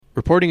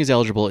Reporting is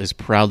Eligible is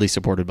proudly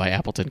supported by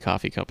Appleton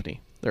Coffee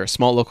Company. They're a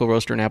small local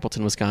roaster in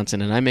Appleton,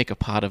 Wisconsin, and I make a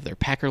pot of their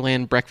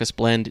Packerland breakfast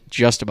blend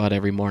just about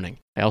every morning.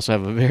 I also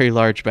have a very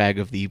large bag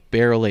of the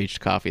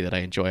barrel-aged coffee that I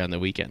enjoy on the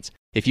weekends.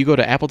 If you go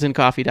to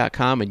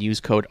appletoncoffee.com and use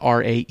code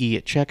RAE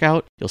at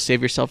checkout, you'll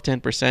save yourself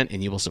 10%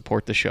 and you will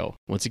support the show.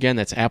 Once again,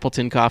 that's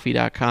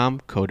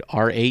appletoncoffee.com, code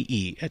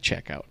RAE at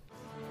checkout.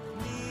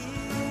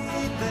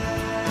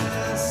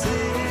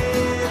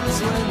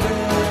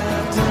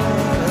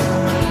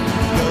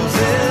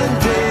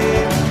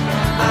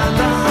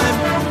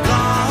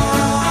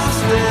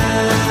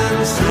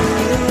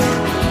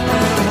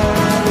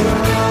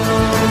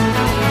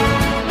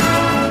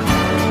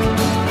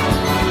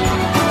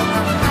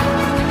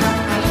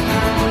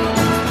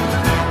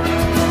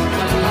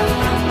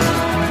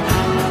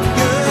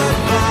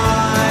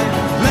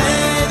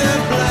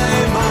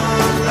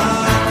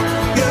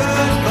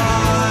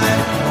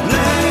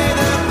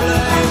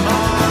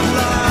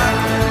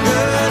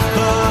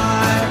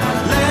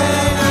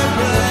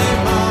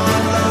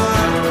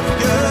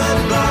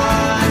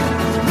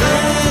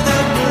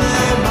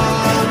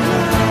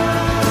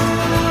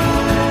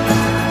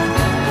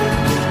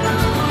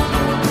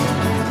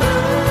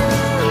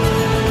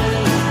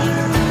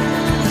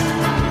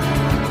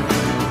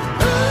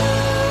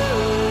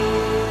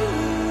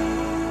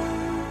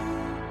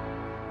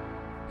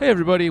 Hey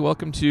everybody,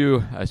 welcome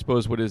to, I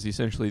suppose, what is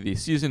essentially the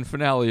season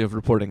finale of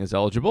Reporting is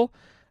Eligible.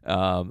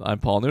 I'm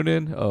Paul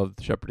Noonan of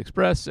the Shepherd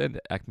Express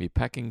and Acme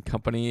Packing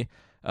Company.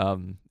 We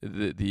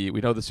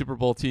know the Super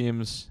Bowl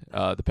teams.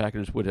 The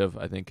Packers would have,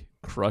 I think,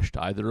 crushed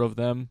either of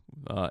them,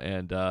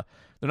 and they're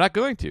not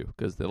going to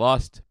because they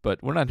lost.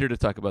 But we're not here to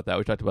talk about that.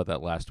 We talked about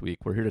that last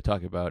week. We're here to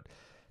talk about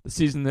the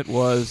season that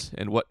was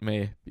and what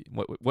may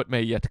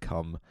yet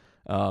come.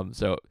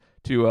 So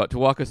to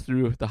walk us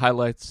through the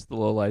highlights, the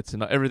lowlights,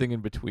 and everything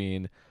in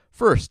between.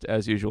 First,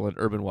 as usual, in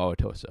Urban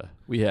Wauwatosa,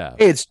 we have...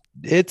 Hey,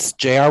 it's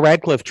J.R.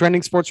 Radcliffe,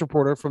 trending sports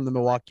reporter from the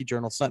Milwaukee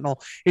Journal-Sentinel.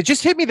 It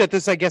just hit me that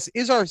this, I guess,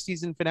 is our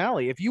season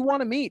finale. If you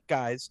want to meet,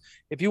 guys,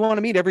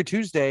 every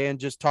Tuesday and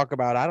just talk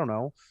about, I don't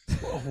know,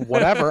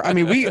 whatever. I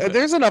mean,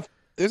 there's enough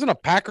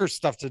Packers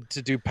stuff to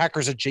do,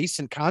 Packers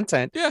adjacent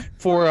content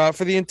for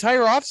the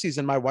entire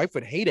offseason. My wife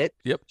would hate it.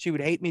 Yep. She would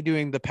hate me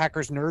doing the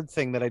Packers nerd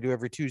thing that I do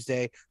every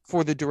Tuesday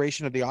for the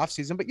duration of the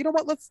offseason. But you know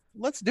what?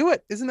 Let's do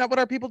it. Isn't that what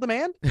our people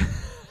demand?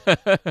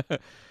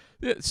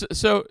 Yeah,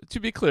 so to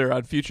be clear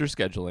on future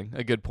scheduling,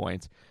 a good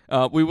point,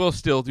 we will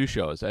still do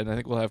shows, and I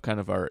think we'll have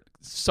kind of our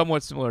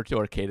somewhat similar to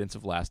our cadence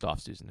of last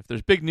offseason. If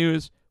there's big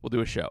news, we'll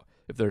do a show.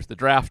 If there's the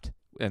draft,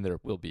 and there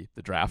will be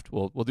the draft,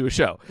 we'll do a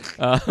show.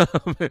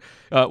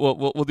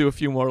 We'll do a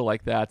few more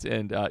like that,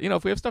 and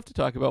if we have stuff to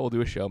talk about, we'll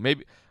do a show.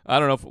 Maybe I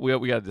don't know if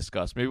we got to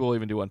discuss. Maybe we'll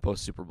even do one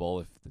post Super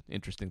Bowl if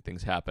interesting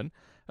things happen.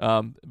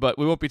 But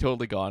we won't be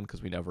totally gone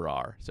because we never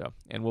are. So,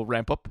 and we'll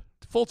ramp up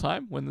full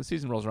time when the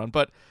season rolls around.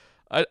 But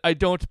I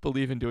don't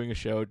believe in doing a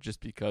show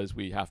just because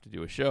we have to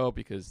do a show,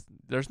 because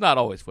there's not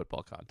always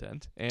football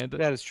content, and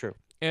that is true.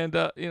 And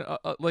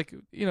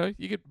you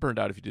get burned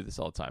out if you do this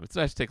all the time. It's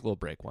nice to take a little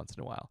break once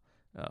in a while.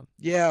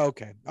 Yeah,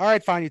 okay. All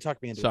right, fine. You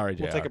talked me into sorry,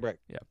 it. We'll JR. take a break.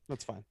 Yeah,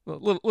 that's fine.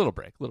 Little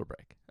break.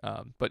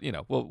 But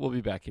we'll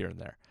be back here and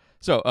there.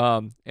 So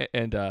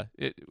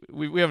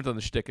we haven't done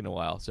the shtick in a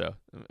while. So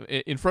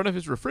in front of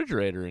his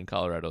refrigerator in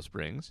Colorado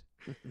Springs.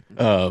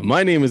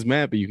 My name is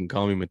Matt, but you can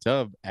call me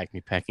Matub,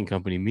 Acme Packing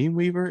Company meme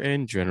weaver,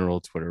 and general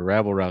Twitter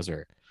rabble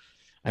rouser.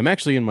 I'm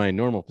actually in my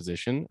normal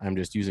position. I'm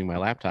just using my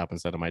laptop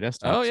instead of my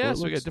desktop. Oh yeah,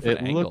 so we got a different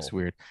angle. It looks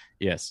weird.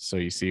 Yes, so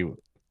you see,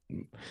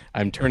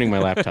 I'm turning my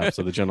laptop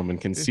so the gentleman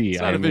can see.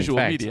 It's not a visual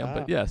medium,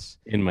 but yes,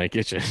 in my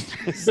kitchen.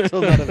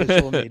 Still not a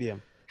visual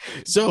medium.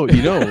 So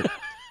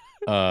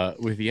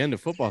with the end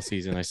of football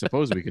season, I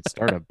suppose we could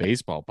start a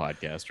baseball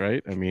podcast,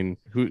 right? I mean,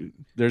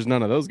 there's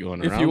none of those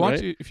going around.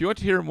 If you want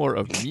to hear more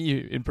of me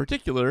in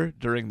particular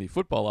during the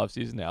football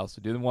offseason, I also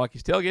do the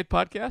Milwaukee's Tailgate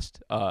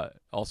podcast.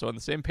 Also on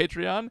the same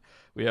Patreon,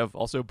 we have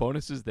also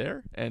bonuses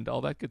there and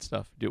all that good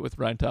stuff. Do it with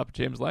Ryan Top and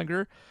James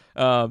Langer,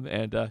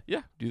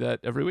 do that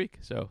every week.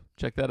 So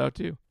check that out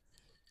too.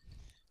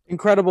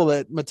 Incredible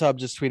that Matub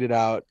just tweeted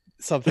out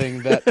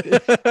something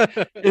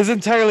that is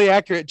entirely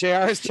accurate.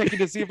 JR is checking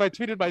to see if I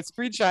tweeted my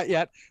screenshot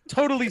yet.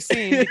 Totally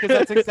seen, because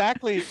that's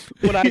exactly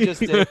what I just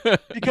did.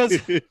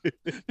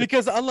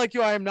 Because unlike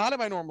you, I am not in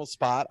my normal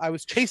spot. I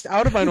was chased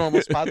out of my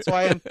normal spot, so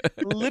I am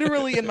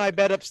literally in my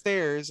bed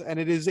upstairs, and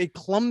it is a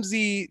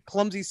clumsy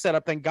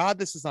setup. Thank God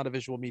this is not a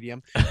visual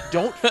medium.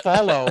 Don't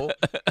follow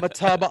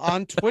Matub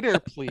on Twitter,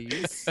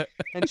 please,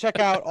 and check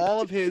out all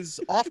of his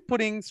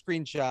off-putting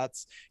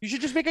screenshots. You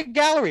should just make a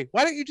gallery.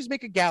 Why don't you just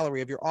make a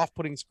gallery of your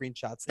off-putting screenshots?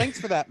 Thanks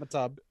for that,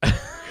 Matub.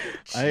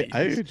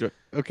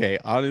 Okay,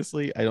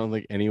 honestly, I don't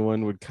think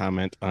anyone would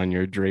comment on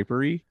your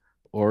drapery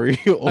or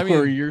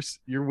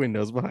your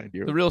windows behind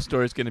you. The real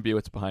story is going to be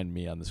what's behind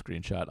me on the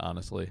screenshot,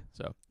 honestly.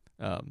 So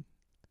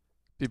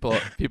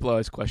people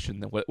always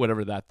question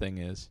whatever that thing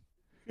is.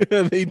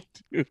 They do.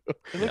 It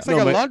looks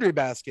like a laundry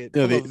basket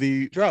full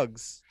of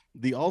drugs.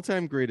 The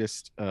all-time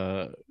greatest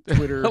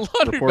Twitter A laundry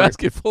report.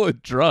 basket full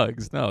of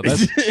drugs. No,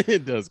 that's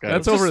It does kind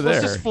that's of. over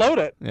there. Let's just float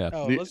it. Yeah.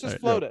 Oh, The- let's just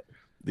alright, float no.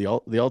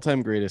 it. The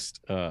all-time greatest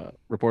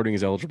reporting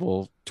is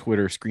eligible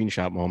Twitter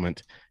screenshot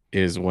moment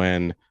is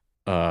when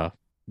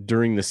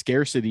during the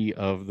scarcity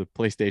of the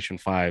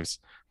PlayStation 5s,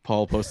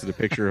 Paul posted a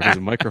picture of his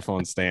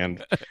microphone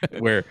stand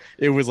where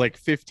it was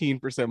like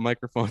 15%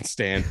 microphone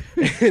stand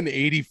and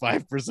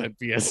 85%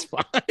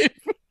 PS5.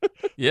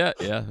 Yeah,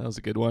 that was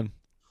a good one.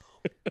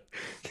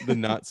 The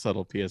not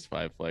subtle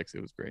PS5 flex.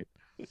 It was great.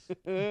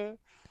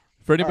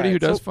 For anybody All who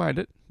right, does so- find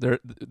it,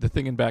 the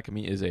thing in back of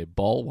me is a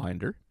ball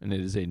winder, and it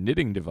is a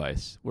knitting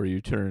device where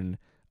you turn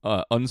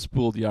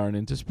unspooled yarn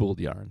into spooled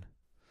yarn.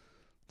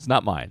 It's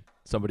not mine;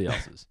 somebody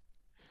else's.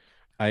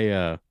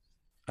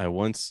 I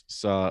once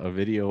saw a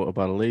video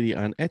about a lady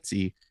on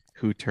Etsy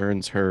who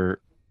turns her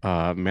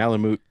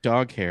Malamute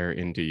dog hair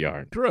into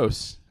yarn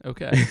Gross.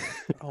 Okay.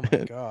 Oh my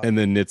god. and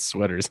then knits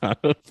sweaters out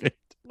of it.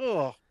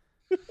 Ugh.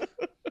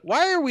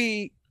 Why are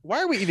we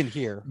even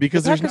here?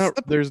 Because The there's Packers-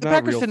 not there's the not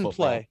Packers real didn't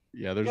football. play.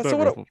 Yeah, there's Yeah, not so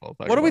real football.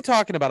 What are we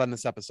talking about on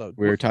this episode?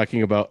 We're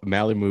talking about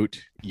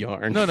Malamute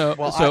yarn. No.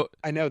 Well, So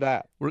I know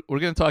that. we're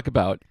going to talk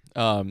about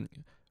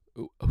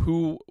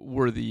who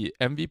were the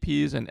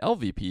MVPs and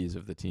LVPs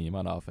of the team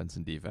on offense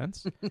and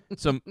defense.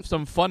 some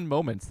fun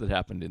moments that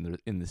happened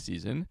in the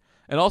season,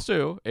 and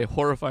also a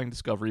horrifying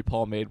discovery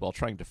Paul made while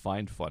trying to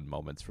find fun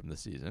moments from the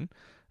season.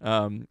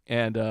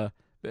 And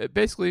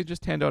basically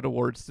just hand out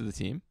awards to the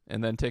team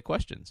and then take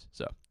questions.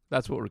 So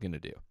that's what we're going to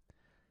do.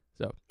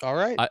 So All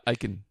right. I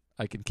can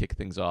kick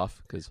things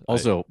off because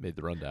Also, I made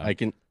the rundown.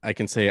 I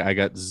can say I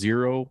got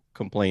 0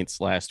 complaints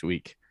last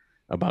week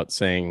about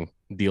saying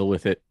deal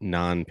with it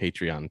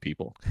non-Patreon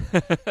people.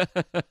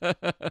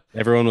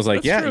 Everyone was like,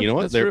 That's yeah, true. you know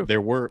what? That's true.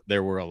 There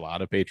were a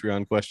lot of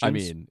Patreon questions. I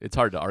mean, it's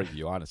hard to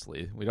argue,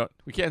 honestly.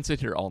 We can't sit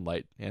here all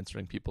night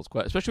answering people's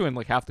questions, especially when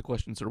like half the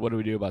questions are, "What do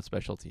we do about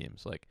special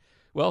teams?" Like,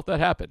 well, that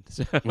happened.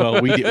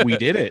 well, we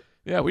did it.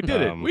 Yeah, we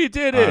did it. Um, We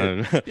did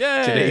it.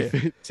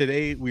 Yay!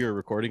 Today we are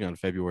recording on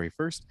February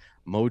 1st.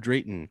 Mo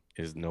Drayton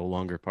is no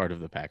longer part of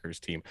the Packers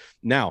team.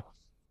 Now,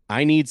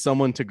 I need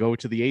someone to go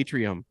to the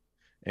atrium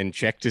and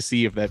check to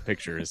see if that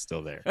picture is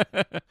still there.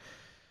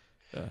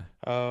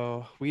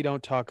 Oh, we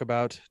don't talk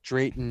about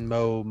Drayton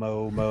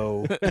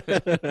Mo.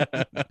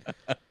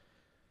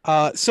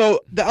 So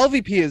the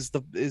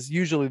LVP is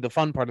usually the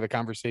fun part of the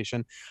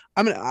conversation.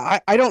 I mean,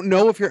 I don't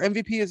know if your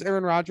MVP is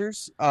Aaron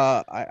Rodgers.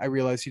 I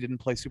realize he didn't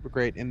play super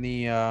great in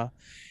the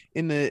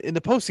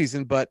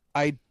postseason, but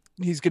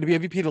he's going to be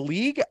MVP of the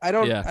league. I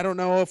don't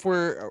know if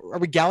are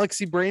we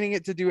galaxy braining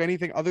it to do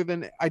anything other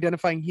than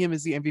identifying him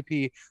as the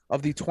MVP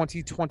of the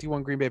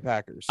 2021 Green Bay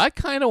Packers. I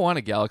kind of want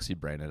to galaxy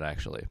brain it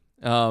actually.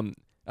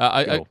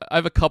 I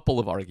have a couple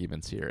of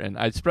arguments here, and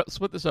I'd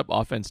split this up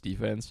offense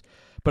defense,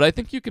 but I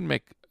think you can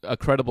make a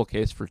credible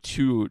case for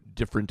two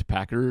different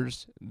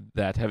Packers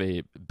that have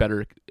a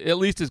better, at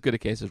least as good a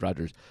case as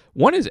Rodgers.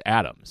 One is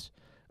Adams,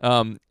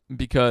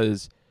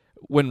 because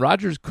when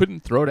Rodgers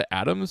couldn't throw to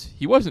Adams,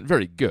 he wasn't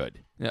very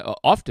good.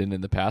 Often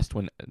in the past,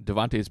 when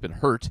Devontae's been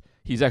hurt,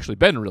 he's actually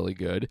been really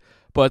good.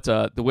 But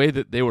the way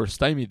that they were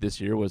stymied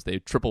this year was they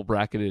triple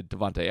bracketed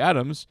Devontae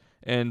Adams,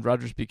 and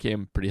Rodgers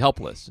became pretty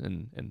helpless.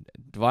 And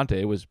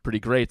Devontae was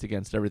pretty great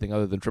against everything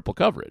other than triple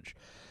coverage.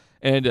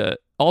 And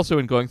also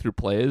in going through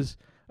plays,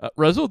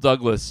 Rasul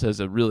Douglas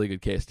has a really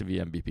good case to be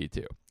MVP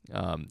too.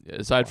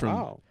 Aside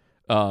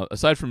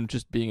from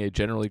just being a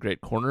generally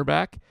great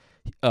cornerback,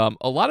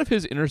 a lot of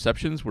his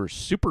interceptions were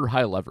super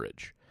high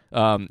leverage.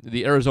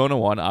 The Arizona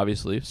one,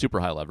 obviously,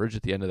 super high leverage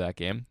at the end of that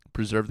game,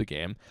 preserved the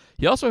game.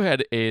 He also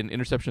had an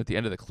interception at the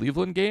end of the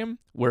Cleveland game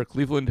where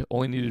Cleveland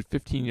only needed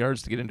 15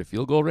 yards to get into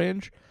field goal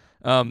range.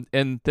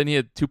 And then he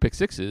had 2 pick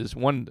sixes.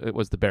 One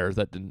was the Bears,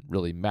 that didn't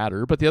really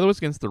matter, but the other was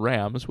against the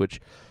Rams, which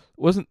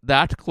wasn't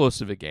that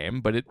close of a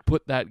game, but it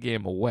put that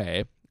game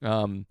away.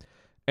 And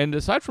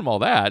aside from all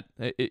that,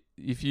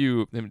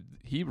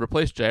 he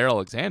replaced Jair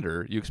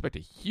Alexander, you expect a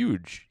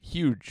huge,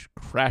 huge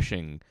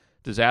crashing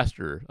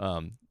disaster.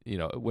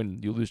 When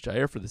you lose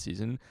Jair for the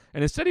season,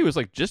 and instead he was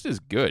like just as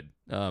good.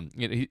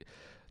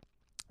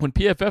 When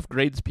PFF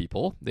grades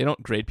people, they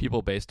don't grade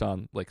people based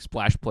on like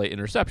splash play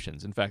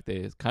interceptions. In fact,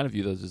 they kind of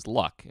view those as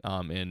luck,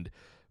 and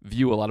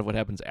view a lot of what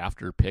happens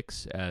after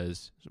picks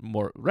as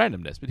more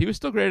randomness. But he was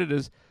still graded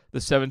as the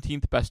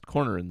 17th best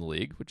corner in the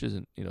league, which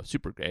isn't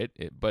super great.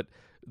 But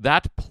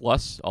that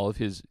plus all of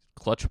his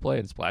clutch play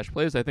and splash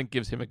plays, I think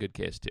gives him a good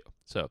case too.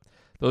 So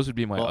those would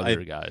be my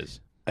other guys.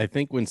 I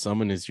think when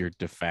someone is your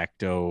de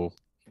facto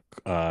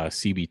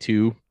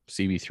CB2,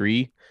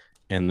 CB3,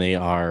 and they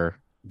are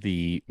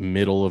the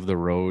middle of the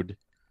road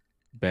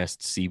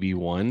best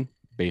CB1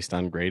 based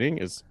on grading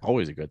is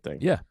always a good thing.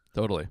 Yeah,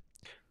 totally.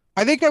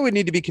 I think I would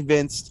need to be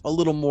convinced a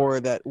little more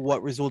that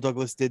what Rasul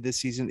Douglas did this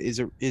season is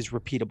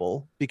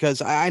repeatable,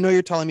 because I know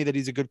you're telling me that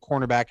he's a good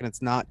cornerback and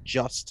it's not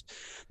just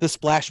the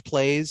splash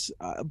plays.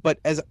 But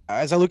as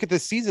I look at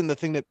this season, the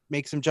thing that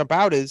makes him jump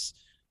out is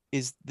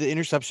is the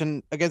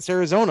interception against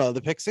Arizona,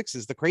 the pick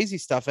sixes, the crazy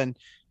stuff. And,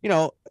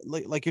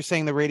 like you're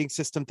saying, the rating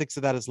system thinks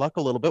of that as luck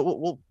a little bit.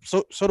 Well,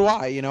 so do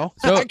I,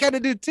 So- I kind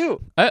of do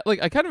too.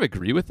 I kind of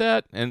agree with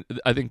that, and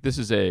I think this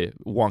is a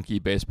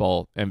wonky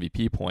baseball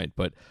MVP point,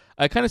 but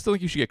I kind of still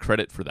think you should get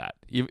credit for that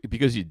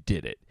because you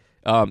did it.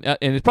 And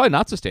it's probably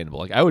not sustainable.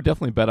 Like, I would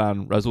definitely bet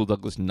on Rasul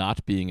Douglas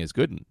not being as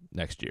good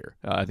next year.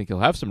 I think he'll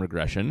have some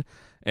regression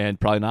and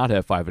probably not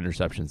have 5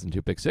 interceptions and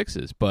 2 pick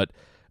sixes. But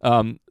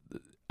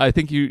I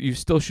think you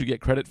still should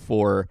get credit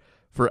for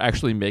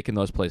actually making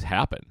those plays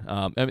happen.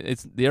 I mean,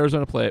 it's the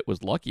Arizona play. It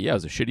was lucky. Yeah, it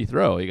was a shitty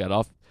throw. He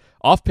got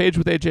off page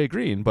with AJ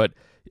Green, but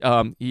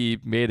he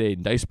made a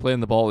nice play on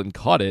the ball and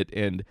caught it.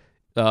 And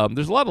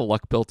there's a lot of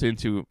luck built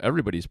into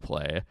everybody's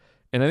play.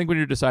 And I think when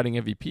you're deciding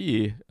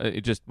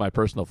MVP, just my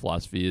personal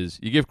philosophy is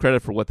you give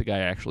credit for what the guy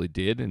actually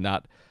did, and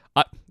not.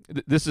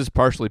 This is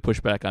partially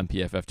pushback on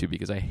PFF too,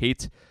 because I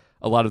hate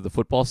a lot of the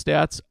football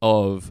stats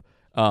of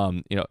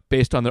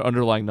based on their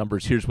underlying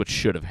numbers. Here's what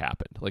should have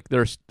happened. Like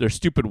their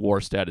stupid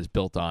WAR stat is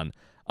built on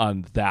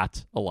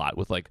that a lot,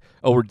 with like,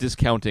 oh, we're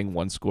discounting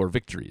 1-score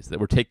victories, that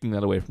we're taking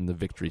that away from the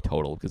victory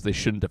total because they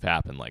shouldn't have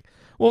happened. Like,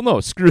 well, no,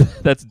 screw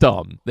that. That's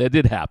dumb. That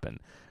did happen.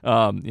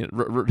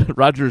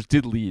 Rodgers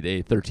did lead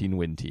a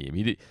 13-win team.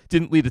 He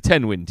didn't lead a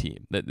 10-win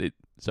team.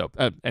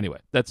 Anyway,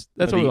 that's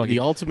what we're the looking.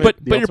 ultimate.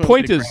 But your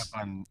point is,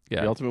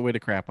 the ultimate way to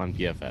crap on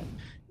PFF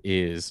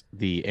is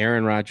the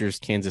Aaron Rodgers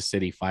Kansas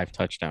City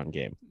 5-touchdown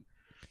game.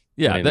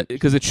 Yeah,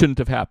 because it shouldn't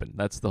have happened.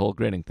 That's the whole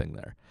grading thing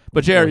there.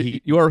 But JR,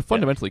 you are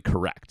fundamentally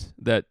correct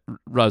that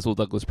Rasul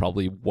Douglas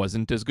probably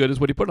wasn't as good as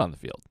what he put on the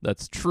field.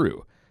 That's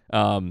true.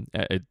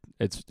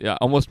 It's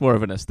almost more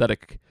of an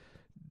aesthetic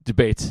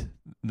debate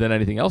than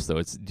anything else, though.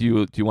 It's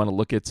do you want to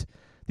look at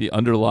the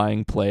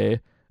underlying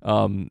play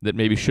that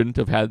maybe shouldn't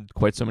have had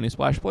quite so many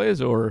splash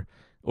plays, or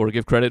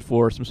give credit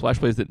for some splash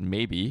plays that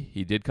maybe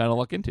he did kind of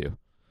luck into?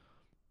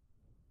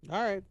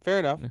 All right, fair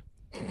enough.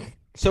 Yeah.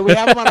 So we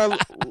have him on our.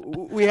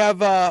 we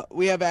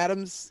have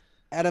Adams,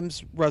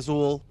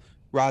 Rasul,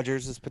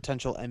 Rodgers as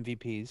potential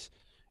MVPs.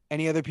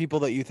 Any other people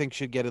that you think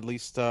should get at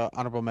least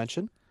honorable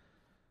mention?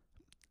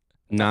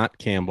 Not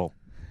Campbell.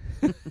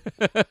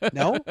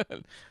 No.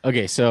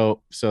 Okay,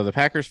 so the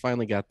Packers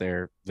finally got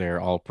their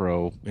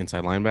All-Pro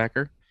inside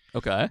linebacker.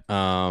 Okay.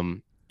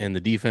 And the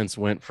defense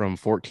went from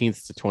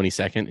 14th to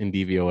 22nd in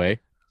DVOA,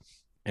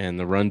 and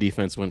the run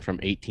defense went from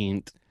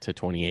 18th to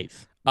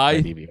 28th.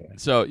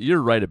 So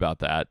you're right about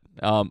that.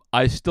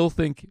 I still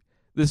think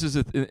this is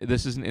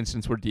an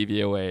instance where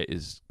DVOA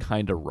is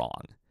kind of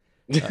wrong.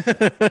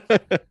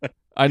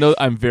 I know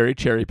I'm very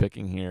cherry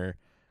picking here,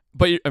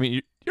 but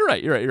you're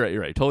right.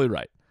 You're totally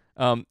right.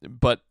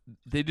 But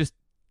this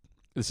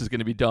is going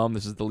to be dumb.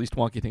 This is the least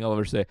wonky thing I'll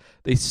ever say.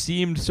 They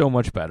seemed so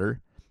much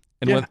better,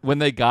 and when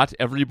they got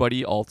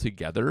everybody all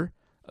together,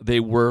 they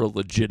were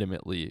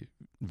legitimately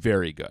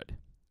very good.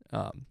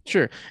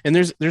 Sure, and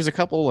there's a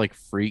couple like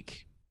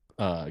freak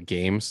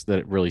games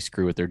that really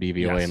screw with their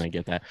DVOA, Yes. and I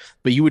get that.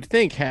 But you would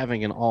think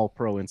having an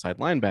All-Pro inside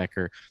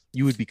linebacker,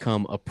 you would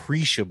become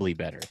appreciably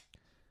better.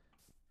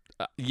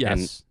 Yes,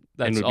 and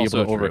that's would be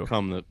also able to true.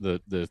 overcome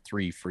the 2 or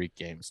 3 freak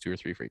games.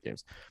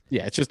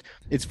 Yeah,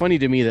 it's funny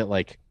to me that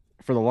like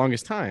for the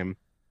longest time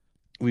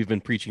we've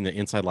been preaching that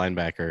inside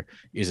linebacker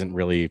isn't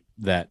really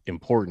that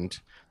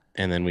important,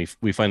 and then we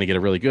finally get a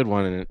really good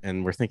one,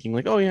 and we're thinking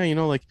like, oh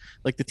yeah,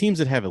 like the teams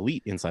that have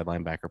elite inside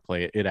linebacker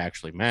play, it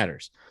actually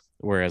matters.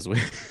 Whereas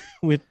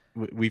we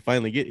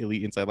finally get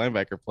elite inside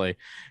linebacker play,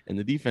 and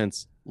the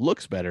defense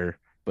looks better,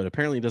 but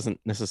apparently doesn't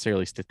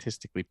necessarily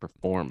statistically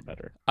perform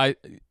better.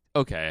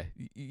 Okay,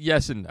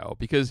 yes and no,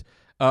 because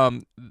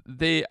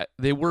they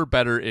were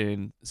better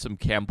in some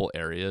Campbell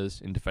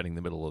areas in defending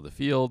the middle of the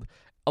field.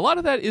 A lot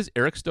of that is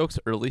Eric Stokes'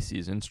 early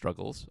season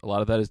struggles. A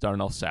lot of that is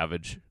Darnell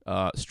Savage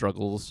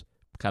struggles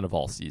kind of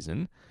all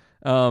season.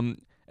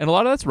 And a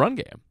lot of that's run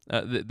game.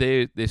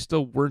 They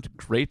still weren't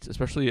great,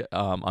 especially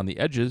on the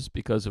edges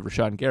because of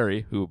Rashawn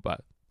Gary, who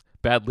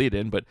bad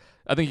lead-in, but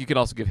I think you can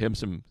also give him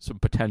some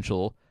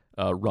potential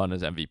run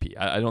as MVP.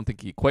 I don't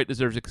think he quite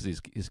deserves it because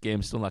his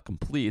game's still not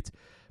complete,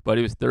 but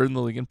he was third in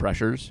the league in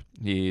pressures.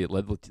 He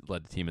led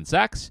the team in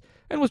sacks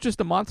and was just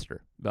a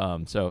monster.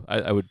 So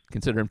I would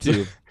consider him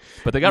too.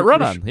 But they got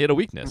run on. He had a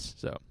weakness.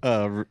 So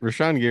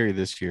Rashawn Gary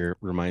this year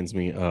reminds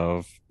me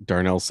of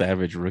Darnell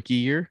Savage rookie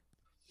year,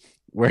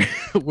 where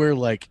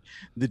like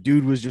the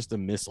dude was just a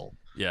missile.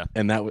 Yeah.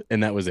 And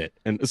that was it.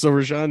 And so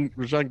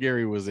Rashawn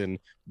Gary was in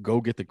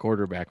go get the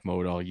quarterback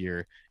mode all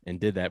year and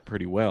did that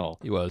pretty well.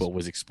 He was. But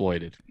was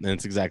exploited. And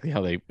it's exactly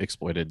how they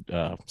exploited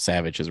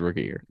Savage his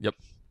rookie year. Yep.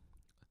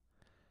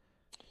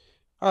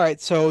 All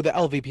right, so the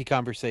LVP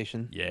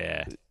conversation.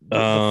 Yeah.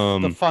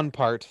 The fun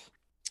part.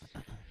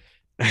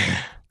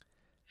 Matt,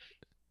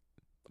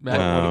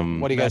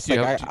 what do you guys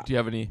Matt, think? Do you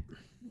have any?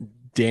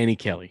 Danny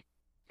Kelly.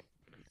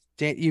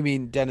 You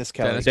mean Dennis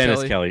Kelly?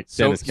 Dennis Kelly.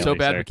 So Dennis Kelly,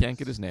 bad sorry. we can't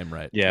get his name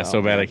right. Yeah, Oh,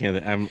 so bad man. I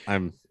can't.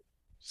 I'm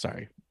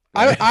sorry.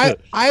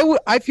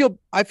 I feel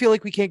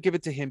like we can't give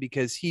it to him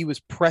because he was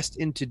pressed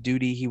into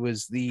duty. He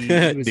was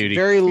Duty.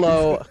 very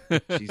low.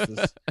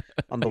 Jesus,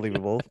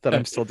 unbelievable that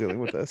I'm still dealing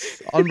with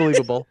this.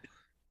 Unbelievable.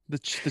 The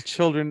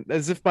children,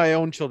 as if my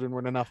own children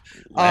weren't enough.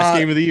 Last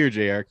game of the year,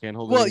 JR can't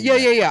hold. Well,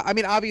 yeah. I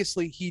mean,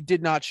 obviously, he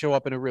did not show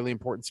up in a really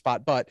important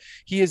spot, but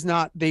he is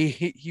not.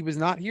 He was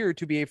not here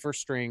to be a first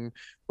string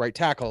right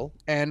tackle,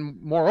 and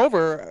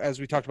moreover, as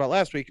we talked about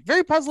last week,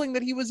 very puzzling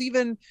that he was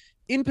even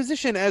in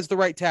position as the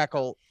right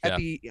tackle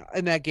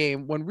in that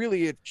game when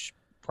really it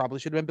probably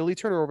should have been Billy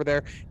Turner over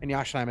there and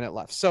Josh Nyman at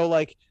left. So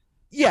like,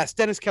 yes,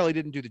 Dennis Kelly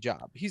didn't do the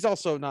job. He's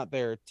also not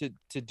there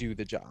to do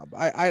the job.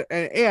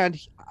 And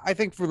I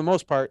think for the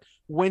most part,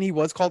 when he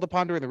was called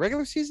upon during the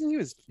regular season,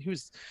 he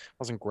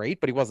wasn't great,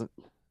 but he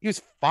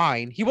was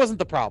fine. He wasn't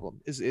the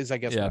problem. Is I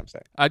guess what I'm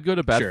saying. I'd go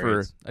to bat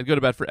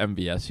for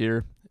MVS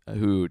here,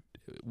 who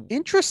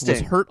interesting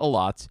was hurt a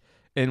lot,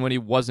 and when he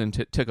wasn't,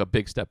 it took a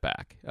big step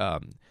back.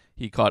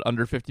 He caught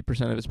under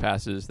 50% of his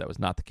passes. That was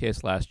not the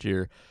case last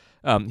year.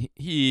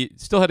 He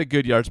still had a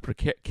good yards per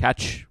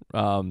catch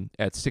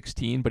at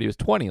 16, but he was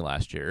 20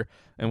 last year.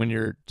 And when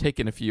you're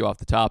taking a few off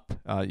the top,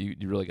 you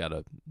really got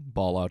to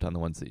ball out on the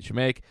ones that you should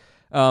make.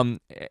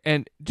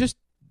 And just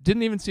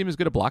didn't even seem as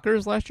good a blocker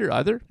as last year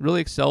either.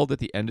 Really excelled at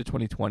the end of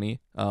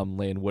 2020,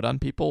 laying wood on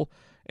people,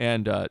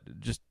 and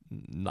just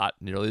not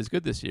nearly as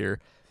good this year.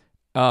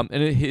 And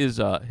his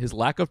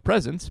lack of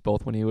presence,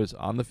 both when he was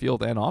on the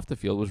field and off the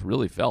field, was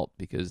really felt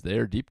because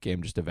their deep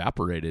game just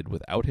evaporated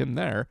without him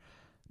there.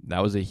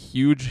 That was a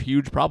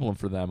huge problem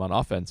for them on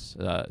offense,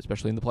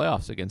 especially in the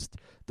playoffs against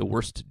the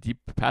worst deep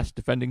pass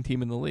defending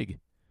team in the league.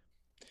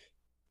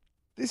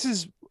 This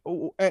is,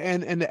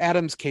 and the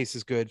Adams case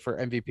is good for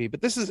MVP,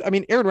 but this is, I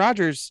mean, Aaron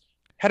Rodgers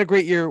had a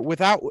great year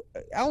without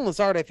Alan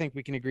Lazard. I think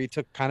we can agree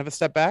took kind of a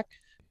step back.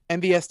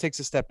 MVS takes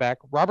a step back.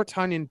 Robert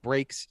Tonyan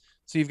breaks.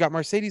 So you've got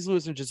Mercedes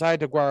Lewis and Josiah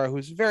DeGuara,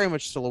 who's very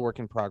much still a work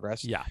in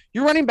progress. Yeah,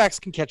 your running backs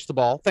can catch the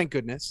ball, thank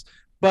goodness.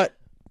 But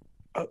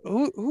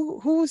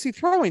who was he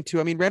throwing to?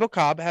 I mean, Randall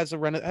Cobb has a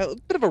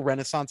bit of a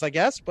renaissance, I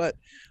guess, but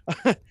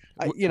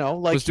like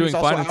was doing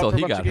fine until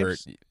he got hurt.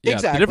 Yeah,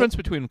 exactly. The difference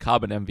between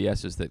Cobb and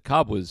MVS is that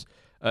Cobb was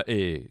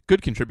a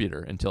good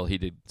contributor until he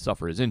did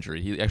suffer his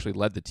injury. He actually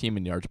led the team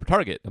in yards per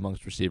target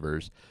amongst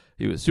receivers.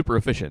 He was super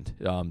efficient.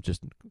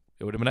 Just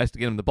it would have been nice to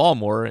get him the ball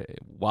more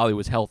while he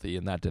was healthy,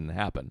 and that didn't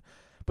happen.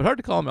 But hard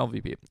to call him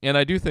MVP. And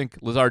I do think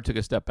Lazard took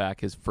a step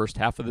back. His first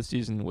half of the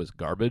season was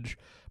garbage,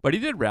 but he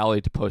did rally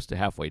to post a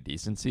halfway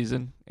decent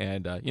season.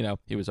 And,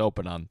 he was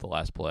open on the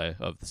last play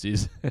of the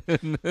season.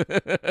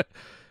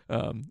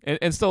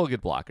 and still a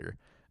good blocker.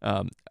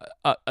 The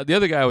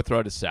other guy I would throw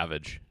out is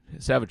Savage.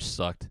 Savage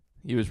sucked.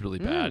 He was really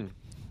bad.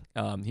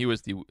 He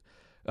was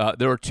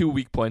there were 2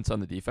 weak points on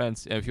the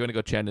defense. And if you want to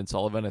go Chandon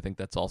Sullivan, I think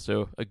that's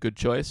also a good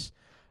choice.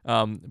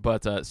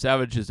 But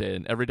Savage is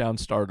an every down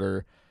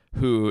starter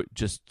who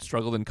just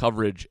struggled in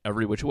coverage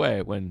every which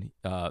way. When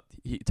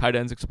tight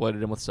ends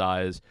exploited him with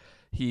size,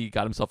 he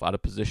got himself out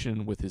of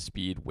position with his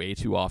speed way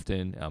too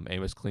often.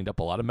 Amos cleaned up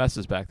a lot of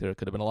messes back there. It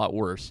could have been a lot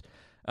worse.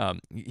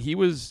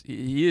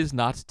 He is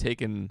not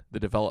taking the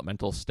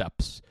developmental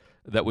steps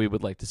that we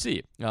would like to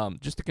see.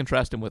 Just to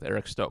contrast him with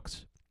Eric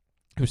Stokes,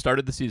 who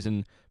started the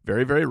season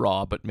very, very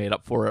raw, but made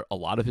up for a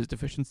lot of his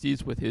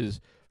deficiencies with his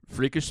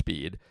freakish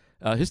speed.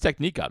 His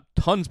technique got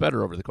tons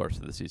better over the course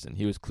of the season.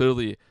 He was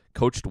clearly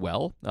coached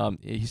well.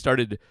 He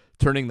started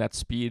turning that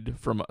speed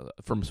from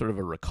sort of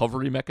a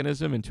recovery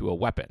mechanism into a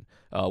weapon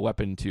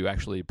to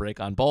actually break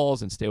on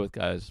balls and stay with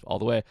guys all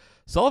the way.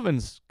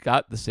 Sullivan's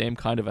got the same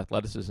kind of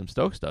athleticism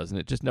Stokes does, and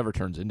it just never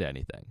turns into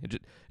anything.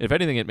 If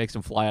anything, it makes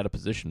him fly out of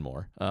position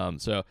more.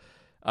 So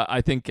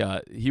I think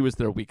he was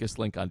their weakest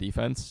link on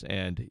defense,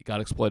 and he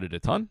got exploited a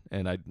ton,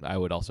 and I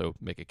would also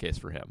make a case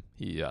for him.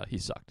 He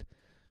sucked.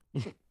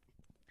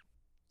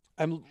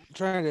 I'm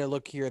trying to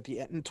look here at the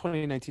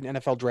 2019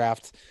 NFL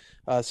draft.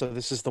 So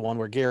this is the one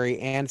where Gary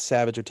and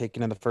Savage are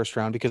taken in the first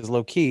round because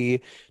low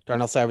key,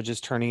 Darnell Savage is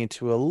turning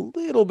into a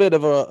little bit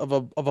of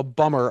a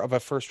bummer of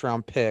a first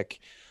round pick.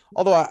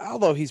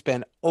 Although he's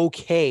been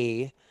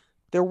okay,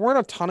 there weren't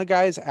a ton of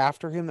guys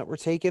after him that were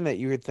taken that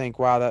you would think,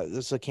 wow,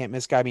 this is a can't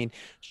miss guy. I mean,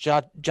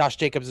 Josh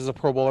Jacobs is a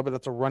Pro Bowler, but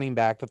that's a running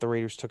back that the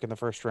Raiders took in the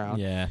first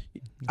round. Yeah.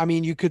 I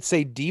mean, you could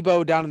say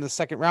Debo down in the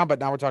second round, but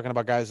now we're talking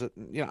about guys that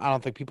I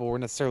don't think people were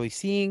necessarily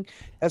seeing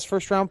as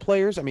first round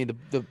players. I mean,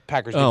 the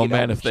Packers. Oh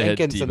man, if they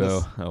Jenkins had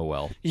Debo, oh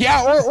well.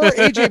 Yeah, or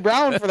AJ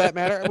Brown for that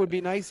matter, it would be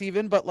nice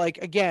even. But like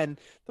again,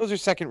 those are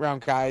second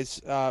round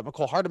guys.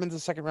 McCole Hardeman's a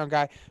second round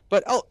guy,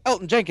 but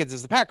Elton Jenkins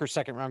is the Packers'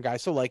 second round guy.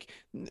 So like,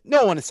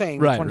 no one is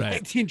saying the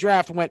 2019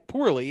 draft went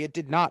poorly. It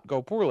did not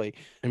go poorly.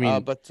 I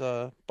mean, but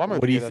bummer.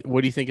 What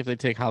do you think if they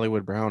take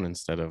Hollywood Brown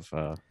instead of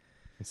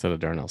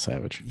Darnell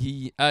Savage?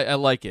 I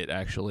like it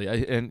actually,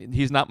 and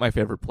he's not my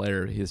favorite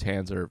player. His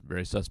hands are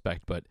very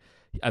suspect, but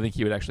I think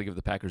he would actually give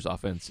the Packers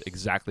offense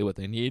exactly what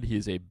they need.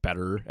 He's a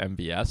better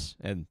MVS,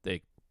 and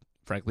they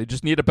frankly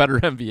just need a better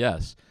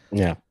MVS.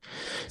 Yeah.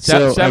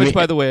 Savage,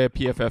 by the way, a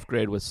PFF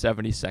grade was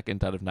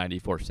 72nd out of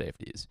 94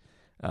 safeties.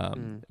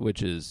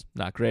 which is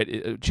not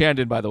great.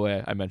 Chandon, by the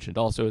way, I mentioned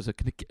also as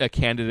a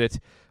candidate,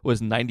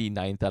 was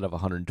 99th out of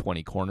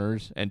 120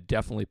 corners and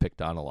definitely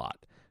picked on a lot.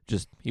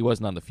 Just he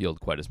wasn't on the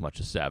field quite as much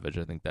as Savage.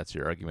 I think that's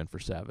your argument for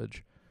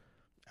Savage.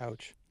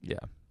 Ouch. Yeah.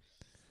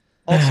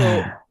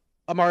 Also,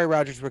 Amari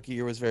Rogers' rookie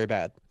year was very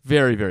bad.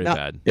 Very, very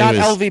bad. Not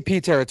was-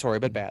 LVP territory,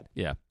 but bad.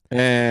 Yeah.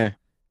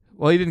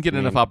 Well, Well, he didn't get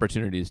enough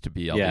opportunities to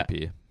be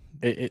LVP.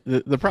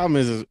 the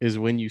problem is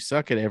when you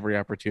suck at every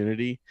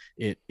opportunity,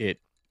 it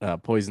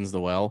poisons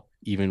the well,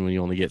 even when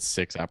you only get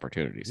 6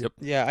 opportunities. Yep.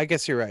 Yeah, I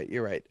guess you're right.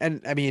 You're right.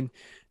 And I mean,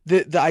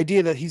 the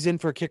idea that he's in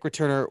for a kick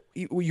returner,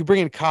 you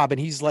bring in Cobb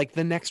and he's like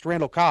the next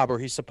Randall Cobb, or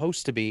he's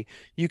supposed to be.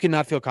 You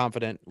cannot feel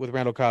confident with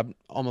Randall Cobb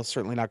almost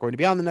certainly not going to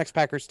be on the next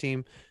Packers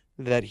team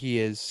that he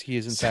is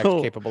in fact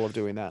capable of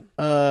doing that.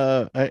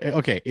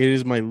 Okay, it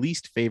is my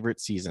least favorite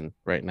season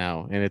right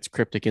now, and it's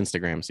cryptic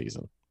Instagram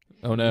season.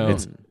 Oh no.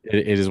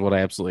 It is what I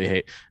absolutely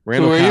hate.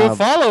 Who are you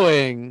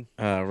following?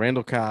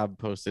 Randall Cobb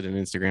posted an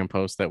Instagram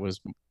post that was,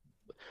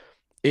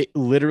 it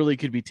literally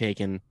could be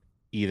taken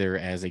either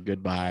as a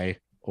goodbye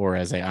or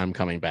as a I'm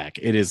coming back.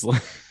 It is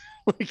like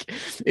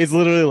it's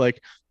literally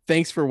like,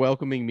 thanks for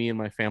welcoming me and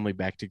my family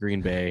back to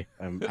Green Bay.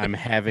 I'm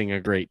having a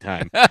great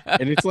time.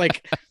 And it's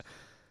like,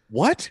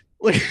 what?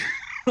 Like,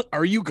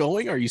 are you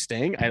going? Are you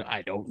staying?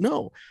 I don't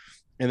know.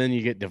 And then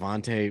you get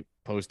Devontae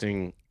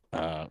posting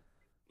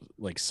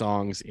like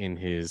songs in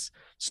his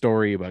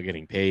story about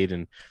getting paid,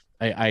 and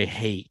I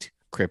hate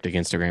cryptic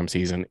Instagram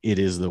season. It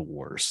is the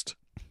worst.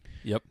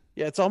 Yep.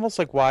 Yeah, it's almost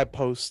like why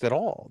post at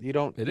all? You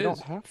don't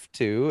have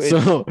to.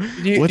 So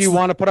do you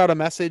want to put out a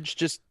message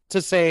just to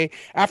say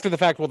after the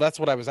fact, well, that's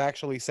what I was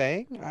actually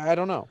saying? I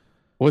don't know.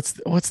 What's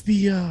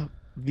the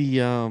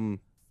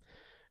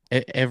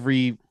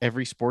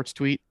every sports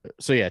tweet?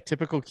 So yeah,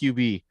 typical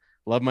QB,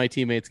 love my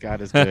teammates,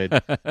 God is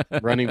good.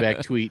 Running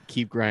back tweet,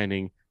 keep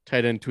grinding.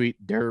 Tight end tweet,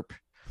 derp.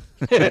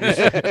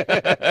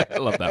 I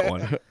love that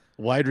one.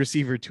 Wide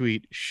receiver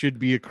tweet, should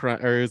be a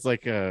crime, or it's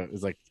like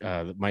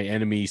my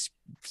enemy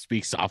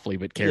speaks softly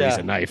but carries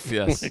a knife.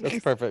 Yes. That's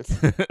perfect.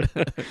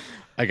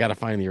 I gotta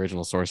find the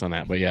original source on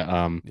that, but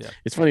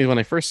it's funny, when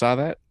I first saw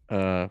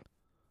that,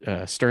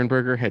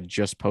 Sternberger had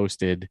just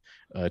posted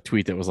a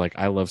tweet that was like,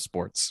 I love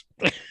sports.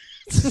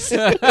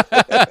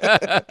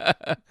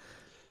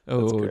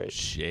 Oh, great.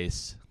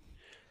 Chase.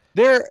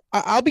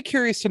 I'll be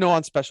curious to know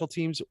on special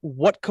teams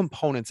what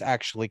components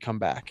actually come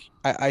back.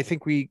 I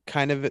think we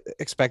kind of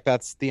expect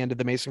that's the end of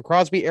the Mason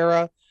Crosby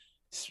era.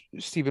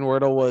 Stephen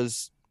Wordle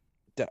was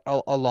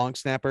a long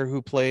snapper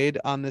who played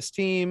on this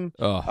team.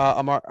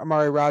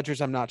 Amari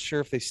Rogers, I'm not sure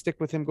if they stick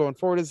with him going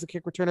forward as the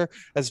kick returner.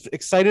 As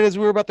excited as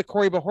we were about the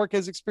Corey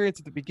Bajorquez experience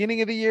at the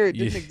beginning of the year, it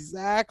didn't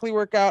exactly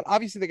work out.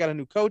 Obviously, they got a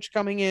new coach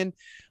coming in.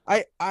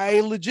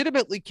 I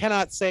legitimately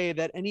cannot say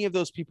that any of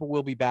those people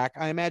will be back.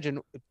 I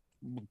imagine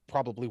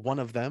probably one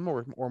of them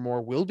or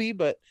more will be,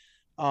 but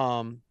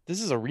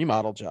this is a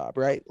remodel job,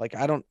 right? Like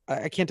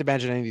I can't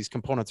imagine any of these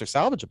components are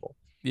salvageable.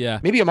 Yeah.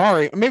 Maybe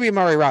Amari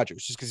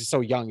Rogers, just because he's so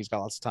young, he's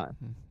got lots of time.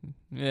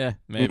 Yeah,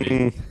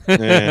 maybe.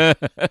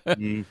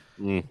 Trying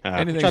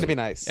to be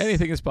nice.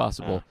 Anything is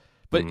possible.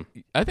 But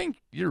I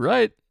think you're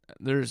right.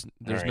 There's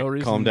right, no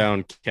reason. Calm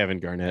down,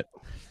 Kevin Garnett.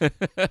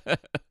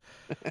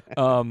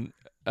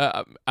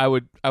 I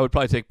would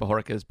probably take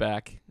Bajorquez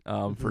back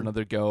for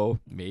another go,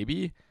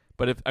 maybe.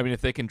 But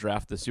if they can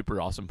draft the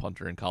super awesome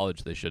punter in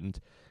college, they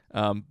shouldn't.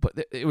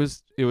 But it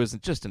was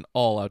just an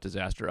all out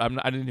disaster. I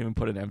didn't even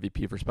put an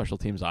MVP for special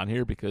teams on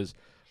here because,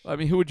 I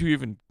mean, who would you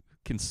even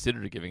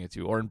consider giving it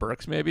to? Oren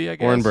Burks, maybe. I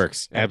guess Oren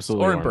Burks,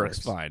 absolutely. Oren Burks,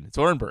 fine. It's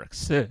Oren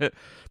Burks, but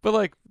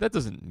like that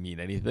doesn't mean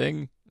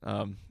anything.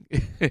 One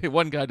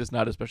guy does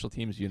not a special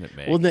teams unit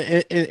make. Well,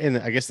 and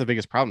I guess the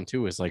biggest problem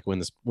too is like when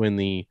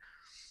the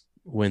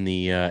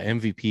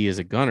MVP is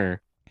a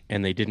gunner.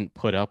 And they didn't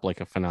put up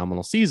like a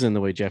phenomenal season the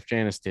way Jeff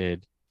Janis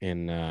did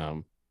in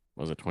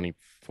was it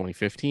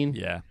 2015?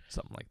 Yeah,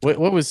 something like that.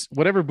 What was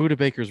whatever Buda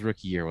Baker's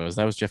rookie year was?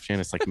 That was Jeff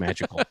Janis like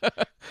magical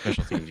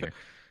special teams year.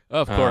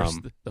 Of course,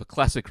 the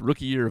classic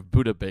rookie year of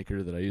Buda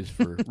Baker that I use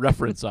for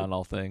reference on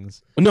all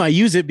things. No, I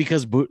use it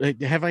because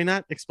have I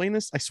not explained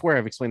this? I swear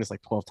I've explained this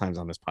like 12 times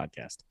on this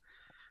podcast.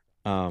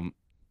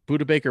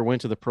 Buda Baker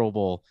went to the Pro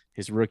Bowl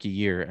his rookie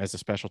year as a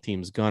special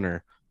teams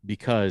gunner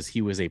because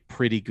he was a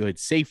pretty good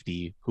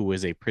safety who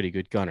was a pretty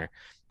good gunner.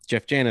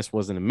 Jeff Janis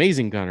was an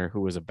amazing gunner who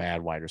was a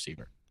bad wide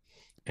receiver.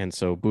 And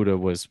so Buda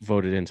was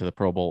voted into the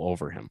Pro Bowl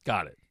over him.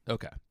 Got it.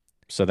 Okay.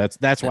 So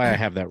that's why I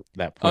have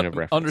that point of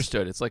reference.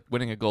 Understood. It's like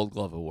winning a Gold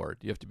Glove award.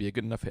 You have to be a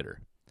good enough hitter.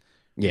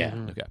 Yeah.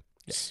 Okay.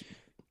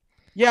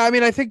 Yeah, I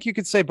mean, I think you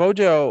could say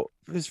Bojo,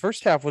 his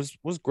first half was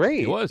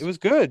great. It was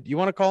good. You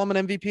want to call him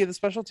an MVP of the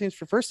special teams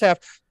for first half.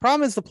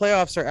 Problem is the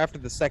playoffs are after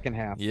the second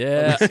half.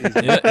 Yeah,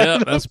 yeah,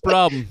 that's a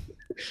problem.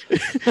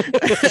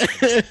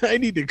 I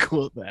need to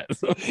quote that.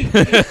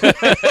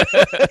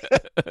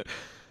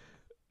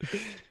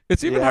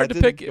 It's even hard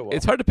to pick.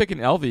 It's hard to pick an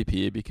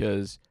LVP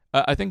because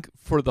I think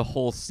for the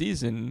whole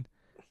season,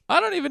 I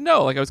don't even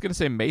know. Like I was going to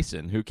say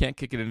Mason, who can't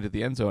kick it into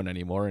the end zone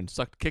anymore and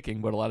sucked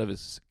kicking, but a lot of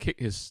his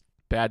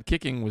bad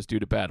kicking was due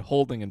to bad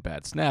holding and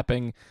bad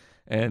snapping,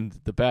 and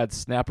the bad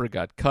snapper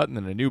got cut, and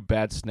then a new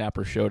bad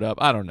snapper showed up.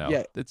 I don't know.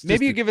 Yeah, It's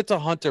maybe just you give it to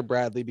Hunter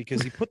Bradley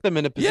because he put them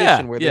in a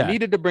position where yeah. they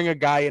needed to bring a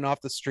guy in off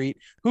the street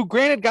who,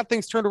 granted, got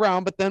things turned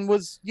around, but then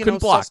was Couldn't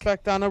block.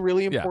 suspect on a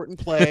really Yeah. important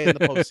play in the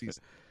postseason.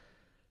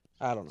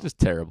 I don't know. just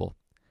terrible.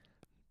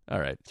 All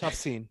right. Tough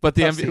scene. But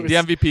the Tough scene.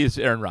 MVP is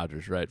Aaron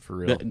Rodgers, right? For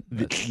real.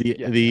 The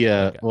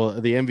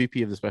Okay.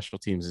 MVP of the special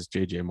teams is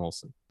JJ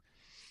Molson.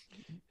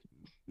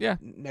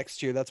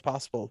 Next year, that's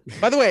possible.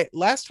 By the way,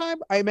 last time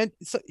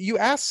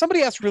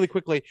somebody asked really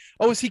quickly,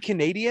 "Oh, is he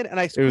Canadian?" And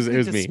I It was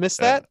dismissed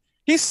me. that.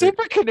 He's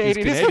super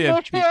Canadian. He's He's from Canadian.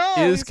 Montreal.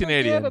 He is He's from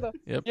Canadian. Canada.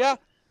 Yep. Yeah.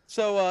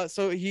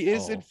 So he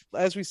is, Oh.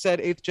 as we said,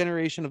 8th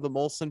generation of the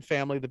Molson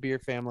family, the beer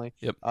family.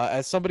 Yep.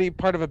 As somebody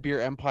part of a beer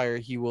empire,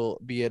 he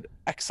will be an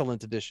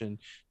excellent addition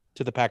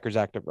to the Packers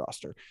active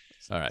roster.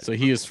 All right. So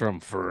he is from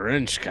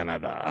French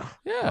Canada.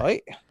 Yeah.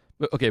 Right?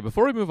 But, okay,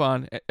 before we move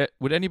on,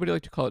 would anybody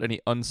like to call it any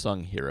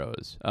unsung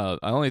heroes? I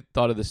only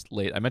thought of this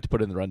late. I meant to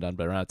put it in the rundown,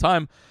 but I ran out of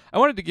time. I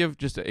wanted to give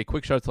just a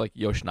quick shout out to like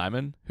Yosh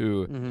Nijman,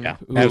 who Mhm. Yeah,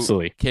 who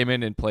absolutely. came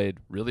in and played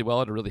really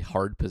well at a really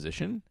hard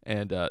position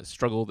and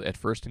struggled at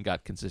first and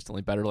got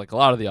consistently better, like a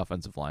lot of the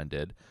offensive line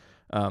did.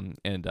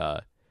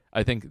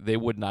 I think they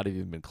would not have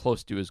even been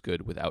close to as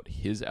good without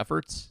his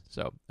efforts.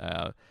 So,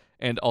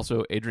 and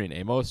also Adrian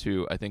Amos,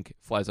 who I think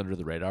flies under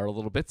the radar a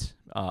little bit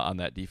on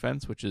that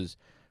defense, which is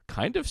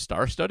kind of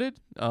star-studded,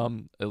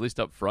 at least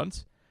up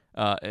front,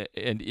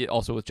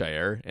 also with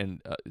Jair,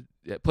 and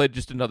played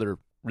just another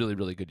really,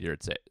 really good year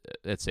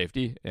at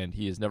safety, and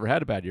he has never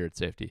had a bad year at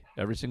safety.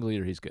 Every single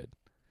year he's good.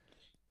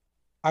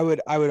 I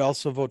would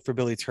also vote for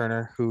Billy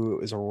Turner,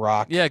 who is a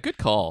rock. Yeah, good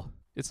call.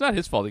 It's not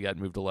his fault he got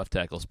moved to left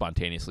tackle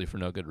spontaneously for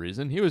no good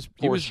reason. He was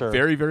For sure.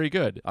 very, very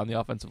good on the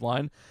offensive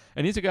line,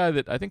 and he's a guy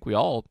that I think we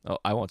all,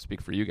 I won't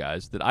speak for you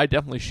guys, that I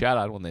definitely shout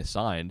out when they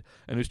signed,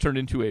 and who's turned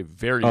into a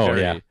very,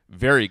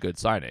 very good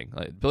signing.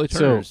 Like, Billy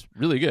Turner's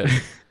really good.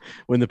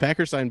 When the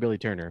Packers signed Billy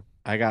Turner,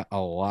 I got a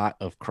lot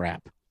of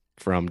crap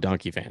from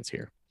Donkey fans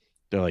here.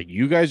 They're like,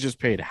 "You guys just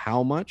paid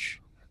how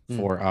much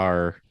for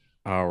our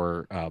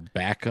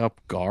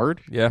backup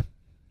guard?" Yeah.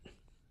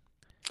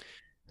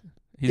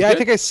 He's I good.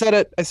 think I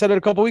said it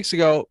a couple weeks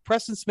ago.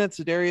 Preston Smith,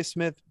 Zadarius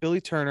Smith, Billy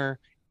Turner,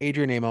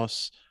 Adrian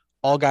Amos,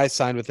 all guys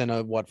signed within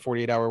a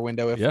 48-hour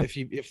window,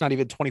 if not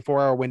even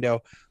 24-hour window.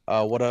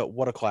 What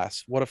a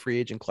class! What a free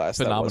agent class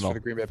that was for the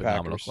Green Bay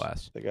Phenomenal Packers.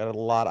 class. They got a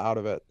lot out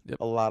of it. Yep.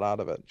 A lot out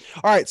of it.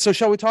 All right, so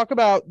shall we talk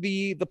about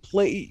the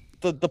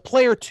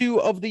player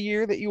 2 of the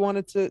year that you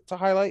wanted to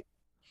highlight?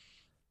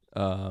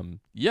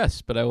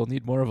 Yes, but I will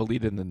need more of a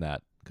lead-in than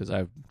that because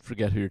I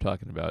forget who you're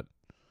talking about.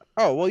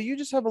 Oh, well, you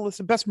just have a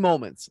list of best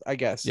moments, I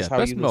guess, Yeah, is how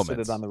best you listed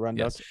moments. it on the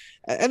rundown. Yes.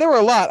 And there were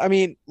a lot. I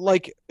mean,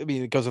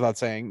 it goes without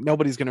saying,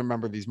 nobody's going to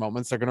remember these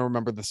moments. They're going to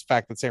remember this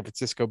fact that San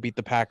Francisco beat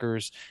the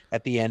Packers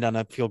at the end on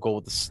a field goal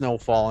with the snow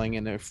falling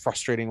and a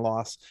frustrating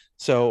loss.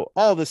 So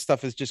all this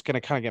stuff is just going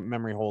to kind of get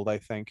memory hold, I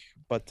think.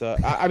 But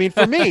I mean,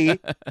 for me,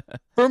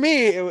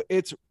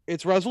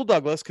 it's Rasul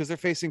Douglas because they're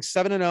facing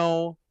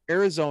 7-0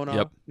 Arizona,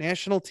 Yep.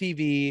 national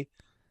TV.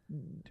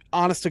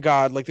 Honest to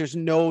God, like there's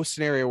no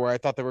scenario where I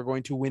thought they were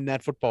going to win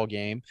that football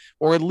game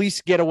or at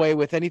least get away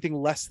with anything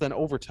less than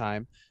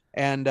overtime.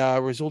 And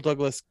Rasul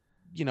Douglas,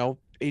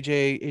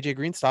 AJ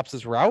Green stops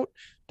his route.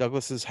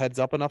 Douglas is heads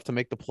up enough to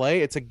make the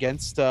play. It's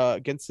against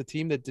the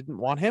team that didn't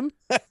want him,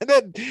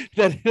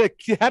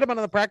 that had him on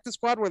the practice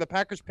squad where the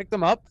Packers picked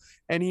him up,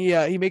 and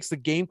he makes the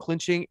game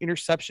clinching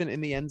interception in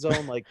the end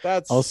zone. Like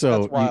that's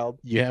Also, that's wild.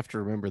 you have to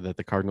remember that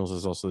the Cardinals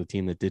is also the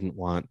team that didn't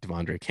want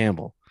Devondre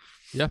Campbell.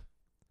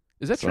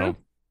 Is that So, true?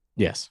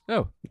 Yes.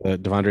 Oh,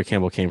 Devondre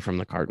Campbell came from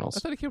the I Cardinals.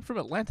 thought he came from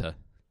Atlanta.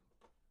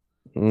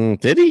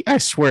 Did he? I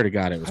swear to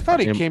God, it was. I thought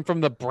he him. came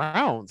from the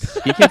Browns.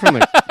 He came from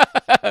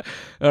the.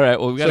 All right.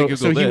 Well, we got to Google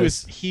so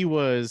this. he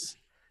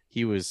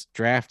was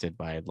drafted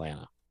by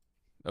Atlanta,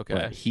 Okay.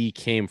 but he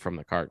came from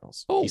the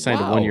Cardinals. Oh, He signed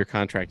wow. a 1-year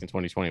contract in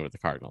 2020 with the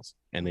Cardinals,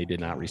 and they did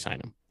not re-sign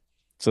him.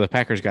 So the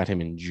Packers got him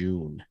in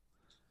June.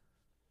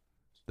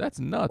 That's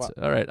nuts.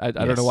 Wow. All right. I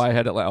don't know Yes. why I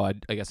had Atlanta. Oh,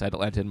 I guess I had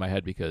Atlanta in my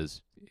head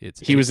because it's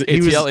He was-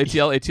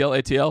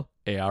 ATL,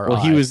 ARI.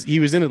 Well, he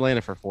was in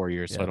Atlanta for 4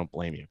 years, so Yeah. I don't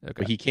blame you. Okay.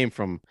 But he came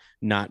from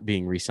not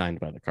being re-signed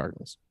by the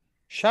Cardinals.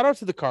 Shout out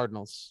to the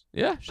Cardinals.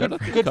 Yeah. Shout out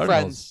to the Good Cardinals.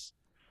 friends.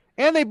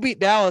 And they beat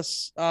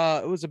Dallas.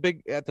 It was a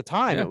big at the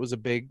time. Yeah. It was a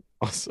big.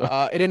 Also,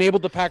 It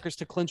enabled the Packers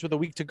to clinch with a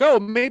week to go.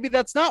 Maybe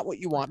that's not what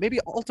you want. Maybe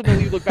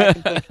ultimately you look back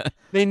and think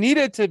they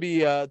needed to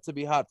be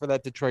hot for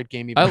that Detroit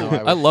game. Even though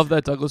I love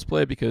that Douglas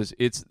play because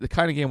it's the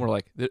kind of game where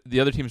like the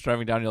other team's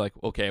driving down, and you're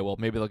like, okay, well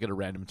maybe they'll get a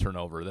random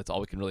turnover. That's all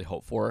we can really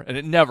hope for, and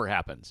it never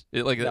happens.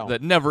 No.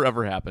 That never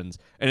ever happens,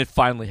 and it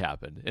finally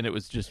happened, and it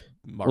was just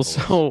well, marvelous.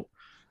 so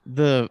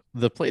the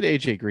play to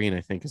AJ Green,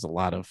 I think, is a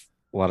lot of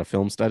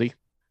film study.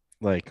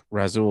 Like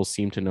Rasul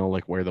seemed to know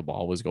like where the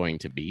ball was going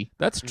to be.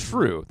 That's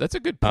true. That's a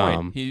good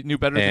point. He knew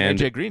better than and-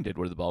 AJ Green did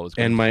where the ball was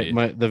going And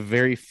to be. the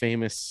very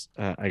famous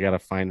I gotta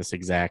find this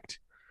exact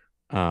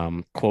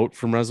quote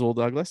from Rasul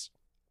Douglas.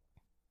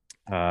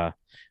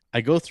 I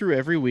go through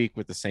every week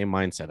with the same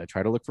mindset. I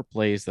try to look for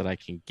plays that I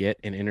can get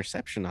an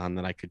interception on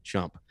that I could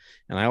jump.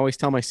 And I always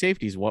tell my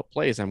safeties what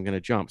plays I'm going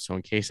to jump. So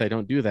in case I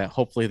don't do that,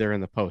 hopefully they're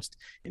in the post.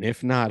 And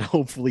if not,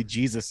 hopefully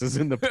Jesus is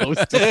in the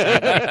post.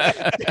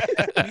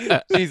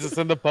 Jesus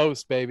in the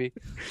post, baby.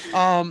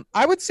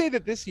 I would say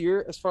that this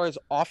year, as far as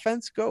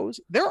offense goes,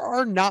 there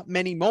are not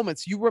many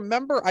moments. You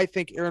remember, I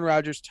think, Aaron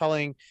Rodgers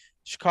telling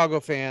Chicago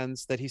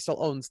fans that he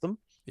still owns them.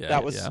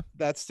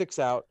 That sticks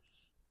out.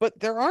 But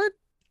there aren't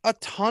a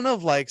ton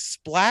of like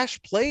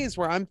splash plays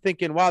where I'm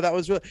thinking, wow, that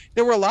was really.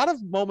 There were a lot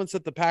of moments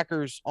that the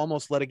Packers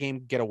almost let a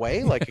game get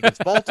away, like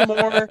against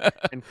Baltimore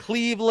and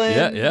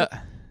Cleveland. Yeah.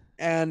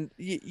 And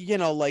you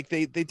know, like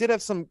they did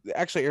have some.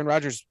 Actually, Aaron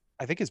Rodgers,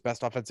 I think his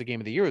best offensive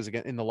game of the year was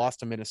again in the loss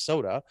to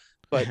Minnesota,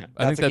 but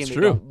I think that's game true.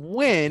 They don't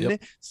win.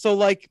 Yep. So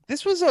like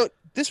this was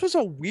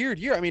a weird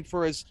year. I mean,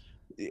 for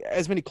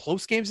as many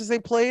close games as they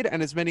played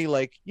and as many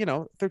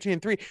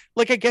 13-3.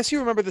 Like I guess you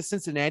remember the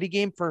Cincinnati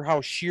game for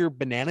how sheer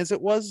bananas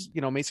it was. You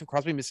know, Mason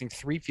Crosby missing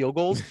 3 field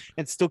goals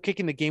and still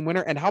kicking the game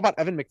winner. And how about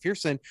Evan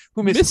McPherson,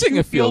 who missed missing 2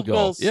 a field goal?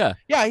 goals? Yeah,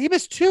 he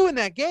missed 2 in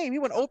that game. He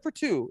went 0 for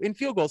 2 in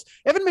field goals.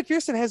 Evan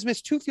McPherson has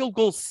missed 2 field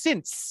goals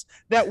since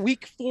that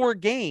week 4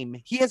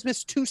 game. He has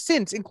missed 2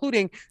 since,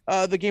 including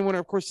the game winner,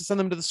 of course, to send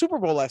them to the Super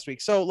Bowl last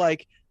week. So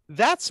like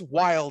that's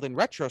wild in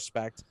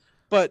retrospect,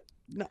 but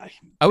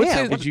I would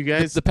say. Did you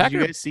guys see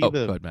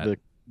Did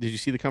you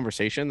see the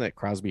conversation that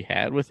Crosby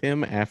had with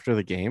him after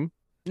the game?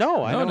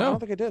 No, I don't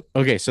think I did.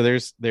 Okay, so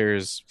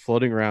there's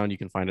floating around. You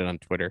can find it on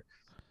Twitter.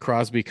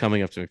 Crosby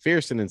coming up to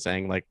McPherson and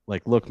saying like,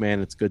 look,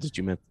 man, it's good that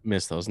you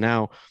miss those.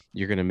 Now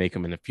you're going to make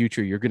them in the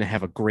future. You're going to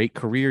have a great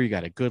career. You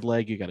got a good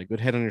leg. You got a good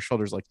head on your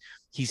shoulders. Like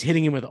he's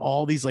hitting him with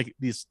all these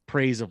these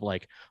praise of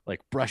like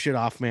brush it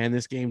off, man.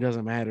 This game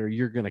doesn't matter.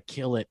 You're going to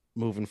kill it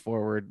moving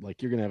forward.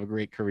 Like you're going to have a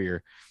great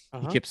career.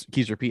 He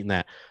keeps repeating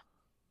that.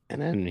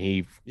 And then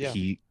he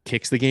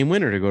kicks the game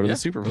winner to go to the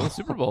Super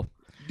Bowl.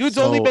 Dude's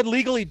only been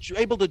legally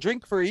able to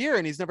drink for a year,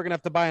 and he's never gonna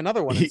have to buy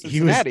another one in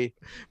Cincinnati.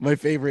 My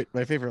favorite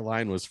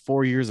line was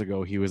 4 years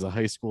ago. He was a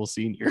high school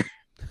senior.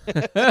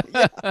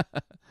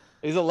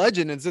 He's a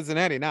legend in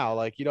Cincinnati now.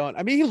 Like he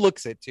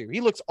looks it too.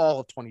 He looks all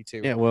of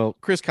 22. Yeah, well,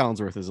 Chris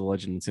Collinsworth is a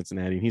legend in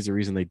Cincinnati, and he's the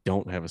reason they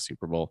don't have a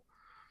Super Bowl.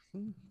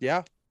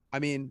 Yeah, I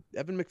mean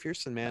Evan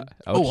McPherson, man.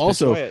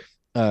 Also,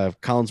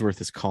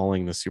 Collinsworth is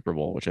calling the Super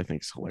Bowl, which I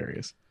think is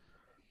hilarious.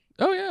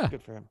 Oh yeah,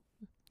 good for him.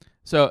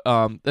 So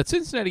that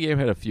Cincinnati game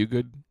had a few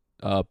good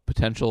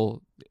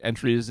potential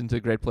entries into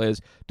great plays.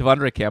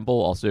 Devondre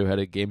Campbell also had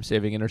a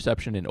game-saving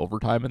interception in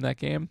overtime in that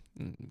game,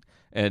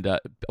 and a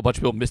bunch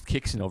of people missed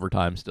kicks in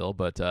overtime still,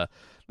 but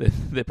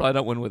they probably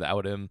don't win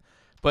without him.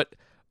 But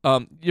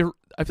I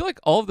feel like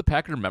all of the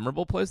Packer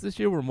memorable plays this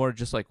year were more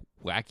just like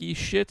wacky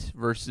shit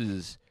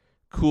versus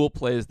cool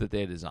plays that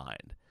they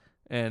designed.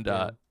 And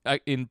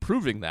in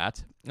proving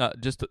that,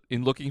 just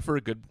in looking for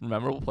a good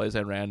memorable plays,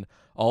 I ran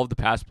all of the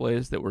pass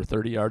plays that were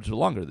 30 yards or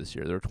longer this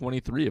year. There were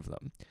 23 of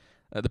them.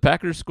 The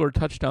Packers scored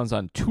touchdowns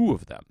on 2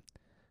 of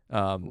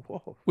them,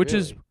 which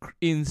is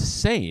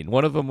insane.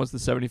 One of them was the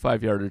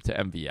 75-yarder to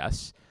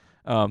MVS,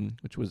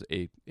 which was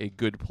a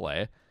good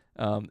play.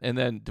 And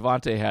then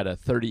Devontae had a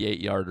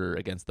 38-yarder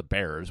against the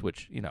Bears,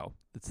 which,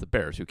 it's the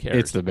Bears. Who cares?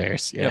 It's the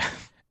Bears, yeah. Yep.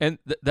 And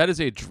that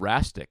is a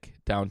drastic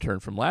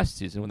downturn from last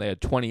season when they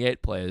had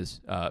 28 plays,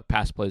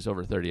 pass plays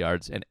over 30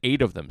 yards, and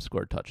 8 of them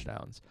scored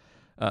touchdowns.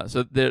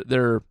 So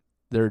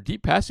their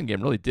deep passing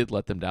game really did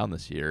let them down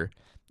this year,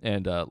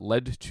 and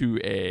led to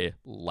a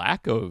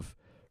lack of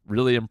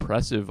really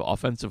impressive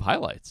offensive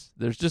highlights.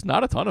 There's just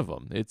not a ton of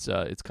them. It's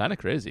kind of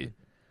crazy.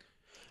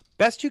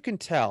 Best you can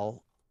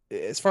tell,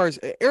 as far as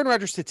Aaron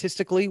Rodgers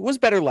statistically was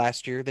better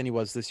last year than he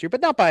was this year, but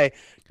not by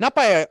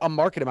a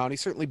market amount. He's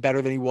certainly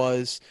better than he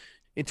was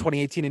in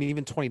 2018 and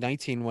even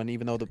 2019 when,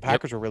 even though the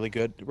Packers were really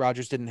good,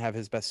 Rodgers didn't have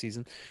his best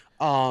season.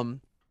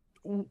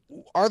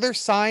 Are there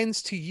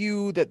signs to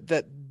you that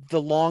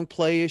the long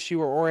play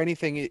issue or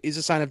anything is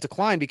a sign of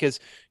decline?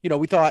 Because,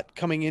 we thought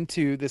coming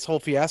into this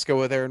whole fiasco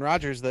with Aaron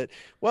Rodgers that,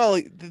 well,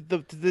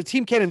 the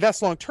team can't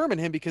invest long-term in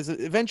him because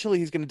eventually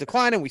he's going to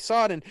decline. And we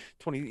saw it in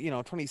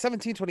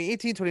 2017,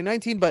 2018,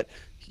 2019, but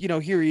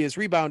here he is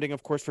rebounding,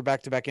 of course, for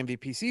back-to-back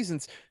MVP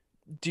seasons.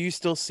 Do you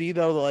still see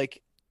though,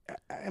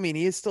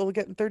 he is still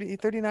getting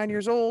 39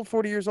 years old,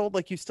 40 years old.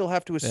 Like you still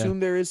have to assume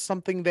there is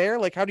something there.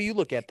 Like, how do you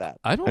look at that?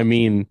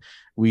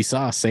 We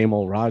saw same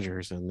old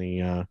Rodgers in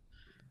the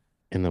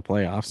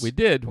playoffs. We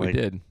did.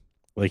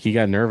 Like he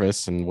got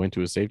nervous and went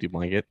to a safety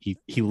blanket.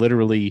 He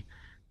literally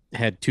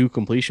had 2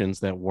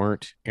 completions that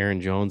weren't Aaron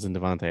Jones and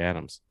Devontae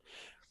Adams.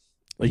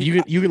 Like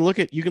you can look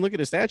at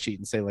his stat sheet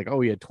and say like,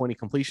 oh, he had 20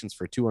 completions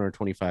for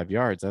 225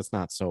 yards. That's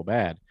not so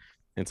bad.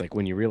 And it's like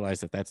when you realize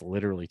that that's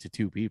literally to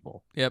 2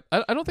 people. Yep.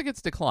 I don't think it's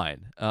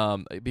decline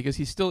because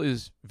he still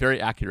is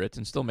very accurate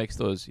and still makes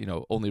those,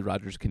 only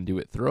Rodgers can do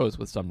it throws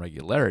with some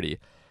regularity.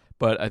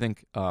 But I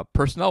think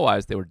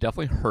personnel-wise, they were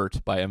definitely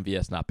hurt by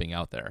MVS not being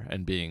out there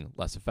and being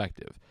less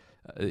effective.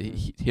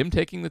 Him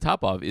taking the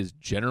top off is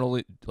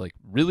generally like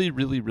really,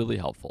 really, really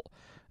helpful.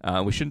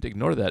 We shouldn't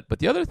ignore that. But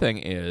the other thing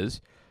is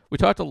we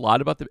talked a lot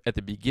about at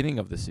the beginning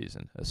of the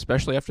season,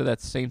 especially after that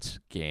Saints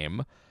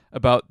game,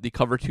 about the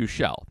cover 2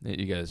 shell.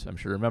 You guys, I'm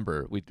sure,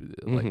 remember we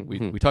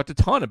talked a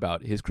ton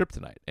about his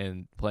kryptonite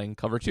and playing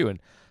cover 2, and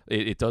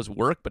it does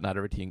work, but not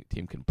every team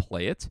can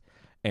play it.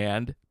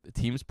 And the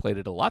teams played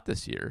it a lot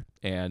this year,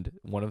 and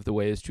one of the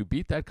ways to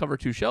beat that cover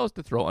 2 shell is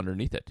to throw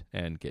underneath it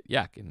and get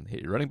yak and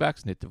hit your running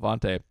backs and hit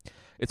Devontae.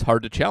 It's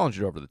hard to challenge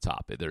it over the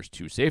top. There's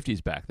 2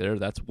 safeties back there.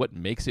 That's what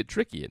makes it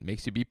tricky. It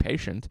makes you be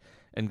patient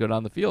and go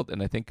down the field.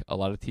 And I think a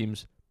lot of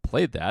teams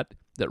played that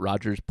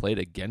Rodgers played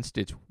against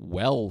it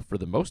well for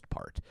the most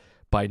part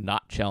by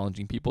not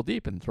challenging people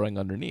deep and throwing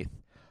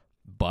underneath.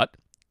 But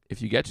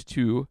if you get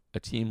to a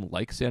team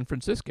like San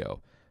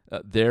Francisco,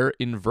 they're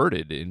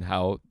inverted in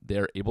how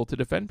they're able to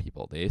defend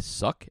people. They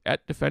suck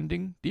at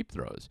defending deep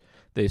throws.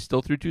 They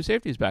still threw 2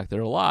 safeties back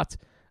there a lot.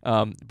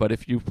 But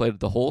if you've played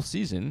the whole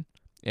season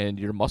and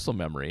your muscle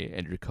memory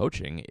and your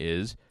coaching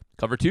is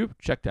cover 2,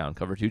 check down,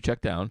 cover 2,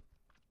 check down,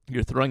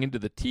 you're throwing into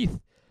the teeth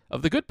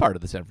of the good part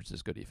of the San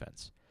Francisco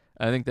defense.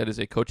 I think that is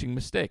a coaching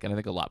mistake, and I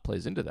think a lot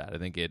plays into that. I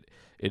think it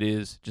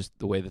is just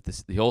the way that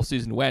the whole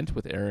season went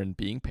with Aaron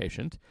being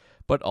patient,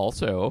 but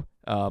also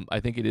I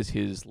think it is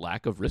his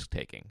lack of risk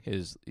taking.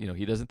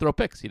 He doesn't throw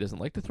picks. He doesn't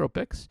like to throw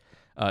picks.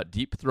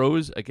 Deep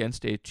throws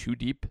against a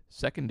 2-deep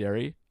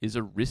secondary is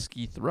a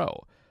risky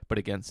throw, but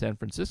against San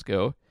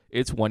Francisco,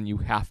 it's one you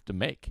have to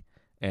make,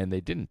 and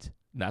they didn't.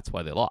 And that's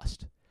why they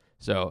lost.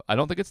 So I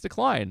don't think it's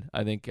decline.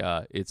 I think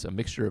it's a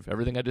mixture of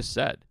everything I just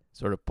said.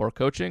 Sort of poor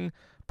coaching,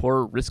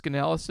 poor risk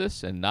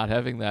analysis, and not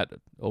having that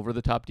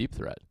over-the-top deep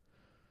threat.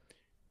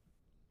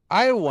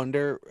 I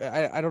wonder,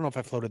 I don't know if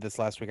I floated this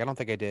last week. I don't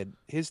think I did.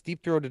 His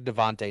deep throw to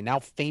Devontae, now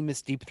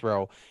famous deep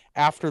throw,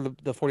 after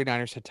the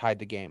 49ers had tied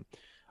the game.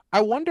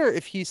 I wonder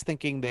if he's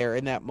thinking there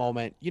in that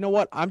moment, you know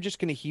what, I'm just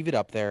going to heave it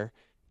up there.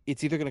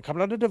 It's either going to come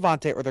down to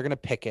Devontae or they're going to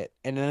pick it.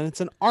 And then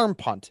it's an arm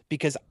punt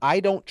because I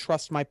don't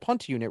trust my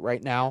punt unit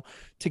right now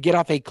to get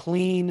off a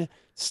clean,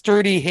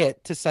 sturdy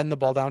hit to send the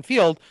ball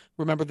downfield.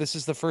 Remember, this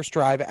is the first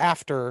drive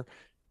after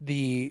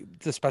the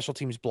special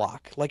teams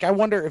block. Like, I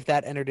wonder if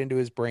that entered into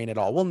his brain at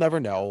all. We'll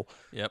never know.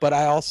 Yep. But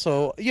I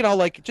also,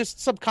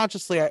 just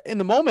subconsciously in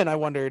the moment, I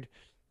wondered,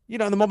 in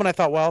the moment I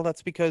thought, well,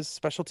 that's because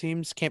special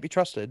teams can't be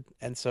trusted.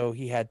 And so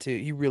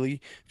he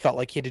really felt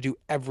like he had to do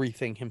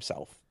everything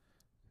himself.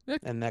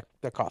 And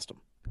that cost him.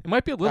 It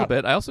might be a little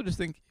bit. I also just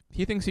think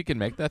he thinks he can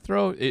make that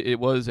throw. It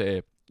was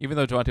even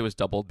though Devontae was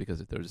doubled because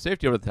there was a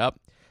safety over the top,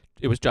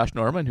 it was Josh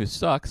Norman, who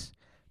sucks.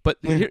 But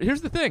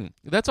here's the thing.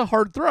 That's a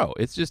hard throw.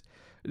 It's just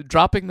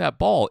dropping that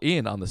ball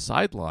in on the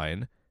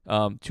sideline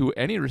to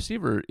any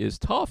receiver is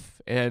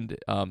tough. And,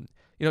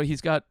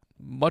 he's got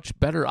much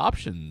better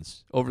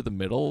options over the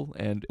middle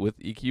and with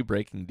EQ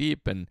breaking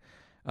deep. And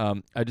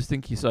I just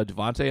think he saw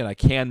Devontae, and I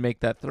can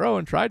make that throw,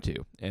 and tried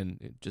to.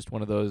 And just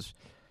one of those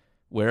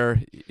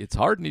where it's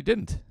hard, and he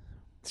didn't.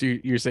 So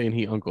you're saying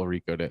he Uncle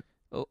Rico'd it?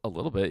 A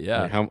little bit,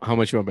 yeah. How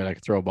much you want to bet I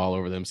could throw a ball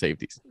over them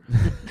safeties?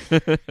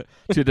 To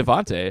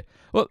Devontae.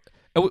 Well,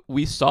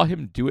 we saw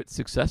him do it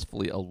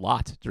successfully a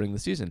lot during the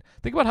season.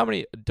 Think about how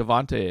many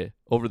Devontae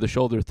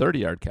over-the-shoulder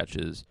 30-yard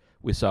catches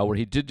we saw where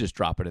he did just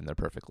drop it in there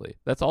perfectly.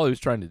 That's all he was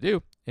trying to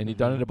do, and he'd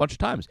done it a bunch of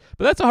times.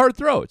 But that's a hard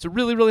throw. It's a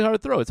really, really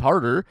hard throw. It's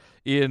harder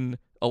in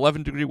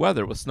 11-degree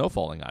weather with snow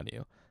falling on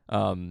you.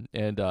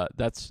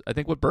 That's, I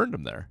think, what burned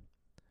him there.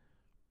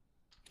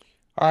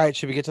 All right,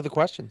 should we get to the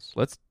questions?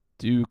 Let's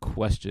do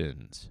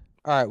questions.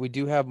 All right, we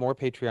do have more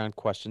Patreon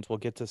questions. We'll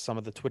get to some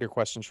of the Twitter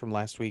questions from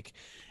last week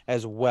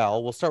as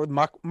well. We'll start with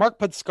Mark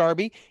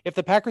Pudscarby. If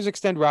the Packers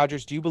extend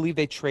Rodgers, do you believe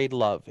they trade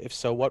Love? If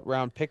so, what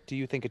round pick do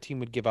you think a team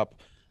would give up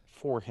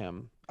for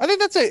him? I think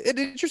that's an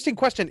interesting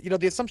question.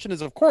 The assumption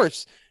is, of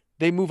course,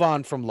 they move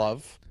on from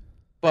Love,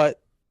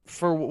 but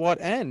for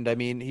what end? I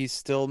mean, he's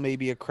still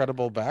maybe a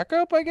credible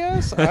backup, I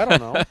guess. I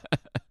don't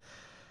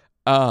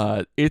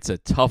know. It's a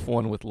tough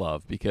one with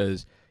Love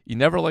because you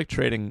never like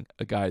trading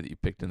a guy that you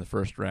picked in the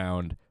first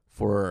round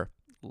for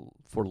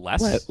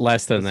less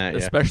than that,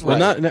 especially.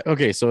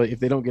 Okay, so if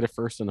they don't get a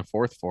first and a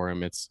fourth for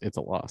him, it's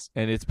a loss,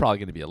 and it's probably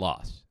going to be a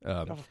loss.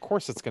 Of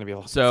course, it's going to be a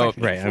loss. So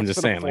right, I'm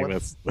just saying,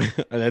 like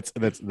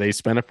that's they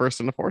spent a first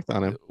and a fourth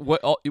on him.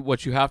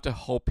 What you have to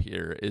hope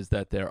here is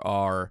that there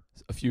are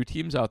a few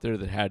teams out there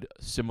that had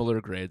similar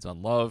grades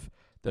on Love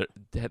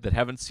that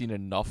haven't seen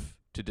enough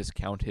to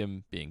discount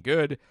him being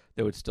good,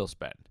 that would still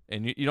spend.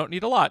 And you don't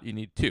need a lot. You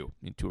need 2. You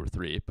need 2 or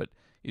 3, but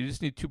you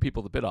just need 2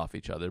 people to bid off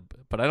each other.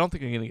 But I don't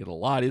think you're going to get a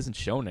lot. He hasn't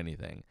shown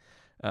anything.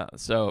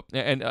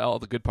 And all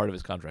the good part of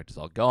his contract is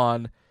all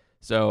gone.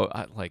 So,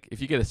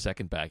 if you get a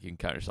second back, you can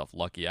count yourself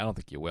lucky. I don't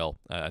think you will.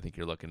 I think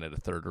you're looking at a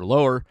third or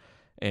lower.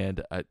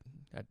 And I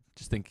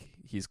just think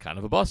he's kind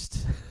of a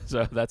bust.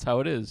 So that's how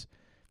it is.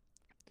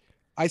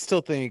 I still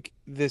think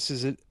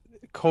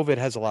COVID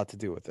has a lot to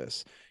do with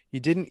this. He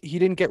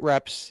didn't get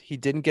reps. He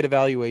didn't get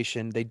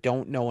evaluation. They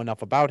don't know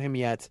enough about him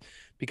yet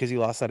because he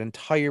lost that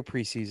entire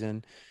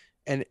preseason.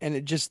 And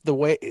it just the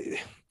way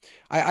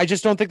I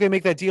just don't think they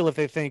make that deal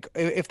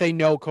if they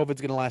know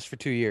COVID's going to last for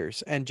 2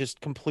 years and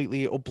just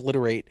completely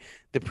obliterate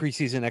the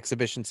preseason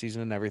exhibition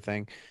season and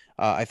everything.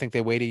 I think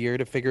they wait a year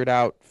to figure it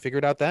out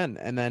then,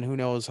 and then who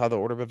knows how the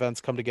order of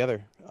events come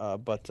together.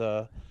 But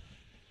like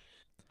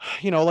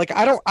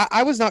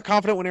I was not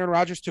confident when Aaron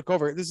Rodgers took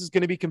over. This is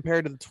going to be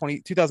compared to the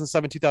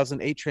 2007,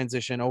 2008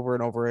 transition over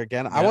and over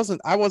again. Yeah.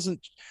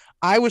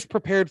 I was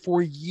prepared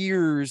for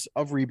years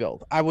of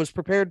rebuild. I was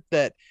prepared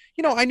that,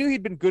 I knew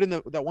he'd been good in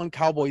that one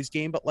Cowboys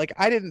game, but like,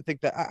 I didn't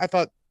think that I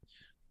thought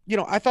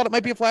it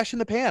might be a flash in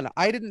the pan.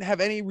 I didn't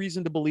have any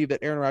reason to believe that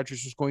Aaron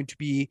Rodgers was going to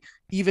be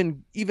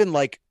even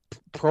like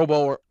Pro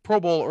Bowl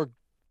or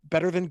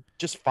better than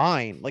just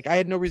fine. Like, I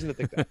had no reason to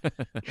think that.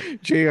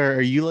 JR,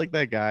 are you like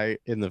that guy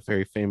in the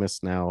very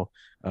famous now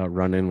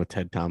run-in with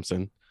Ted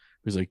Thompson,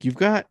 who's like, you've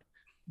got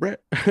Brett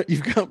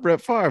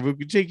Favre, who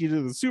could take you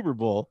to the Super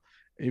Bowl,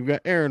 and you've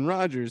got Aaron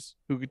Rodgers,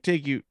 who could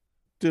take you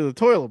to the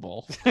toilet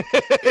bowl.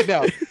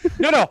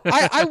 No.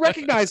 I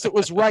recognized it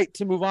was right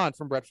to move on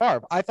from Brett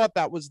Favre. I thought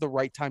that was the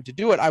right time to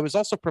do it. I was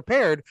also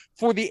prepared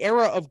for the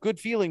era of good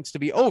feelings to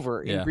be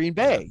over in Green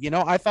Bay.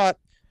 Yeah. I thought,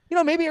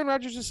 maybe Aaron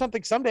Rodgers is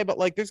something someday, but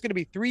like, there's going to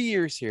be 3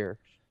 years here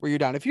where you're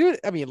down.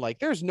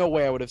 There's no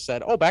way I would have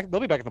said, they'll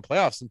be back in the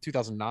playoffs in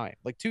 2009.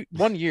 Like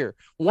 1 year,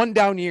 one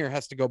down year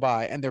has to go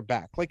by and they're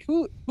back. Like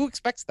who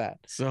expects that?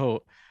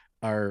 So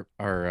our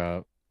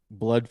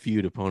blood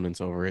feud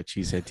opponents over at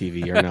Cheesehead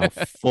TV are now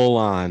full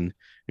on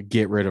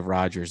get rid of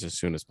Rodgers as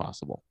soon as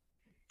possible.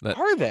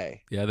 Are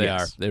they? Yeah, they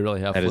are. They really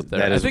have flipped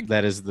there.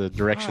 That is the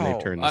direction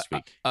they've turned this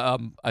week.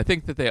 I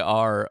think that they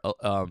are,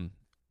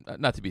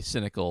 not to be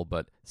cynical,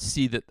 but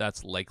see that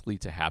that's likely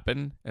to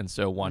happen, and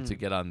so want to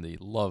get on the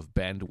Love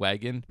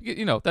bandwagon.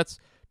 That's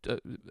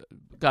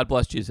God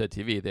bless Cheesehead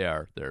TV.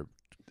 They're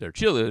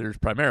cheerleaders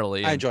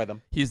primarily. I enjoy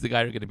them. He's the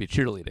guy who's going to be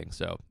cheerleading,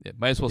 so it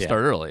might as well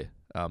start early.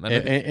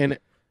 And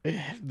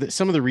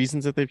some of the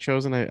reasons that they've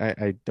chosen,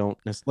 I don't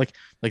necessarily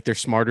like they're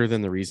smarter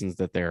than the reasons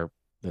that they're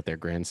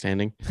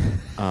grandstanding.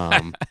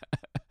 But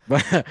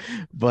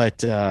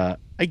I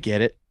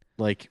get it.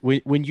 Like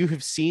when you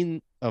have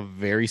seen a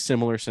very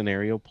similar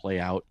scenario play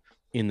out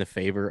in the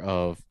favor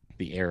of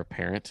the heir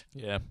apparent,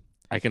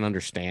 I can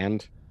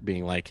understand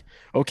being like,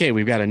 okay,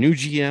 we've got a new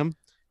GM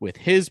with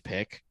his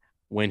pick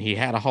when he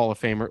had a Hall of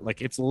Famer.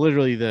 Like, it's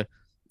literally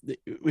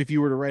if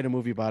you were to write a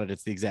movie about it,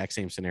 it's the exact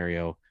same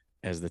scenario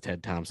as the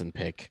Ted Thompson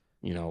pick,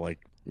 like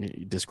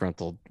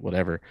disgruntled,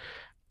 whatever.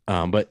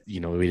 But we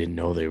didn't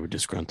know they were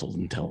disgruntled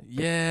until.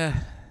 Yeah.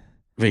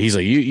 But he's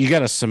like, you got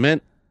to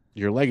cement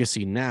your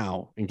legacy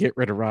now and get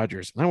rid of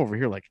Rodgers. And I'm over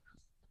here like,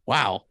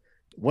 wow,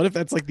 what if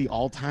that's like the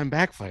all-time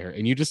backfire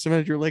and you just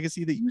cemented your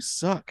legacy that you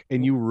suck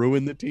and you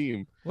ruin the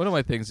team? One of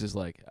my things is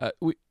like,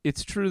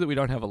 it's true that we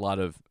don't have a lot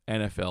of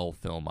NFL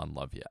film on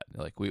Love yet.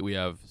 Like we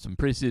have some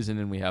preseason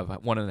and we have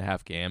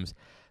 1.5 games.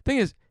 Thing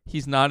is,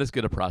 he's not as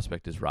good a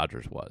prospect as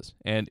Rodgers was,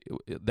 and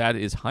that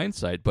is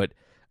hindsight. But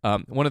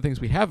one of the things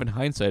we have in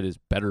hindsight is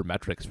better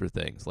metrics for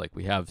things. Like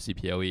we have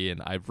CPOE,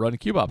 and I've run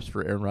QBops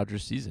for Aaron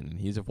Rodgers' season,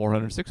 and he's a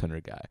 400,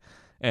 600 guy.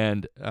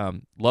 And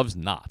Love's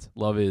not.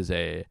 Love is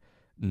a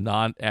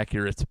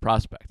non-accurate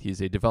prospect. He's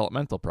a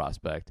developmental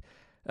prospect.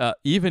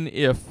 Even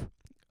if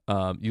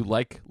you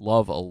like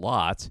Love a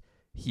lot,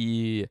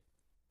 he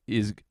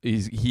is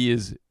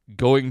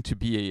going to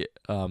be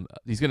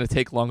he's going to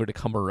take longer to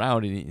come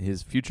around, and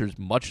his future is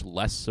much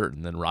less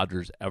certain than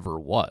Rodgers ever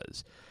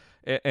was.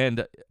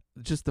 And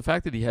just the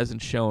fact that he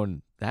hasn't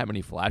shown that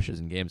many flashes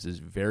in games is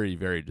very,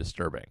 very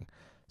disturbing.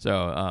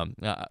 So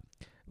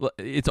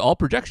it's all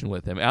projection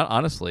with him.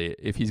 Honestly,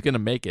 if he's going to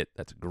make it,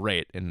 that's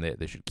great, and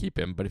they should keep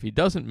him. But if he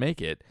doesn't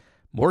make it,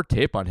 more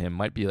tape on him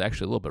might be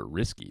actually a little bit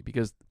risky,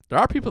 because there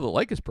are people that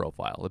like his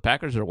profile. The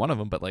Packers are one of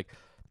them, but like,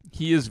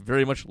 he is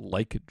very much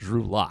like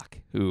Drew Lock,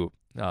 who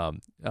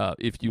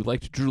if you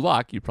liked Drew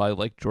Lock, you probably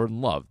like Jordan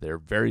Love. They're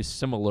very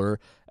similar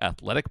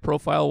athletic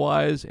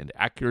profile-wise and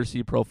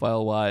accuracy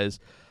profile-wise.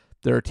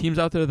 There are teams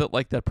out there that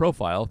like that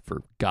profile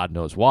for God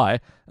knows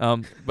why.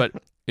 But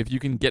if you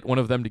can get one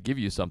of them to give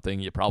you something,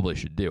 you probably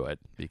should do it,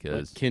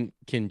 because can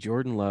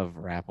Jordan Love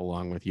rap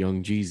along with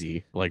Young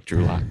Jeezy like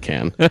Drew Lock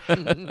can?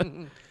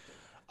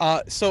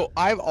 So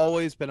I've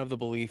always been of the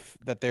belief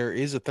that there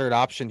is a third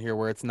option here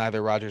where it's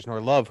neither Rodgers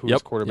nor Love who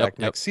is quarterback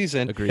next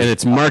season. Agreed. And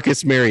it's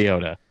Marcus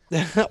Mariota.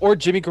 Or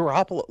Jimmy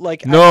Garoppolo.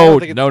 Like, no. I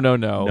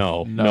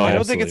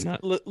don't think it's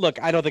not. Look,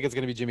 I don't think it's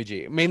going to be Jimmy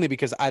G, mainly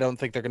because I don't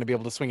think they're going to be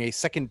able to swing a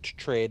second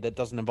trade that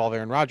doesn't involve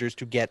Aaron Rodgers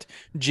to get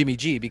Jimmy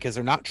G, because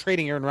they're not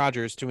trading Aaron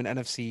Rodgers to an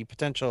NFC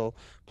potential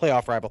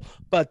playoff rival.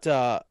 But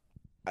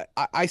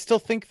I still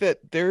think that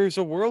there's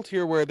a world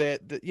here where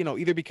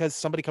either because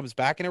somebody comes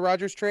back in a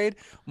Rodgers trade,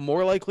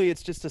 more likely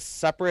it's just a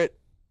separate,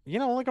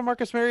 like a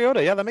Marcus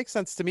Mariota. Yeah, that makes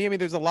sense to me. I mean,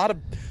 there's a lot of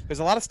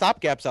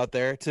stopgaps out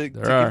there to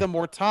give them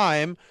more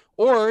time,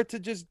 or to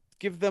just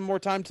give them more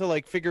time to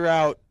like figure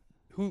out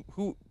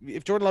who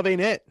if Jordan Love ain't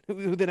it,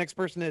 who the next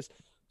person is.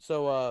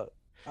 So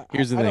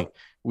here's the thing: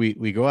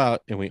 we go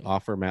out and we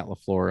offer Matt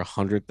LaFleur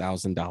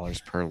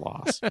 $100,000 per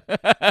loss,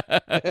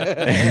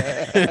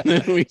 and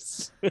then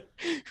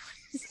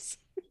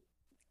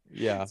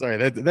Yeah. Sorry,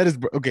 that is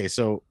okay.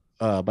 So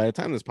by the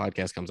time this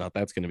podcast comes out,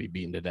 that's going to be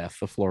beaten to death,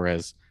 the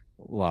Flores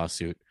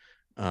lawsuit.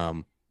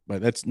 But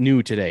that's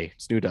new today.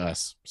 It's new to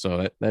us.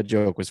 So that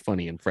joke was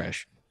funny and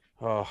fresh.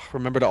 Oh,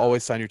 remember to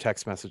always sign your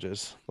text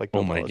messages like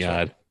Bill Oh my Belichick.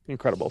 God.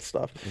 Incredible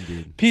stuff.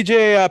 Indeed.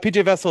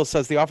 PJ Vessel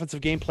says the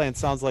offensive game plan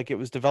sounds like it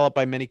was developed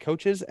by many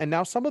coaches, and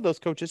now some of those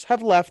coaches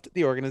have left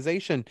the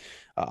organization.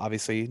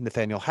 Obviously,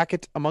 Nathaniel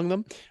Hackett among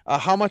them.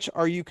 How much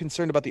are you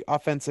concerned about the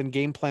offense and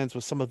game plans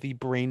with some of the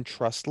brain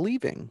trust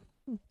leaving?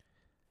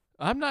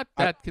 I'm not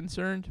that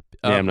concerned.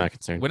 Yeah, I'm not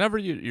concerned. Whenever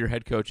your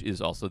head coach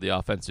is also the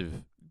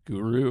offensive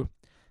guru,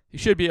 he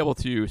should be able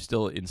to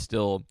still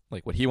instill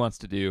like what he wants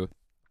to do,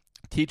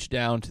 teach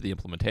down to the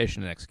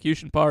implementation and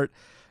execution part.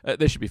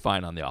 They should be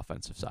fine on the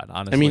offensive side,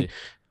 honestly. I mean,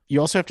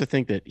 you also have to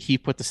think that he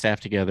put the staff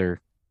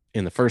together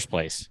in the first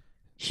place.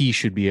 He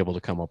should be able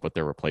to come up with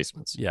their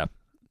replacements. yeah.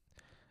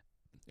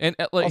 And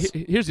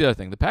here's the other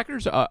thing: the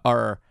Packers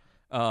are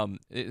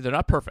they're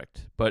not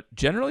perfect, but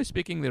generally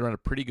speaking, they run a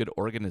pretty good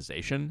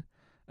organization.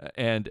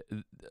 And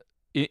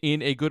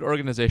in a good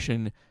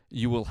organization,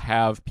 you will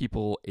have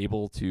people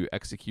able to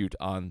execute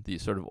on the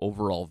sort of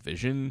overall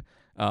vision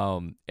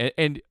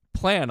and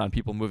plan on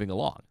people moving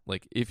along.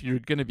 Like if you're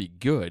going to be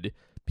good,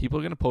 people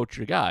are going to poach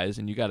your guys,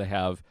 and you got to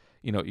have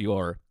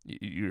your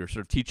sort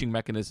of teaching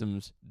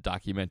mechanisms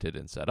documented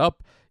and set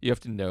up. You have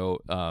to know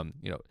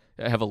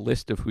have a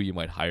list of who you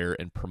might hire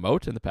and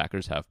promote, and the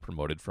Packers have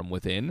promoted from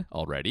within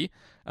already.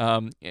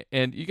 And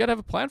you got to have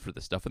a plan for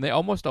this stuff, and they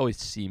almost always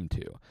seem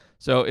to.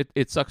 So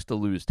it sucks to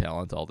lose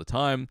talent all the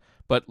time,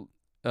 but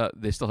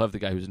they still have the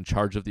guy who's in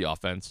charge of the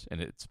offense,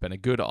 and it's been a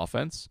good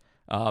offense.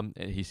 And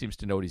he seems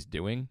to know what he's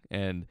doing,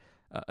 and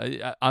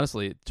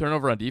honestly,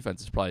 turnover on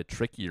defense is probably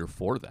trickier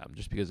for them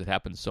just because it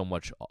happens so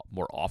much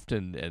more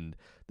often, and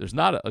there's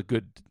not a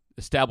good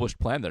established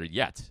plan there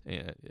yet.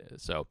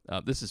 So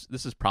this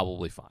is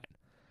probably fine.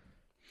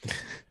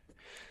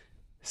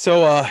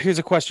 So here's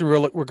a question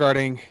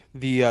regarding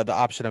the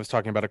option I was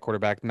talking about, a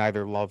quarterback,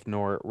 neither Love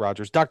nor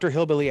Rodgers. Dr.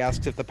 Hillbilly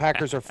asks if the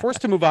Packers are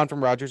forced to move on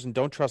from Rodgers and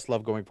don't trust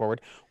Love going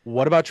forward,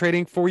 what about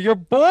trading for your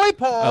boy,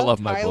 Paul? I love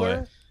my boy.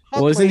 Huntley?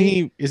 Well, isn't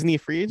he a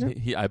free agent?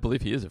 I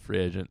believe he is a free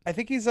agent. I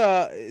think he's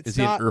Is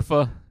he an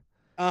IRFA?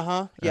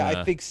 Yeah,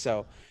 I think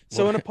so.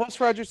 So in a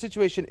post-Rodgers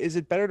situation, is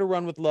it better to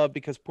run with Love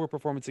because poor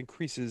performance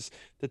increases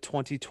the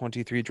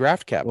 2023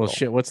 draft capital? Well,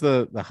 shit. What's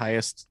the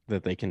highest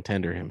that they can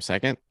tender him?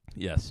 Second?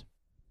 Yes.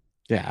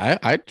 Yeah,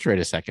 I'd trade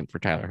a second for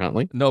Tyler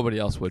Huntley. Nobody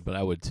else would, but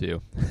I would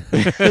too.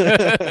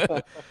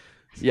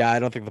 Yeah, I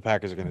don't think the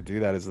Packers are going to do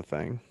that, is the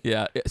thing.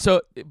 Yeah.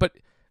 So, but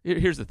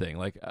here's the thing.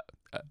 Like,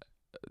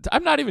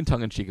 I'm not even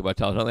tongue-in-cheek about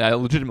Tyler Huntley. I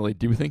legitimately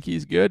do think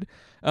he's good.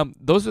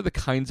 Those are the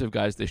kinds of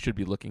guys they should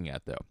be looking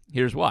at, though.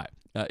 Here's why.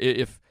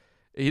 If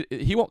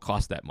he won't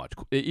cost that much.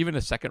 Even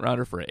a second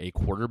rounder for a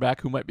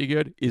quarterback who might be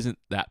good isn't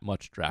that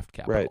much draft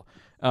capital.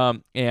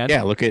 Right. And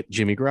yeah, look at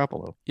Jimmy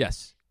Garoppolo.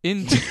 Yes.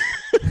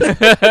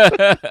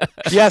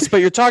 Yes, but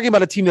you're talking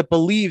about a team that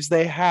believes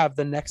they have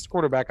the next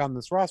quarterback on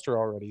this roster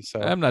already.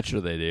 So I'm not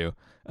sure they do.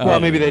 Well,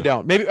 maybe they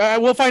don't. Maybe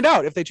we'll find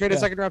out. If they trade a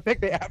second round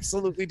pick, they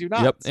absolutely do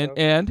not. Yep.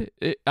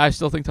 So. I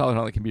still think Tyler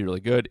Huntley can be really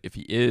good. If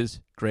he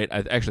is great,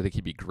 I actually think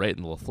he'd be great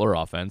in the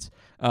LaFleur offense.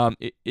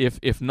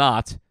 If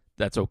not,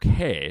 that's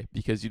okay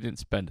because you didn't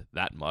spend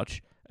that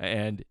much,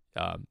 and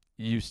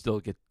you still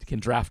can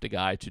draft a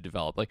guy to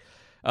develop. Like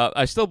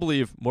I still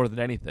believe more than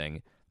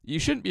anything, you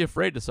shouldn't be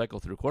afraid to cycle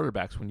through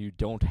quarterbacks when you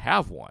don't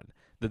have one.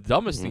 The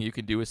dumbest thing you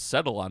can do is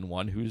settle on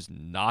one who's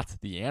not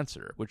the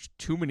answer, which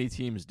too many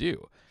teams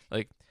do.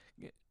 Like,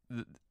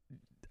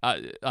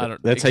 I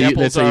don't. That's how you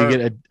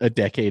get a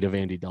decade of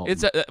Andy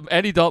Dalton.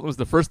 Andy Dalton was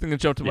the first thing that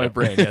jumped to my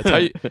brain.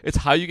 Yeah, it's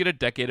how you get a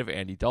decade of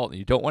Andy Dalton.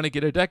 You don't want to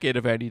get a decade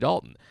of Andy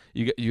Dalton.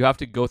 You have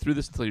to go through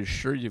this until you're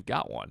sure you've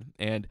got one.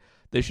 And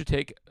they should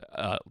take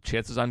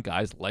chances on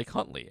guys like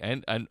Huntley.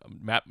 And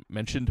Matt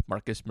mentioned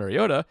Marcus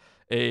Mariota.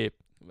 I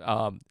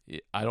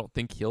don't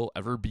think he'll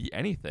ever be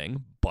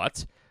anything,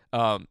 but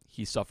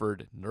he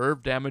suffered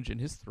nerve damage in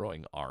his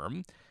throwing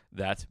arm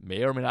that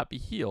may or may not be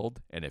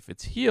healed. And if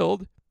it's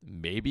healed,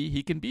 maybe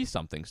he can be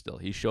something still.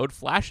 He showed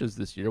flashes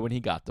this year when he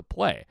got to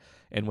play.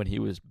 And when he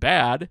was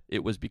bad,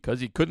 it was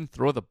because he couldn't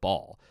throw the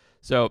ball.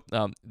 So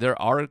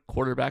there are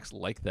quarterbacks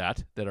like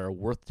that are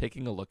worth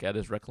taking a look at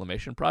as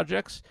reclamation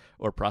projects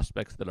or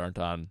prospects that aren't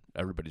on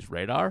everybody's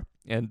radar.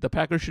 And the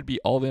Packers should be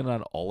all in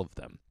on all of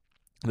them.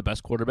 The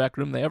best quarterback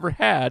room they ever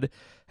had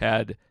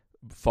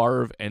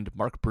Favre and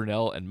Mark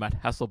Brunell and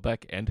Matt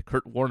Hasselbeck and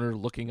Kurt Warner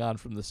looking on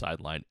from the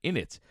sideline in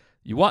it.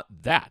 You want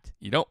that.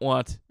 You don't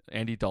want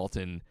Andy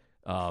Dalton,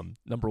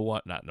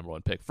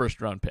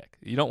 first round pick.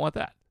 You don't want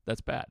that.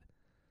 That's bad.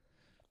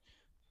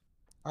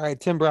 All right,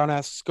 Tim Brown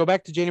asks, go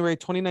back to January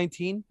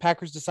 2019.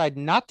 Packers decide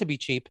not to be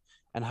cheap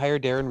and hire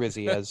Darren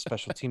Rizzi as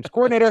special teams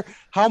coordinator.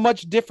 How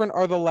much different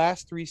are the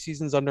last 3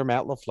 seasons under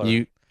Matt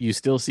LaFleur? You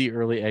still see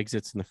early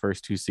exits in the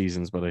first 2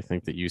 seasons, but I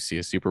think that you see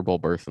a Super Bowl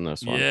berth in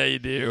this one. Yeah, you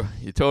do.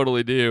 You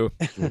totally do.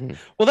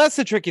 Well, that's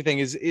the tricky thing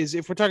is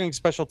if we're talking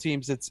special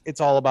teams, it's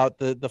all about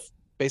the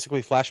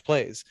basically flash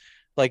plays.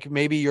 like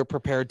maybe you're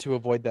prepared to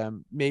avoid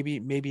them, maybe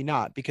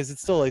not, because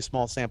it's still a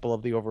small sample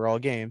of the overall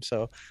game.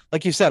 So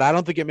like you said, I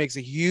don't think it makes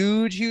a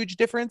huge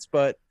difference,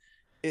 but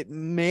it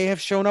may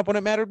have shown up when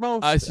it mattered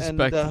most. I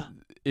suspect, and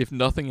if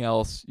nothing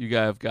else, you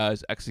have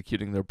guys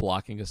executing their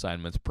blocking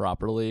assignments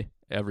properly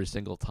every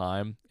single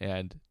time,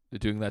 and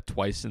doing that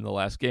twice in the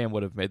last game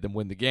would have made them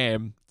win the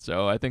game.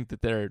 So I think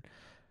they're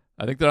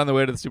on the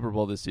way to the Super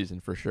Bowl this season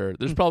for sure.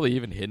 There's probably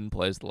even hidden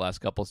plays the last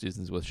couple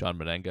seasons with Sean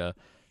Menenga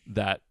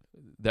that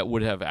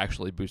would have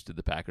actually boosted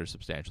the Packers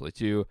substantially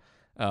too.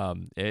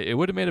 It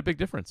would have made a big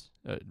difference,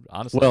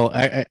 honestly. Well,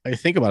 I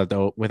think about it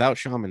though. Without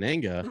Sean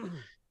Menenga,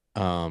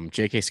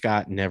 J.K.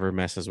 Scott never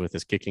messes with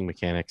his kicking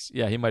mechanics.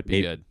 Yeah, he might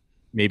be good.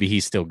 Maybe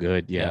he's still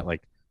good. Yeah,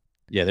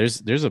 Yeah.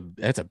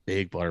 that's a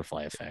big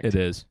butterfly effect. It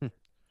is.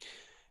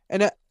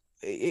 And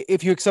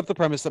if you accept the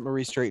premise that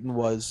Maurice Drayton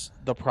was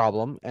the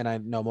problem, and I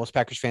know most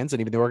Packers fans and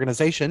even the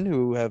organization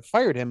who have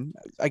fired him,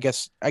 I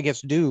guess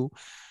do,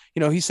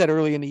 he said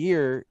early in the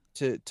year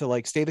to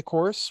like stay the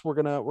course. We're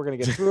gonna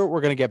get through it. We're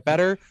gonna get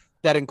better.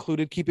 That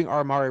included keeping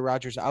Amari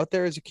Rodgers out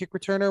there as a kick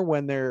returner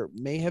when there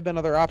may have been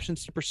other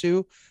options to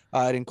pursue.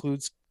 It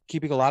includes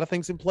keeping a lot of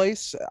things in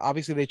place.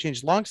 Obviously, they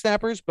changed long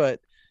snappers,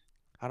 but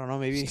I don't know,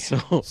 maybe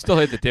Still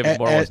hate that David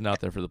Moore wasn't out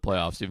there for the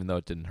playoffs, even though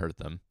it didn't hurt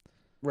them.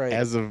 right.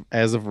 As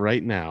of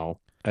right now,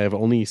 I have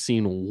only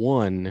seen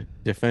one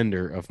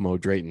defender of Mo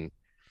Drayton,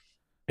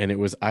 and it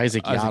was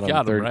Isaac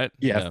Yiadom, right?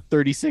 Yeah,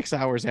 36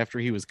 hours after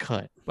he was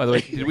cut. By the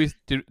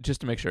way,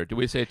 just to make sure, did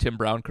we say Tim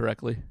Brown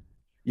correctly?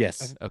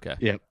 Yes. Okay.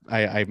 Yeah.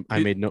 I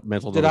made no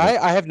mental. Did note of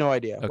it. I have no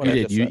idea. Okay. what You I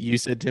did. just You said. you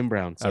said Tim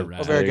Brown. So All right.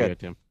 Oh, very there you good.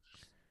 go, Tim.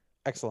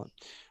 Excellent.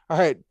 All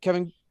right,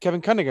 Kevin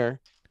Cunningham.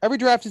 Every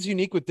draft is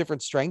unique with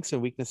different strengths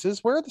and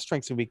weaknesses. Where are the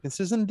strengths and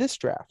weaknesses in this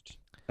draft?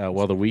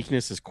 Well, the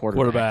weakness is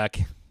quarterback.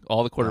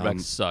 All the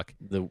quarterbacks suck.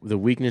 The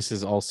weakness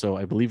is also,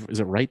 I believe, is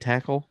it right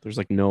tackle? There's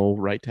like no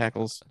right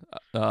tackles.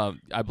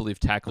 I believe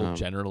tackle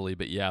generally,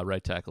 but yeah,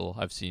 right tackle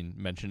I've seen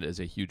mentioned as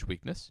a huge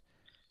weakness.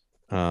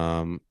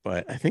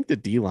 But I think the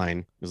D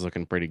line is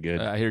looking pretty good.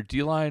 I hear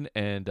D line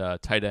and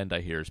tight end.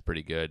 I hear is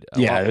pretty good.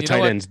 Yeah, the you know tight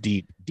what? end's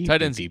deep.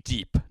 Tight end's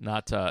deep,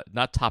 not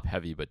top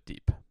heavy, but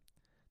deep.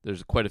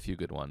 There's quite a few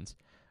good ones.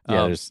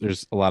 Yeah,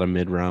 there's a lot of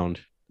mid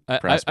round.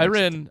 I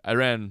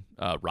ran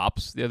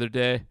ROPS the other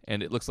day,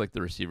 and it looks like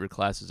the receiver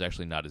class is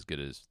actually not as good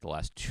as the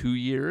last 2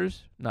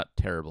 years. Not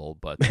terrible,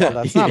 but Well,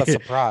 that's not a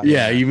surprise.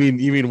 Yeah, you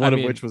mean one I of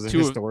mean, which was two-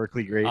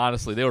 historically great.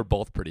 honestly, they were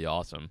both pretty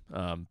awesome.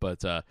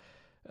 So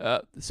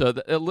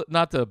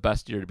not the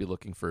best year to be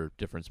looking for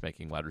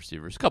difference-making wide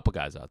receivers. A couple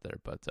guys out there,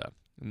 but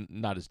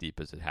not as deep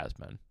as it has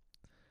been.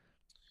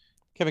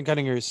 Kevin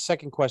Cunningham's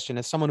second question: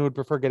 as someone who would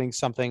prefer getting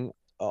something,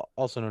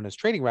 also known as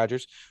trading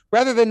Rodgers,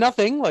 rather than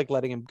nothing, like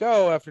letting him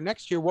go after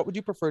next year, what would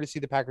you prefer to see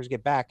the Packers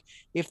get back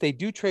if they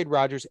do trade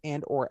Rodgers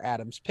and or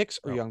Adams? Picks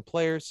or young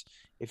players?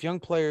 If young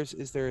players,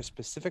 is there a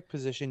specific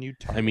position you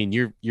target? I mean,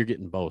 you're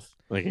getting both.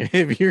 Like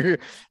if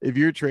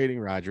you're trading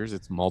Rodgers,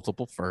 it's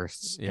multiple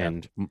firsts Yeah.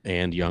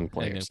 and young And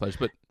players.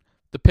 but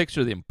the picks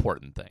are the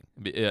important thing.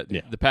 Yeah.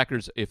 The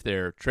Packers, if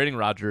they're trading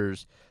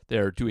Rodgers,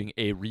 they're doing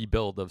a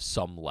rebuild of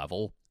some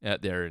level.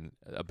 They're in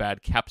a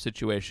bad cap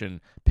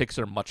situation. Picks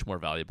are much more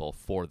valuable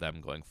for them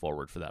going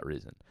forward for that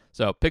reason.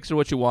 So picks are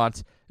what you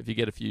want. If you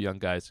get a few young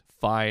guys,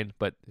 fine.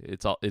 But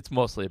it's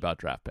mostly about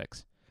draft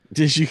picks.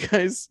 Did you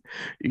guys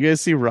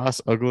see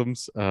Ross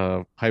Uglam's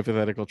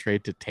hypothetical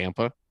trade to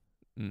Tampa?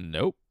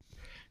 Nope.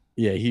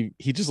 Yeah, he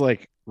just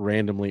like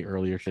randomly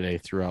earlier today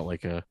threw out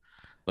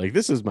like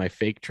this is my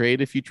fake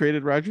trade if you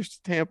traded Rodgers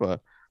to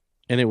Tampa,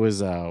 and it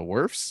was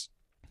Wirfs,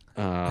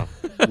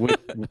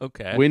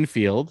 Okay.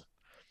 Winfield,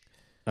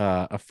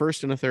 a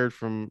first and a third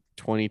from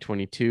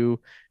 2022,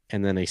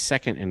 and then a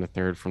second and a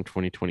third from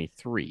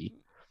 2023,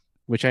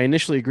 which I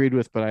initially agreed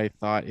with, but I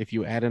thought if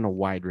you add in a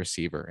wide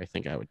receiver, I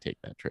think I would take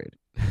that trade.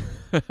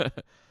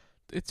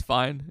 It's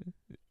fine.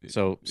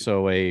 So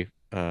a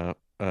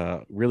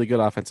really good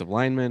offensive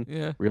lineman,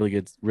 Yeah. really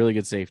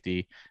good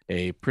safety,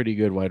 a pretty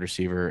good wide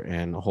receiver,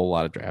 and a whole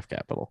lot of draft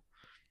capital.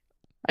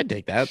 I'd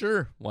take that.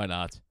 Sure. Why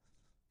not?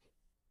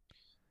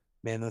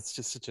 Man, that's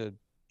just such a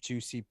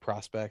juicy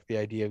prospect. The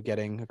idea of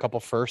getting a couple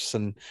firsts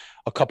and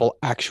a couple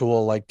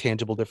actual like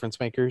tangible difference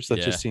makers. That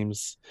Yeah. just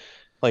seems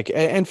like,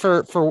 and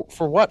for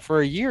what,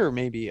 for a year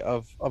maybe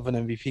of an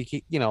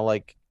MVP.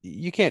 Like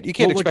you can't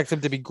Well, look- expect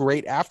him to be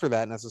great after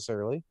that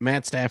necessarily.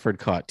 Matt Stafford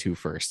caught 2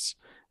 firsts.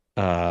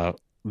 The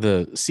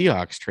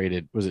Seahawks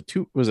traded was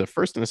it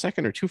first and a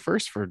second or 2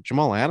 firsts for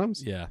Jamal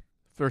Adams? Yeah.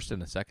 First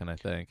and a second, I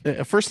think.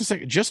 A first and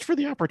second just for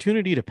the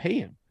opportunity to pay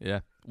him.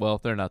 Yeah. Well,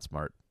 they're not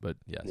smart, but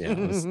yes. Yeah,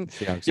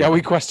 Seahawks Yeah, are.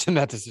 we question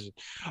that decision.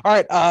 All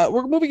right,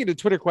 we're moving into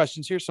Twitter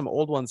questions. Here's some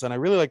old ones, and I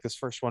really like this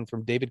first one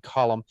from David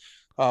Collum.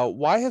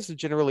 Why has the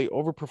generally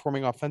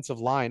overperforming offensive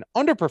line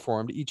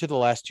underperformed each of the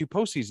last 2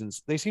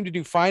 postseasons? They seem to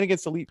do fine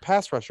against elite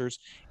pass rushers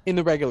in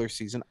the regular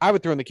season. I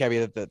would throw in the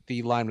caveat that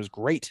the line was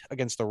great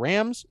against the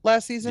Rams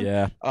last season,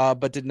 Yeah.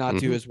 but did not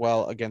do as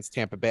well against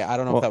Tampa Bay. I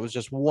don't know Well, if that was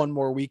just one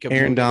more week of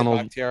Aaron Donald-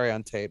 Bakhtiari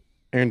on tape.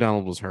 Aaron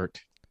Donald was hurt.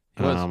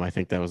 He was. I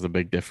think that was the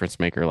big difference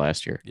maker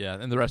last year. Yeah.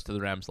 And the rest of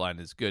the Rams line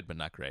is good, but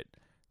not great.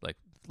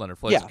 Leonard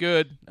Floyd's Yeah.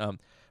 good.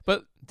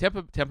 But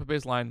Tampa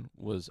Bay's line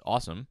was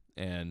awesome,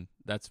 and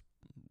that's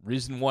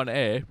reason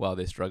 1A why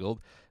they struggled.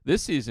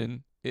 This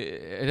season,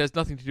 it has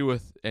nothing to do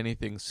with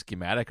anything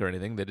schematic or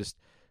anything.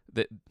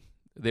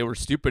 They were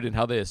stupid in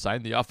how they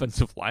assigned the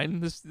offensive line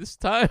this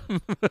time.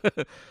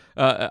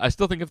 I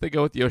still think if they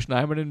go with Yosh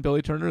Nijman and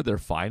Billy Turner, they're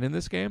fine in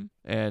this game.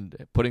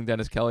 And putting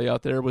Dennis Kelly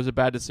out there was a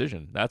bad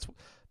decision. That's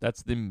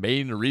the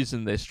main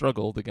reason they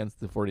struggled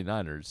against the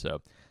 49ers.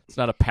 So it's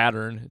not a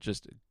pattern,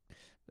 just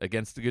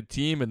against a good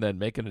team and then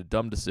making a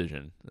dumb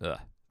decision. Ugh,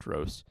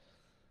 gross.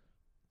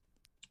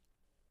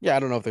 Yeah, I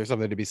don't know if there's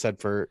something to be said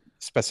for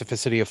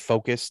specificity of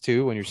focus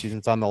too. When your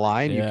season's on the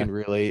line, you Yeah. can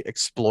really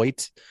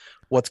exploit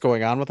what's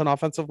going on with an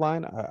offensive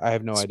line. I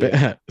have no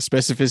idea.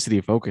 Specificity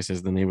of focus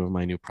is the name of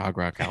my new prog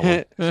rock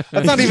album.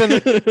 That's not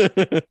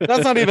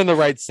even the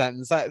right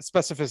sentence.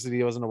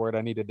 Specificity wasn't a word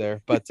I needed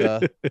there, but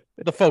the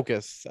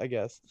focus, I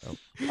guess.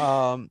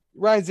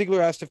 Ryan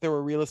Ziegler asked if there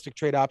were realistic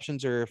trade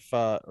options, or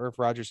if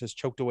Rodgers has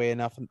choked away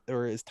enough,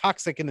 or is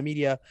toxic in the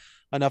media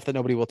enough that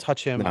nobody will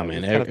touch him. Nah,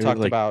 man, We kind of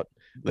talked about.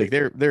 Like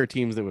there are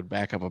teams that would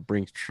back up a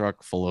Brinks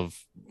truck full of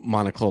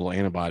monoclonal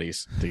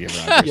antibodies to give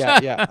Rodgers.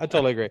 Yeah, I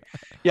totally agree.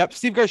 Yep.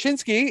 Steve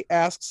Garshinsky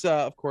asks,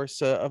 of course,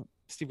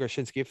 Steve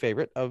Garshinsky, a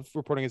favorite of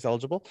Reporting is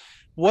Eligible.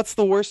 What's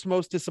the worst,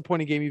 most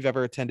disappointing game you've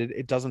ever attended?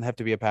 It doesn't have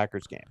to be a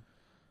Packers game.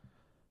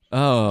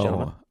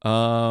 Oh,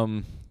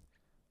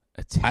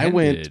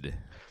 attended.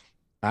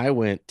 I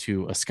went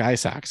to a Sky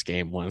Sox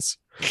game once.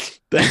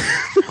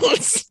 That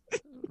was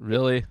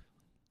Really?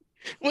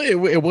 well,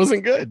 it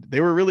wasn't good.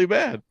 They were really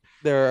bad.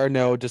 There are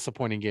no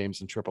disappointing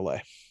games in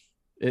AAA.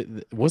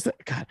 It was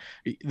that God.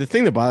 The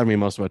thing that bothered me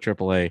most about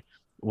AAA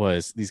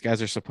was these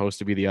guys are supposed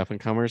to be the up and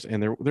comers,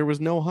 and there was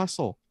no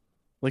hustle.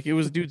 Like it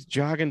was dudes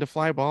jogging to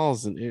fly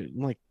balls, and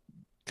I'm like,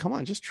 come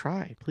on, just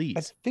try, I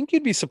please. think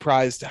you'd be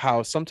surprised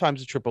how sometimes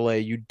in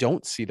AAA you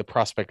don't see the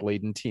prospect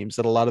laden teams.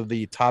 That a lot of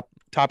the top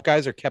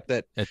guys are kept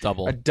at At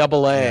double. a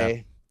double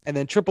A. And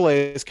then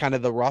AAA is kind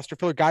of the roster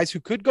filler guys who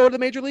could go to the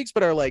major leagues,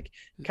 but are like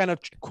kind of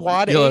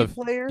quad A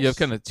players. You have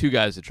kind of two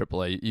guys at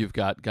AAA. You've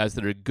got guys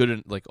that are good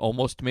in like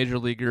almost major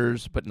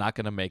leaguers, but not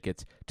going to make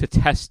it, to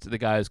test the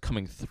guys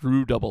coming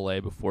through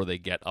AA before they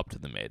get up to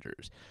the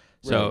majors.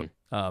 So,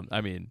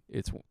 I mean,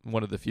 it's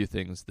one of the few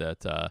things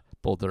that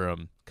Bull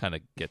Durham kind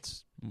of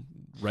gets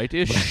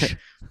right-ish.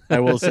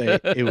 I will say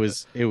it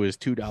was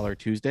 $2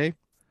 Tuesday,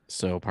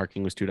 so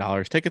parking was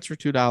 $2, tickets were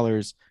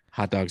 $2,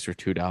 hot dogs were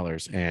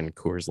 $2, and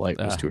Coors Light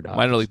was $2.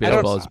 Minor League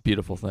Baseball is a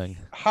beautiful thing.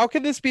 How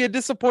can this be a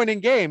disappointing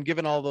game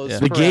given all those? Yeah.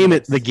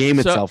 The game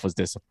itself was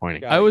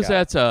disappointing. Got I it, was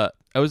got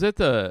at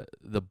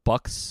the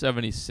Bucks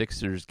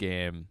 76ers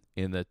game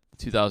in the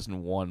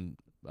 2001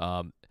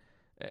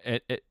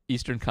 at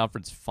Eastern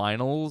Conference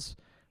Finals,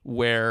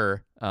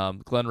 where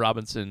Glenn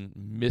Robinson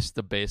missed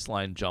the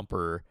baseline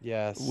jumper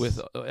Yes.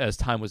 with as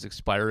time was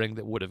expiring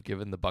that would have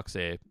given the Bucks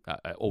a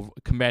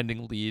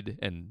commanding lead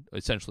and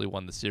essentially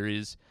won the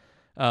series.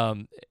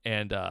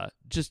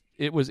 Just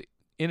it was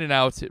in and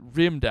out. It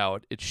rimmed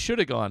out. It should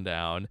have gone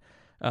down.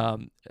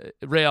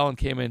 Ray Allen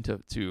came in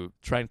to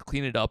try and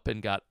clean it up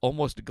and got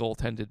almost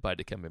goaltended by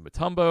Dikembe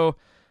Mutombo,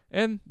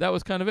 and that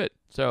was kind of it.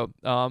 So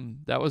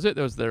that was it.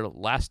 That was their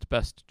last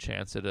best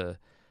chance at a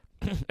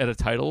at a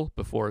title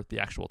before the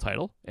actual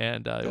title,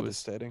 and it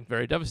was devastating.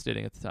 very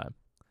devastating at the time.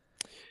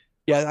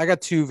 Yeah, I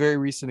got two very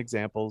recent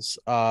examples.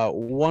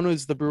 One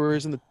was the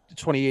Brewers in the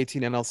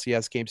 2018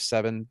 NLCS Game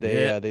 7.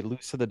 They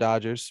lose to the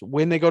Dodgers.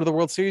 When they go to the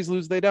World Series,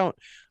 lose they don't.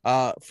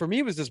 For me,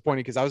 it was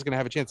disappointing because I was going to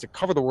have a chance to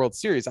cover the World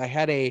Series. I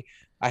had a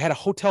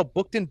hotel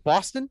booked in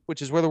Boston,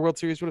 which is where the World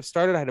Series would have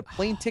started. I had a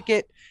plane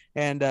ticket,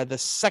 and the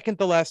second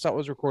the last shot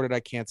was recorded,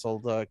 I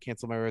canceled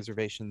my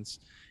reservations,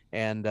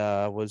 and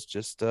was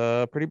just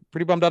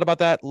pretty bummed out about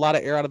that. A lot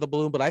of air out of the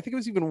balloon, but I think it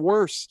was even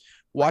worse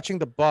watching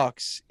the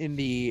Bucks in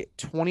the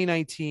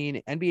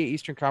 2019 NBA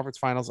Eastern Conference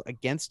Finals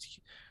against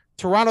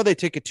Toronto. They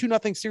take a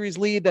 2-0 series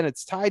lead, then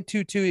it's tied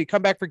 2-2. You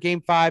come back for Game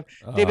 5.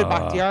 David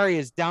Bakhtiari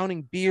is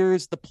downing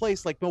beers. The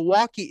place, like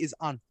Milwaukee, is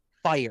on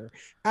fire,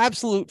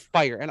 absolute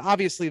fire. And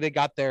obviously they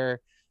got their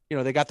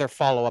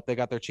follow-up. They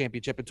got their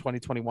championship in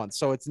 2021.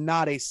 So it's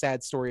not a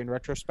sad story in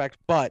retrospect,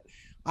 but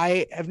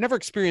I have never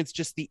experienced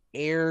just the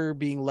air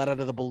being let out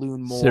of the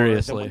balloon more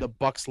than when the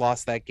Bucks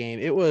lost that game.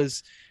 It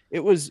was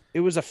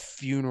a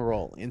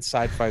funeral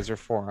inside Pfizer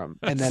Forum,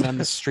 and then on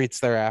the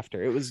streets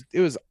thereafter. It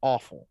was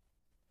awful.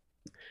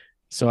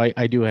 So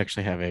I do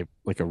actually have a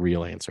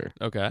real answer.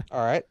 Okay.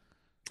 All right.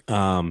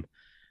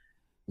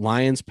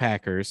 Lions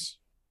Packers,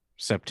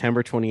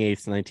 September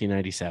 28th,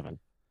 1997.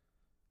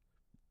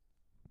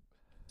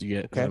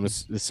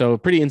 So a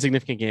pretty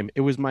insignificant game.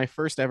 It was my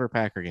first ever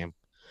Packer game.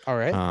 All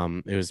right.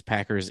 It was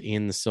Packers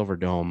in the Silver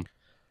Dome,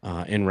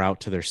 en route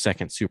to their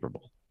second Super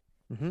Bowl.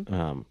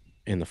 Mm-hmm.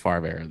 In the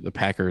Favre era, the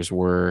Packers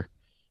were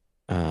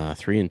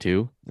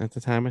 3-2 at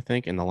the time, I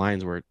think, and the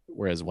Lions were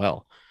as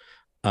well.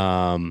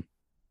 Favre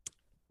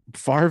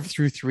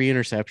threw 3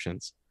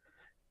 interceptions,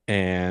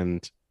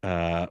 and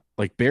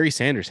Barry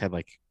Sanders had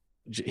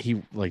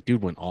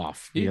dude went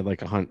off. He had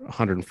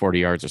 140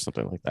 yards or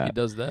something like that. He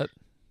does that.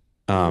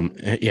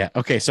 Yeah.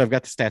 Okay. So I've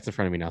got the stats in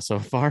front of me now. So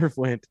Favre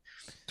went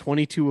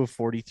 22 of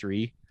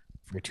 43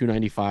 for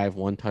 295,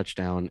 1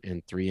 touchdown,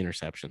 and 3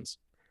 interceptions. Is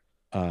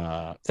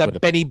With that a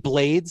Benny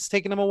Blades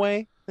taking him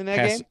away in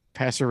that game?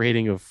 passer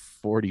rating of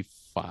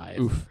 45.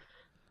 Oof.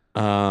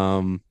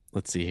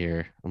 Let's see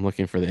here. I'm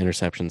looking for the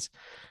interceptions.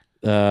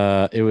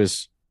 It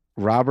was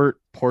Robert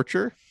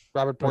Porcher,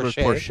 Robert Robert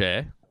Porsche.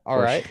 Porsche. All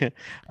right.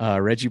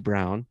 Reggie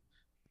Brown,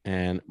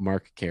 and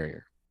Mark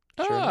Carrier.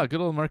 Ah,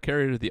 good old Mark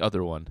Carrier, the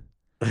other one.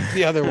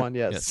 The other one,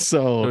 yes. Yes.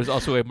 So There was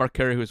also a Mark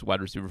Carrier who was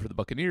wide receiver for the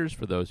Buccaneers,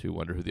 for those who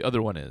wonder who the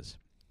other one is.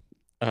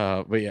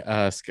 but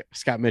yeah,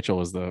 Scott Mitchell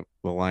was the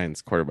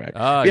Lions quarterback.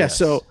 Ah, Yeah, yes.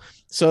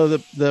 so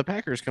the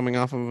Packers coming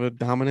off of a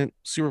dominant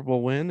Super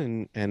Bowl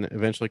win and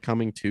eventually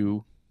coming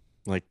to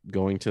like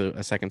going to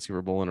a second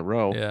Super Bowl in a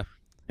row. Yeah.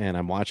 And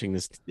I'm watching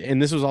this,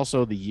 and this was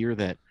also the year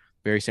that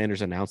Barry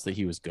Sanders announced that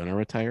he was gonna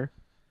retire.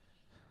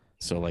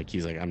 So like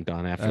he's like, I'm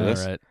done after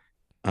this.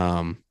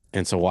 Right.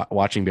 And so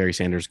watching Barry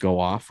Sanders go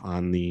off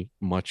on the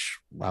much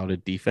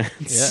lauded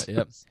defense, Yeah,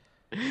 yep.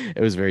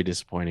 it was very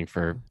disappointing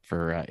for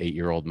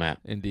 8-year-old Matt.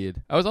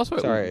 Indeed. I was also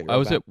Sorry, I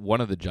was Matt. at one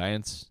of the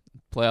Giants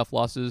playoff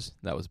losses.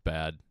 That was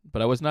bad.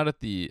 But I was not at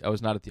the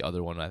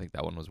other one. I think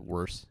that one was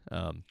worse.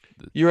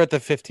 You're at the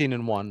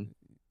 15-1.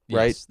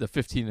 Right. Yes, the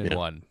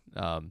 15-1.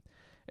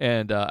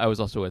 And I was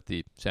also at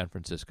the San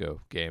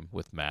Francisco game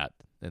with Matt,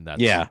 and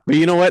that's Yeah, but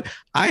you know what?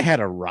 I had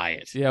a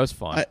riot. Yeah, it was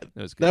fun. It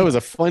was good. That was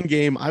a fun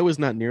game. I was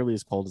not nearly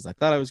as cold as I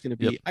thought I was going to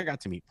be. I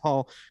got to meet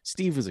Paul.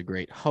 Steve was a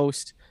great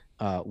host.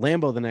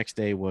 Lambeau the next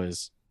day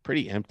was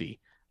pretty empty.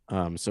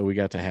 So we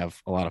got to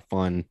have a lot of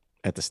fun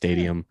at the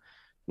stadium.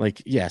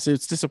 Like, yes,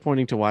 it's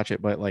disappointing to watch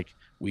it, but like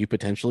we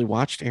potentially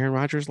watched Aaron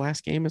Rodgers'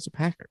 last game as a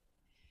Packer.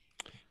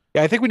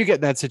 Yeah, I think when you get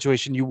in that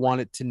situation, you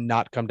want it to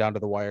not come down to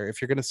the wire.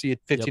 If you're going to see a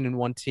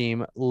 15-1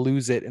 team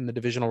lose it in the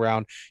divisional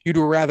round, you'd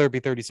rather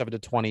be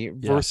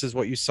 37-20 versus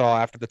what you saw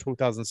after the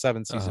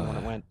 2007 season when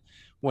it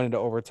went into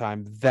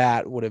overtime.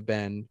 That would have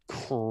been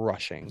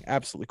crushing,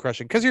 absolutely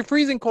crushing, because you're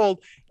freezing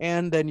cold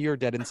and then you're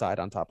dead inside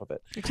on top of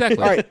it. Exactly.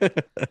 All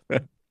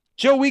right,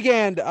 Joe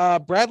Wiegand,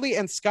 Bradley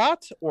and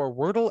Scott, or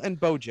Wordle and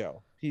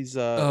Bojo? He's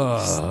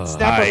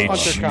snapper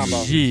puncher combo.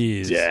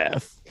 Jeez.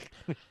 Death.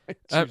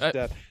 I-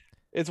 Death.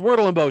 It's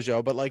Wordle and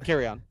Bojo, but like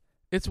carry on.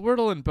 It's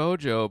Wordle and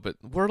Bojo, but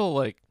Wordle,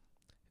 like,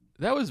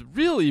 that was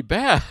really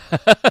bad.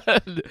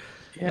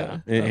 Yeah,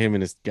 him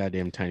and his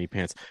goddamn tiny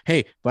pants.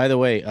 Hey, by the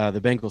way, the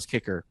Bengals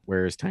kicker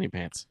wears tiny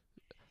pants.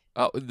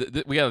 Oh,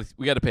 we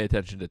got to pay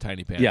attention to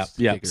tiny pants.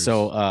 Yeah. kickers.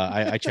 So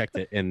I checked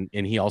it, and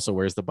he also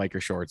wears the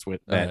biker shorts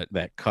with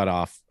that cut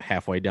off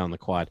halfway down the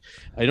quad.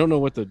 I don't know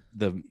what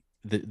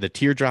the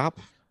teardrop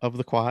of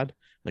the quad.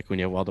 Like when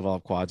you have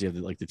well-developed quads, you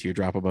have the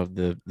teardrop above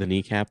the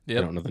kneecap. Yep.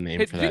 I don't know the name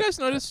Hey, for did that. you guys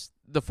notice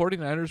the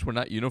 49ers were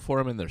not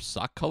uniform in their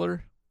sock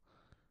color?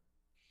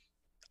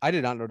 I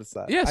did not notice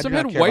that. Yeah, I some do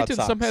not had care white about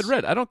and some had socks.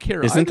 red. I don't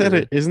care. Isn't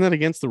either. that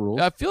against the rules?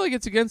 I feel like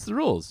it's against the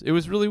rules. It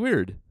was really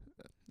weird.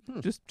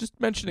 Just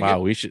mentioning Wow,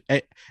 it. we should.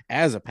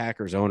 As a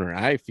Packers owner,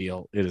 I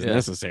feel it is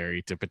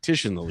necessary to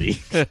petition the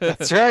league.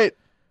 That's right.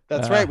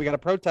 That's right. We got to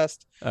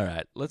protest. All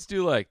right, let's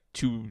do like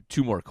two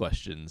more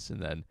questions,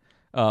 and then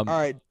All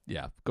right.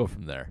 yeah, go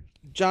from there.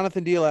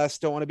 Jonathan Deal asks,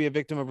 don't want to be a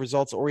victim of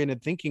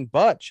results-oriented thinking,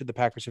 but should the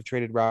Packers have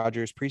traded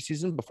Rodgers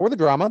preseason before the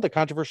drama, the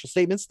controversial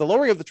statements, the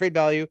lowering of the trade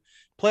value,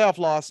 playoff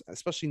loss,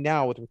 especially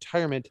now with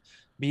retirement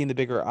being the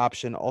bigger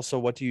option? Also,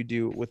 what do you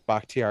do with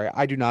Bakhtiari?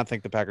 I do not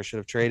think the Packers should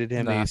have traded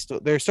him. Nah.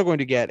 They're still going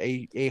to get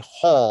a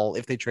haul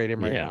if they trade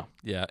him right now.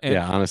 Yeah,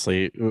 Yeah,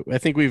 honestly, I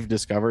think we've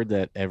discovered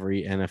that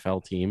every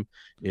NFL team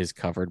is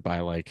covered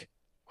by like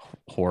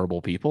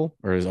horrible people,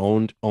 or is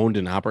owned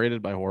and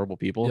operated by horrible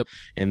people. Yep.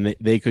 And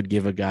they could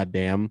give a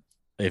goddamn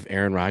if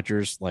Aaron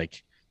Rodgers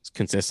like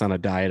consists on a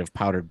diet of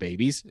powdered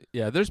babies.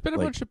 Yeah, there's been a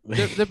Like, bunch of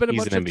there've been a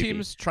he's bunch an of MVP.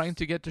 teams trying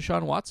to get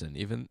Deshaun Watson,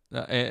 even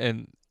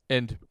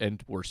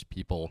and worse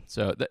people.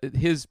 So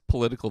his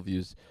political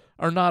views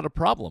are not a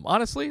problem,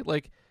 honestly.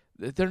 Like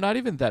they're not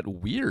even that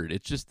weird.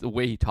 It's just the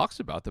way he talks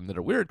about them that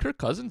are weird. Kirk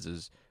Cousins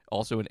is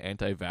also an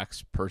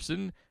anti-vax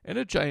person and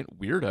a giant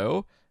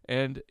weirdo,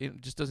 and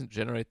it just doesn't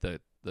generate the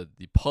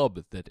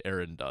pub that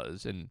Aaron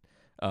does. And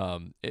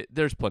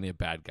there's plenty of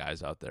bad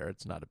guys out there.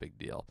 It's not a big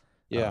deal.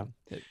 Yeah.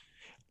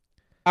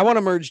 I want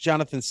to merge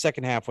Jonathan's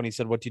second half when he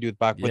said, what do you do with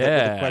Bach? With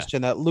the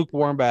question that Luke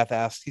Warmbath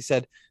asked. He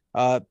said,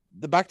 the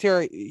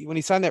Bakhtiari, when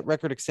he signed that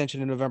record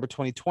extension in November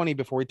 2020,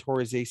 before he tore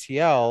his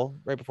ACL,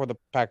 right before the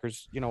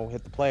Packers,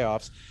 hit the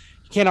playoffs,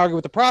 you can't argue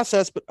with the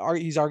process, but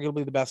he's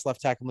arguably the best left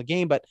tackle in the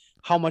game. But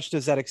how much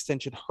does that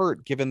extension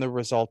hurt given the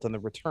result and the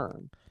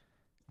return?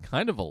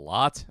 Kind of a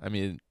lot. I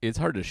mean, it's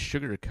hard to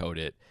sugarcoat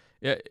it.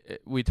 Yeah,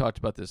 we talked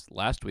about this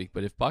last week,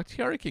 but if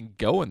Bakhtiari can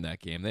go in that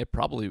game,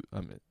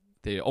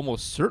 they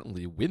almost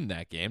certainly win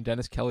that game.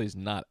 Dennis Kelly's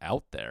not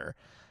out there.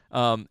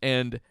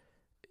 And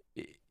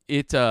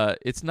it's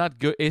not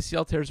good.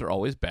 ACL tears are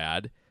always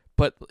bad,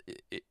 but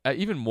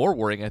even more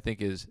worrying, I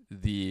think, is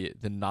the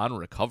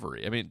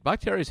non-recovery. I mean,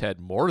 Bakhtiari's had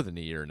more than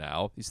a year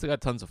now. He's still got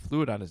tons of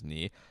fluid on his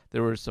knee.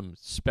 There were some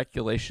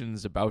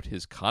speculations about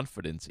his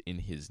confidence in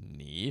his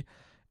knee.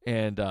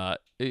 And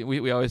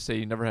we always say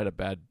you never have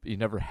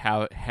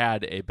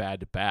had a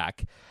bad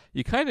back.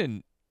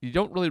 You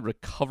don't really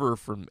recover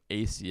from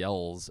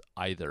ACLs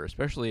either,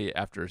 especially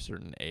after a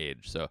certain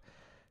age. So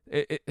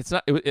it's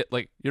not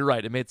like you're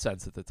right. It made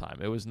sense at the time.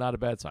 It was not a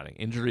bad signing.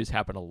 Injuries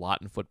happen a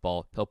lot in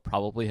football. He'll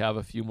probably have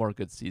a few more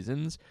good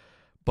seasons,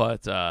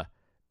 but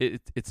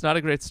it's not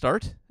a great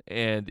start.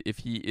 And if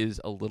he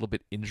is a little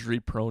bit injury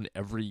prone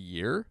every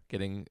year,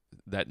 getting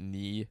that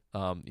knee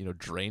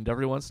drained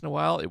every once in a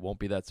while, it won't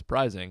be that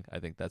surprising. I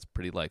think that's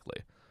pretty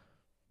likely.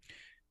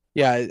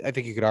 Yeah, I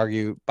think you could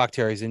argue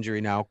Bakhtiari's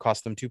injury now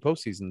cost them 2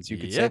 postseasons. You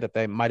could say that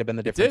they might have been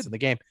the difference in the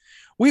game.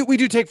 We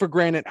do take for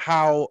granted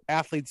how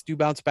athletes do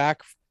bounce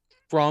back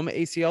from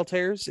ACL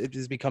tears. It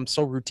has become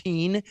so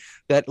routine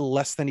that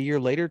less than a year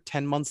later,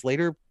 10 months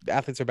later,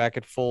 athletes are back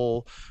at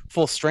full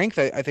strength.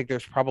 I think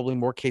there's probably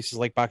more cases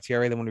like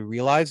Bakhtiari than we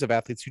realize of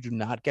athletes who do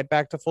not get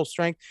back to full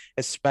strength,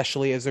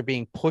 especially as they're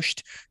being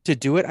pushed to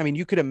do it. I mean,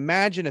 you could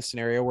imagine a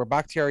scenario where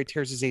Bakhtiari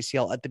tears his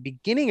ACL at the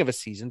beginning of a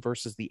season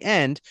versus the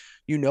end.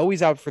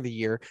 He's out for the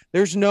year.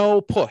 There's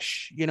no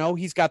push.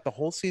 He's got the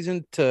whole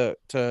season to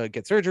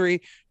get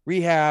surgery,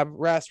 rehab,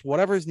 rest,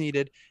 whatever is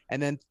needed,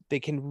 and then they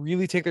can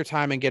really take their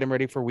time and get him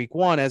ready for week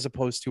 1, as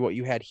opposed to what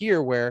you had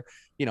here where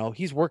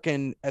he's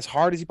working as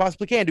hard as he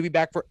possibly can to be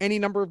back for any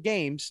number of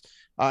games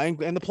and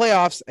the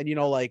playoffs, and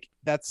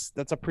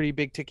that's a pretty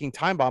big ticking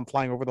time bomb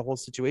flying over the whole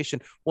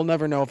situation. We'll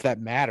never know if that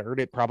mattered.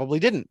 It probably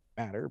didn't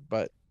matter,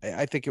 but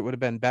I think it would have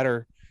been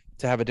better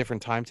to have a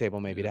different timetable,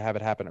 maybe to have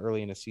it happen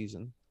early in a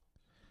season.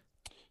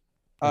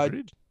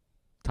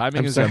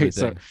 Timing is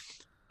everything.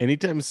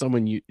 Anytime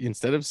someone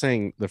instead of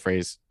saying the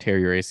phrase tear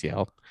your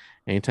ACL,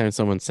 anytime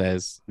someone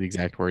says the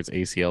exact words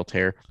ACL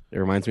tear, it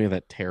reminds me of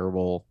that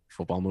terrible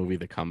football movie,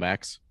 The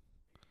Comebacks.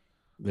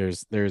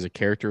 There's a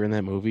character in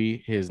that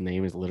movie. His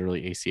name is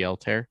literally ACL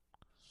tear.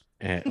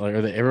 And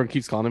everyone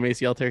keeps calling him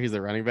ACL tear. He's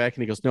the running back,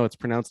 and he goes, "No, it's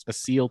pronounced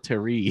ACL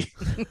Terry."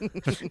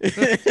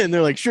 And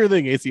they're like, "Sure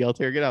thing, ACL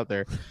tear, get out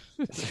there."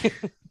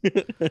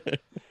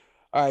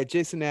 All right,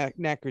 Jason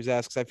Knackers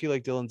asks, I feel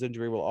like Dillon's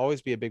injury will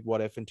always be a big what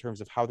if in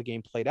terms of how the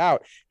game played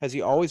out. Has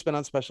he always been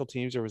on special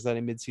teams, or was that a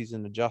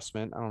midseason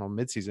adjustment? I don't know,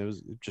 midseason. It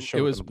was just showed.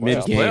 It was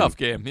mid-playoff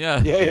game.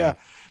 Yeah.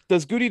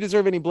 Does Goody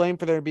deserve any blame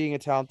for there being a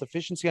talent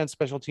deficiency on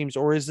special teams,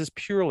 or is this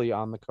purely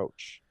on the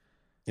coach?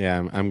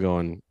 Yeah, I'm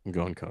going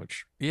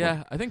coach.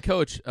 Yeah, I think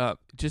coach,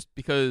 just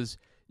because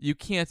you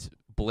can't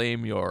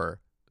blame your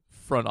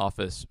front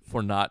office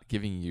for not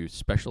giving you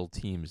special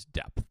teams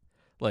depth.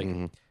 Like,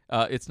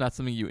 it's not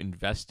something you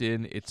invest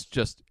in. It's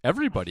just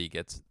everybody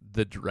gets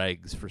the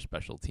dregs for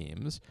special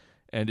teams,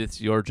 and it's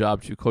your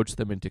job to coach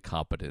them into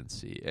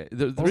competency.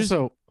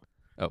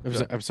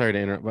 I'm sorry to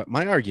interrupt, but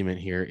my argument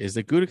here is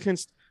that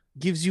Gutekunst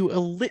gives you a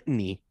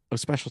litany of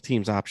special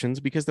teams options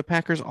because the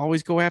Packers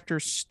always go after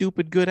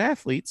stupid good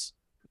athletes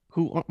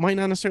who might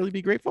not necessarily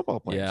be great football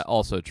players. Yeah,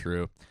 also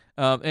true.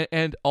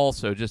 And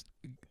also just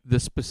the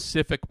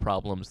specific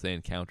problems they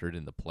encountered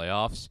in the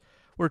playoffs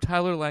were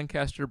Tyler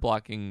Lancaster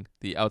blocking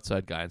the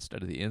outside guy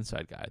instead of the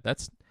inside guy.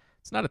 It's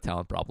not a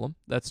talent problem.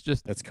 That's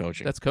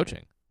coaching. That's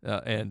coaching.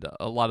 And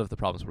a lot of the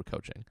problems were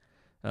coaching.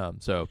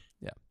 So,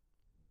 yeah.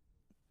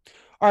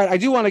 All right, I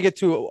do want to get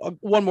to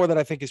one more that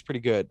I think is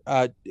pretty good.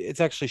 It's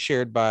actually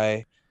shared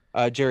by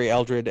Jerry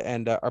Eldred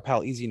and our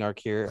pal Easy Narc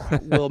here.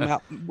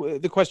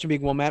 The question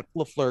being, will Matt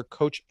LaFleur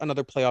coach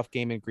another playoff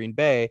game in Green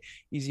Bay?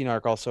 Easy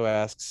Narc also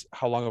asks,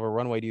 how long of a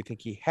runway do you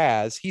think he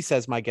has? He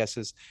says, my guess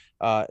is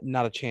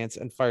not a chance,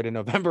 and fired in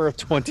November of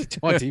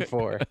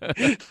 2024.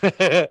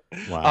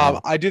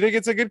 Wow. I do think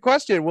it's a good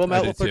question. Will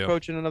Matt LaFleur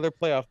coach in another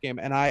playoff game?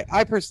 And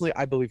I personally,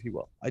 I believe he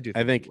will.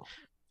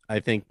 I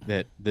think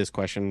that this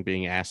question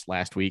being asked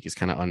last week is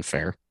kind of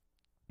unfair.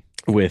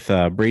 With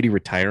Brady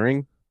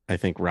retiring, I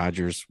think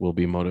Rodgers will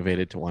be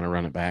motivated to want to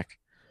run it back.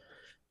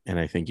 And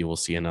I think you will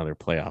see another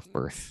playoff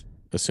berth,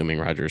 assuming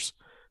Rodgers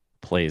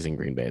plays in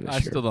Green Bay this year. I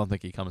still don't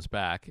think he comes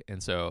back.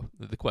 And so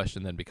the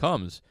question then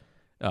becomes,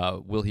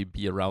 will he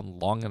be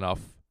around long enough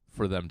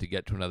for them to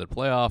get to another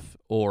playoff,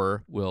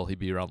 or will he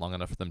be around long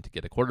enough for them to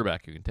get a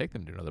quarterback who can take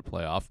them to another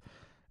playoff?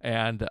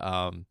 And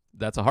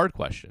that's a hard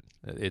question.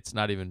 It's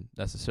not even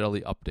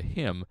necessarily up to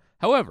him.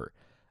 However,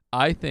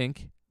 I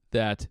think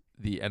that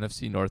the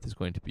NFC North is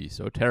going to be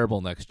so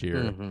terrible next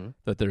year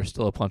that there's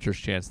still a puncher's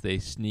chance they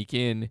sneak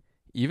in,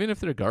 even if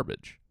they're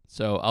garbage.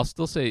 So I'll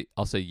say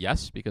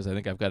yes, because I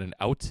think I've got an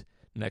out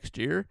next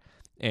year,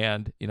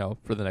 and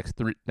for the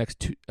next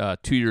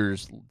 2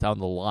 years down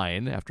the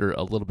line, after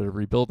a little bit of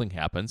rebuilding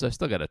happens, I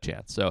still got a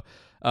chance. So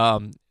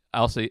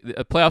I'll say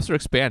playoffs are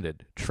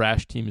expanded.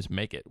 Trash teams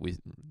make it.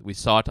 We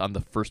saw it on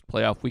the first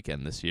playoff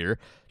weekend this year,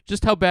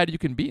 just how bad you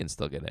can be and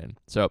still get in.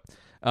 So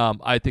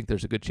I think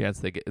there's a good chance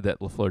that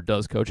LaFleur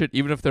does coach it,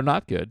 even if they're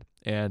not good.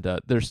 And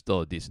there's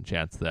still a decent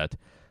chance that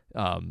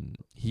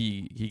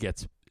he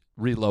gets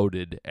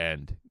reloaded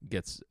and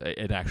gets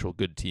an actual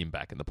good team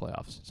back in the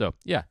playoffs. So,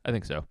 yeah, I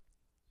think so.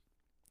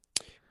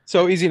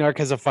 So Easy Narc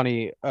has a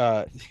funny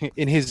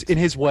in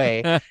his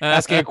way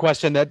asking a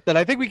question that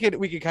I think we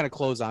could kind of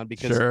close on,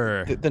 because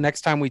Sure. the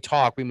next time we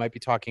talk, we might be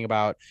talking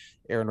about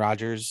Aaron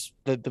Rodgers,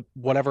 the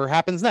whatever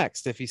happens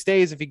next. If he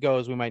stays, if he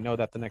goes, we might know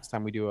that the next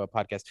time we do a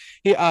podcast.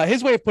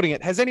 His way of putting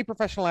it: has any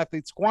professional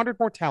athlete squandered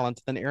more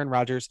talent than Aaron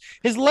Rodgers?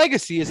 His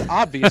legacy is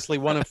obviously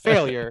one of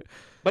failure,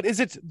 but is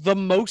it the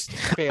most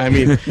failure? I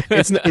mean,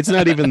 it's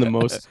not even the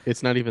most.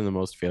 It's not even the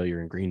most failure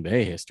in Green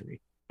Bay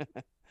history.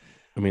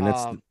 I mean,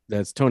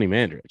 that's Tony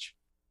Mandrich.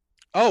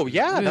 Oh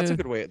yeah, that's Yeah. a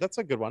good way. That's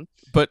a good one.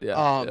 But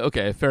Um,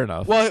 okay, fair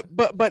enough. Well,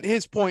 but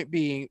his point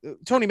being,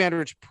 Tony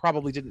Mandrich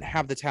probably didn't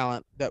have the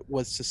talent that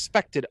was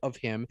suspected of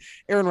him.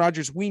 Aaron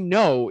Rodgers, we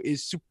know,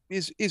 is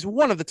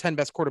one of the 10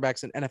 best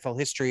quarterbacks in NFL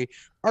history.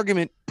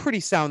 Argument pretty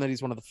sound that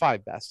he's one of the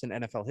 5 best in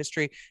NFL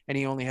history, and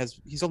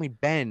he's only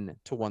been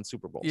to 1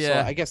 Super Bowl.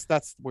 Yeah. So I guess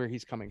that's where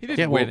he's coming he from.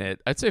 didn't Yeah, win well-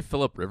 it. I'd say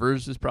Phillip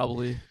Rivers is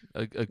probably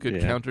a good Yeah.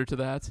 counter to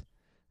that.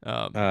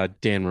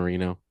 Dan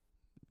Marino.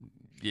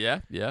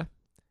 Yeah. Yeah,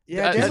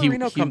 Yeah, Dan he-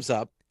 Marino he- comes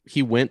up.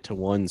 He went to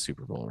 1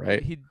 Super Bowl,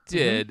 right? He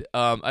did.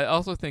 I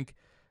also think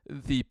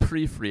the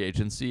pre-free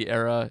agency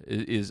era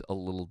is a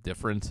little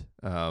different.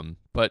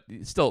 But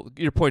still,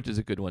 your point is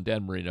a good one.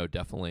 Dan Marino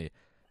definitely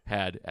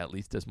had at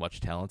least as much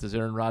talent as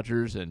Aaron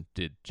Rodgers and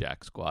did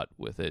jack squat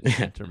with it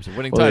in terms of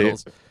winning Well,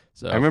 titles.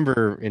 So I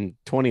remember in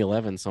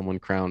 2011, someone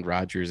crowned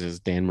Rodgers as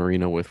Dan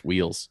Marino with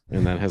wheels,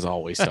 and that has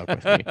always stuck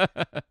with me.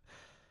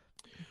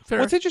 Fair.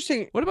 What's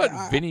interesting? What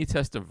about Vinny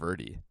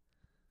Testaverde?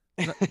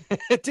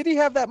 Did he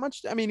have that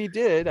much? I mean, he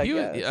did. I He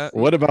was- guess. yeah,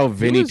 What about he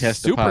Vinny was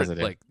test super,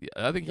 positive? Like,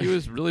 I think he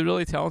was really,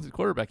 really talented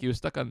quarterback. He was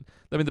stuck on.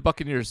 I mean, the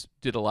Buccaneers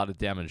did a lot of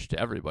damage to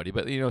everybody,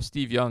 but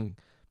Steve Young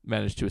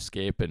managed to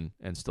escape and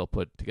still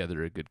put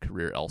together a good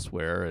career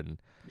elsewhere. And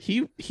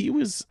he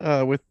was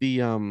with the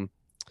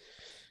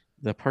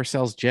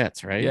Parcells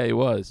Jets, right? yeah, he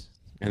was.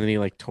 And then he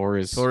like tore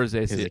his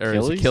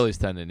Achilles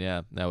tendon.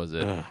 Yeah, that was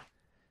it. Ugh.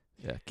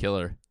 Yeah,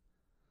 killer.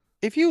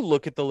 If you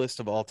look at the list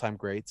of all-time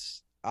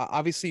greats,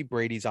 obviously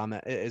Brady's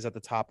is at the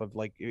top of,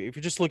 like, if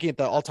you're just looking at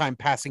the all-time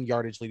passing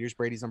yardage leaders,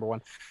 Brady's number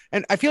 1.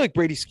 And I feel like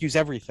Brady skews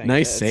everything.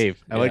 Nice It's-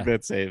 save. I like yeah.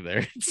 that save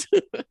there.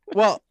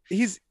 Well,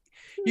 you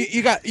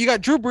got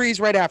Drew Brees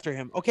right after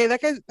him. Okay,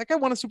 that guy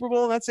won a Super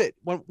Bowl, and that's it.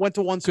 Went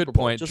to 1 Good Super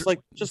Bowl, point.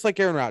 just like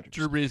Aaron Rodgers.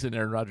 Drew Brees and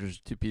Aaron Rodgers,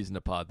 2 peas in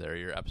a pod. There,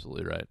 you're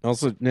absolutely right.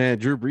 Also,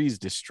 Drew Brees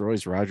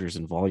destroys Rodgers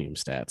in volume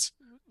stats.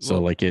 So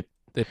Well, like it.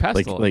 They passed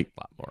Like- a lot like-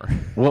 more.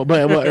 Well,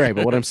 but right.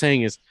 But what I'm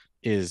saying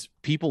is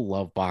people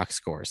love box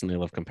scores and they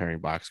love comparing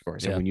box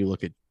scores. And Yeah. when you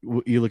look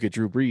at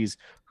Drew Brees,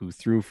 who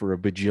threw for a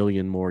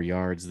bajillion more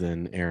yards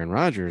than Aaron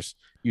Rodgers,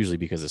 usually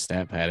because of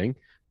stat padding.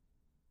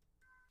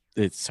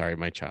 Sorry,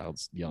 my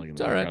child's yelling in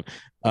the It's all right.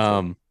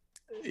 background.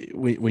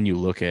 When you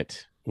look at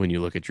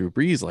Drew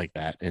Brees like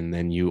that, and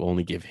then you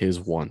only give his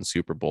 1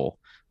 Super Bowl,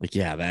 like,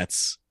 yeah,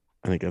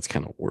 I think that's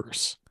kind of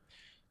worse.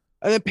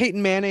 And then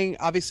Peyton Manning,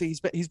 obviously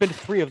he's been to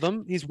 3 of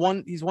them. He's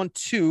won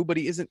 2, but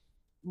he isn't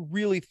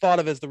really thought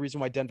of as the reason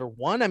why Denver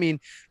won. I mean,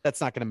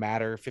 that's not going to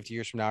matter 50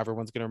 years from now.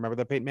 Everyone's going to remember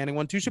that Peyton Manning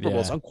won 2 Super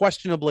Bowls. Yeah.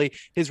 Unquestionably,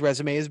 his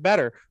resume is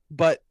better.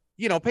 But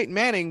Peyton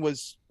Manning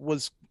was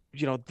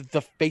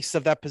the face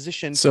of that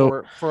position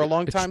So, for a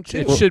long time too.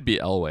 It should be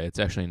Elway. It's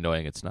actually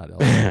annoying. It's not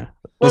Elway.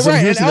 Well, so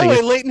right, here's and the thing.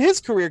 Elway late in his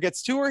career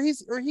gets 2,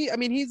 he's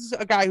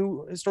a guy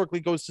who historically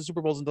goes to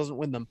Super Bowls and doesn't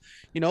win them.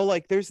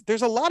 Like there's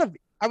a lot of,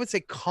 I would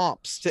say,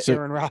 comps to So,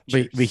 Aaron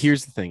Rodgers. But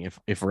here's the thing: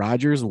 if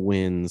Rodgers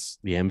wins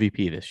the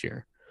MVP this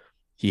year,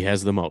 he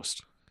has the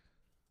most.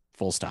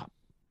 Full stop.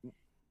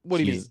 What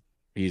do you mean?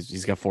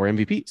 He's got 4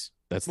 MVPs.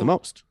 That's the Well,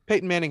 most.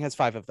 Peyton Manning has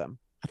 5 of them.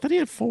 I thought he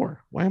had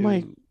 4. Why am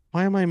I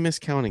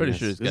miscounting? Pretty this?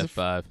 sure he's Is got it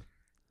 5.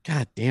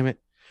 God damn it!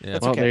 Yeah.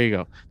 That's Well, okay. there you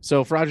go.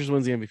 So if Rodgers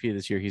wins the MVP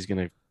this year, he's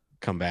gonna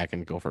come back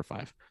and go for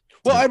 5.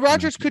 Well, So- and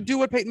Rodgers could do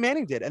what Peyton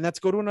Manning did, and that's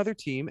go to another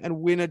team and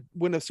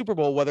win a Super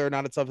Bowl, whether or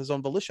not it's of his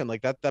own volition.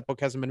 Like that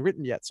book hasn't been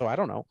written yet, so I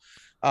don't know.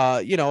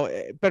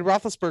 Ben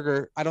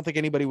Roethlisberger, I don't think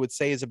anybody would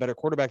say is a better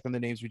quarterback than the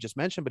names we just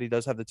mentioned, but he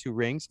does have the 2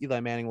 rings. Eli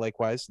Manning,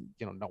 likewise.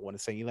 No one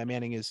is saying Eli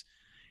Manning is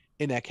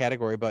in that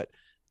category, but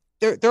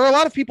there are a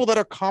lot of people that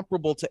are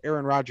comparable to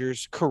Aaron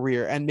Rodgers'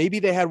 career, and maybe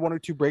they had 1 or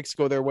 2 breaks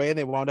go their way, and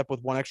they wound up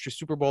with 1 extra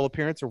Super Bowl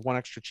appearance or 1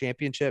 extra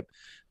championship.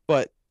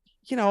 But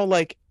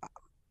like,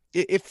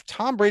 if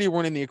Tom Brady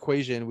weren't in the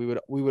equation,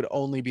 we would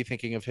only be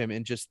thinking of him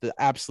in just the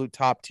absolute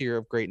top tier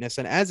of greatness.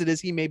 And as it is,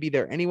 he may be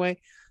there anyway.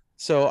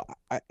 So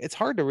it's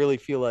hard to really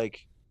feel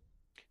like,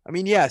 I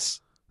mean,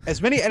 yes,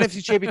 as many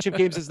NFC championship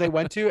games as they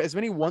went to, as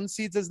many 1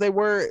 seeds as they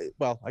were,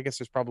 well, I guess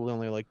there's probably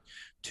only like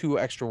 2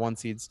 extra 1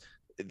 seeds.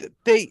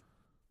 They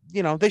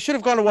should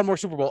have gone to 1 more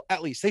Super Bowl.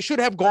 At least they should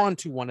have gone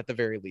to 1 at the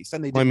very least.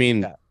 And they didn't. I mean,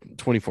 do that.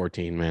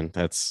 2014, man.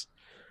 That's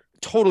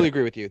Totally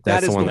agree with you.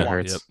 that's That is the one the that one.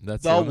 hurts. Yep,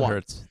 that's The the one that one.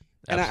 hurts.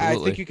 And I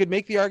Absolutely. think you could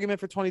make the argument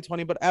for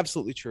 2020, but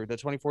absolutely true. That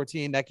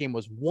 2014, that game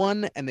was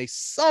won, and they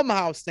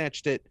somehow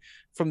snatched it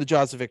from the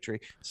jaws of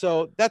victory.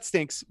 So that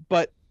stinks.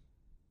 But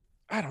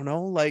I don't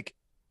know. Like,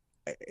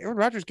 Aaron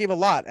Rodgers gave a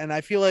lot, and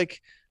I feel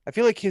like I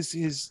feel like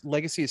his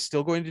legacy is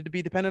still going to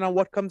be dependent on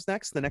what comes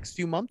next. The next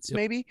few months Yep.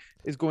 maybe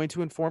is going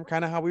to inform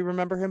kind of how we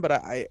remember him.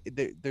 But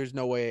there's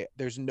no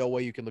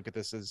way you can look at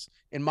this as,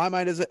 in my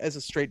mind, as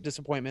a straight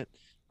disappointment.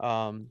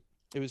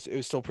 It was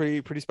still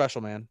pretty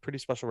special, man. Pretty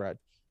special ride.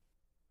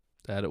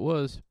 That it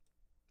was.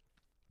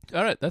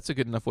 All right, that's a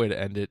good enough way to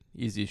end it.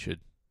 Easy should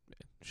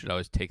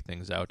always take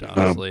things out,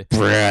 honestly.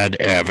 Brad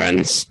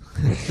Evans.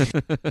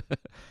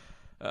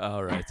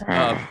 All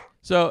right.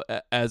 So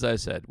as I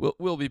said,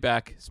 we'll be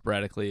back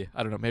sporadically.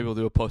 I don't know. Maybe we'll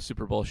do a post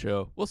Super Bowl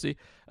show. We'll see.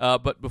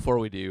 But before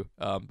we do,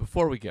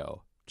 before we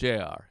go,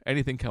 JR,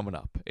 anything coming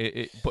up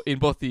in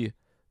both the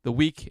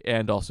week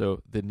and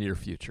also the near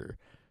future?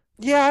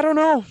 Yeah, I don't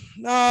know.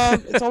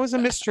 It's always a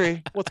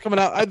mystery what's coming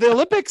out. The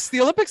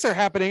Olympics are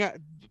happening.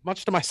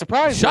 Much to my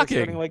surprise, they're Shocking!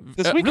 starting, like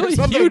this week or really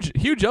something.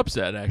 huge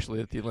upset actually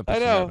that the Olympics I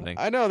are know, happening.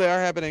 I know they are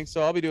happening.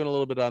 So I'll be doing a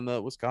little bit on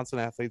the Wisconsin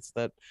athletes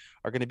that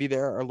are going to be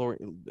there. Our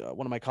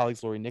one of my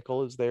colleagues, Lori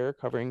Nickel, is there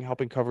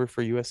helping cover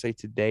for USA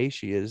Today.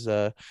 She's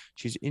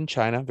in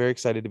China. Very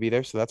excited to be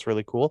there. So that's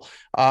really cool.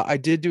 I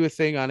did do a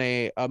thing on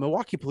a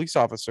Milwaukee police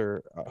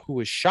officer who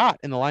was shot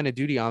in the line of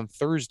duty on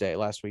Thursday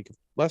last week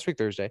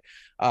Thursday.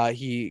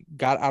 He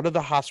got out of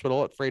the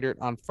hospital at Freighter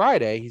on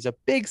Friday. He's a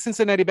big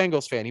Cincinnati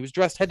Bengals fan. He was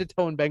dressed head to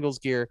toe in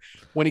Bengals gear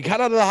when he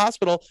got out of the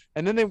hospital,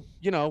 and then they,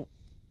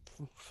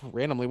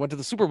 randomly went to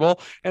the Super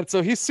Bowl, and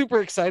so he's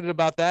super excited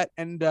about that.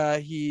 And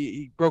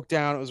he broke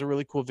down. It was a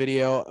really cool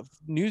video.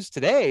 News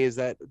today is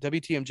that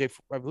WTMJ,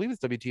 I believe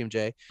it's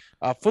WTMJ,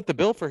 foot the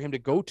bill for him to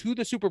go to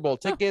the Super Bowl,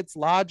 tickets,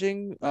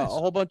 lodging, Nice. a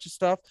whole bunch of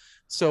stuff.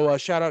 So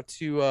shout out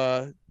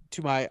to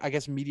my, I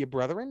guess, media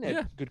brethren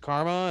at Good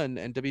Karma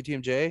and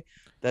WTMJ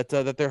that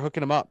they're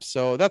hooking him up.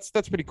 So that's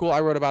pretty cool. I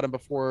wrote about him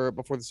before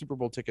the Super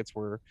Bowl tickets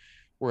were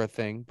a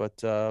thing, but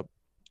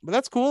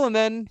that's cool. And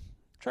then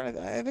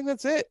I think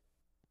that's it.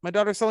 My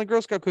daughter's selling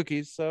Girl Scout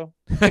cookies, so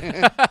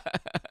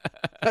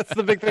that's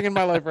the big thing in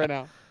my life right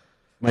now.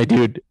 My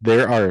dude,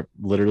 there are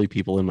literally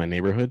people in my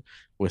neighborhood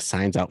with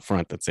signs out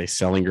front that say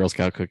 "Selling Girl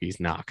Scout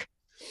cookies, knock."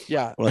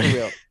 Yeah, for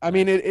real. I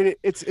mean,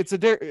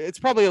 it's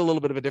probably a little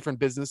bit of a different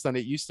business than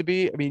it used to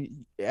be. I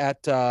mean,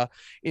 at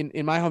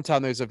in my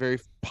hometown, there's a very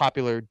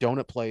popular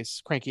donut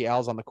place, Cranky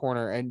Al's on the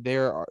corner, and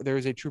there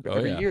is a troop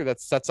every year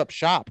that sets up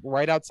shop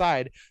right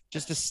outside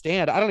just to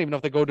stand. I don't even know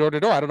if they go door to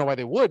door. I don't know why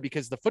they would,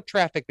 because the foot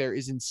traffic there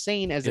is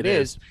insane as it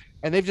is,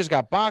 and they've just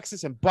got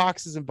boxes and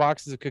boxes and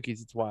boxes of cookies.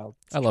 It's wild.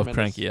 I love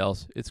Cranky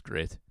Al's. It's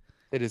great.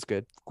 It is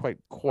good.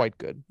 Quite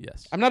good.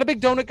 Yes. I'm not a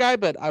big donut guy,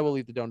 but I will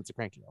eat the donuts at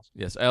Cranky Al's.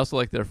 Yes. I also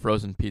like their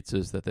frozen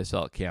pizzas that they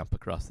sell at camp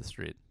across the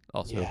street.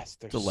 Also, yes,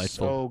 they're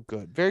delightful. So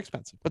good. Very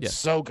expensive, but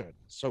so good.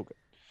 So good.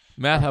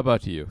 Matt, how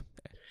about you?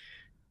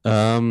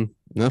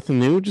 Nothing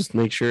new. Just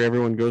make sure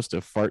everyone goes to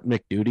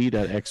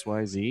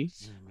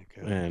fartmcduty.xyz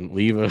and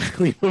leave a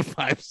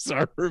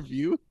 5-star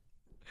review.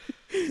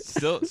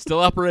 Still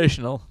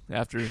operational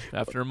after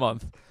a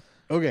month.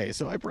 Okay,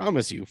 so I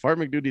promise you,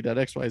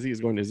 fartmcduty.xyz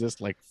is going to exist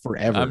like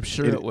forever. I'm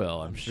sure it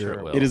will. I'm sure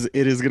it will. It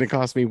is going to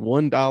cost me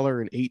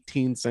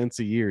 $1.18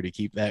 a year to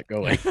keep that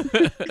going.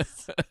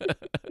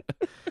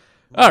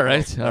 All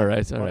right.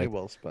 Money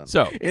well spent.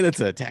 So, and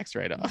it's a tax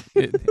write-off.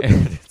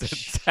 It's a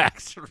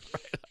tax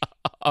write-off.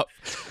 All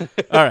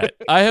right.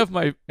 I have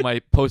my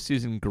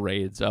postseason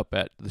grades up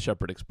at the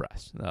Shepherd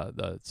Express,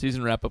 the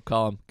season wrap-up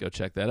column. Go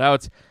check that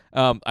out.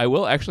 I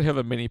will actually have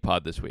a mini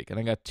pod this week, and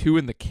I got 2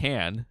 in the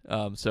can.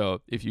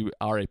 So if you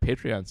are a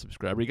Patreon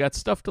subscriber, you got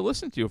stuff to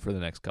listen to for the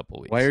next couple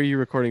of weeks. Why are you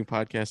recording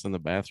podcasts in the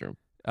bathroom?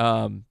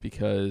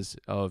 Because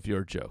of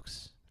your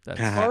jokes. That's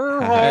the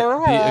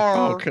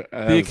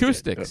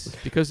acoustics.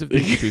 Because of the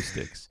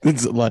acoustics.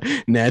 It's a lot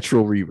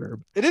natural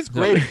reverb. It is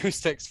great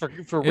acoustics for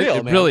real,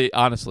 it man. really,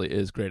 honestly,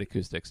 is great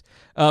acoustics.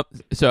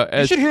 So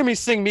you should hear me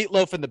sing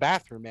Meatloaf in the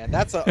bathroom, man.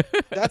 That's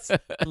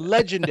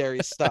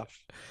legendary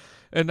stuff.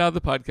 And now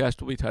the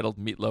podcast will be titled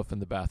Meatloaf in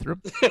the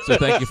Bathroom. So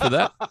thank you for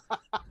that.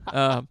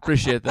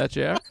 Appreciate that,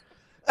 JR.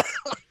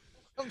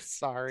 I'm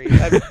sorry.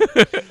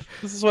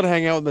 This is what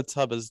hanging out in the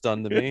tub has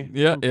done to me.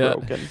 Yeah.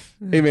 Broken.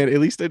 Hey, man, at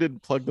least I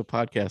didn't plug the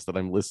podcast that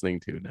I'm listening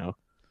to now.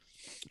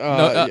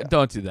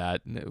 Don't do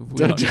that.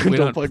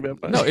 Don't plug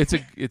that podcast. No,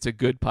 it's a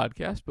good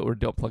podcast, but we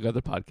don't plug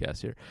other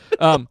podcasts here.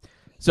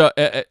 So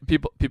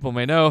people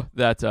may know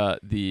that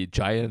the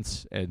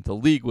Giants and the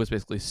league was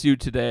basically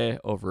sued today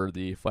over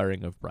the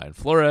firing of Brian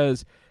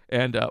Flores,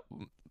 and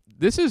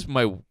this is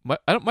my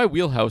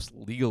wheelhouse.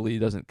 Legally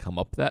doesn't come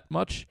up that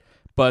much,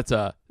 but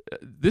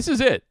this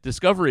is it.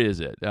 Discovery is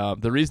it.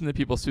 The reason that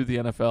people sue the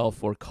NFL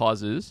for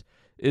causes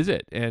is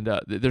it, and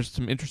there's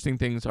some interesting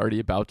things already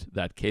about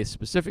that case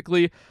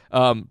specifically.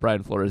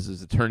 Brian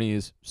Flores'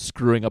 attorneys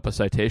screwing up a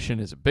citation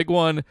is a big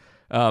one.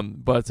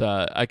 But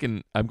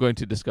I'm going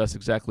to discuss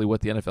exactly what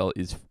the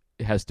NFL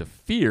has to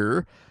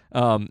fear,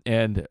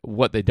 and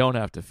what they don't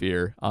have to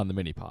fear on the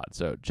mini pod.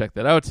 So check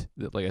that out.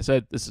 Like I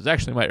said, this is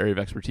actually my area of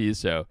expertise.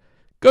 So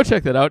go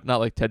check that out. Not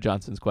like Ted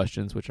Johnson's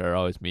questions, which are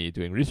always me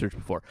doing research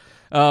before.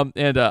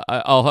 And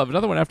I'll have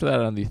another one after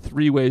that on the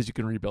 3 ways you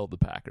can rebuild the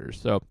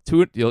Packers. So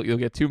you'll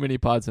get 2 mini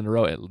pods in a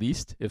row at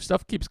least. If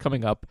stuff keeps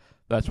coming up,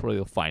 that's where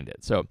you'll find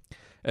it. So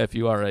if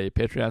you are a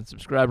Patreon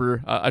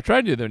subscriber, I try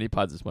and do the mini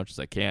pods as much as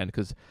I can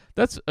because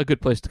that's a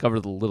good place to cover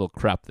the little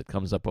crap that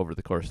comes up over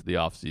the course of the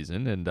off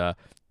season, and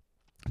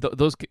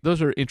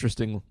those are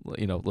interesting,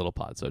 little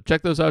pods. So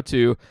check those out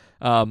too.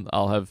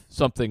 I'll have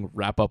something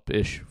wrap up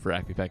ish for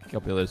Acme Packing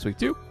Company this week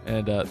too,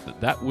 and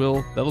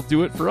that'll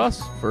do it for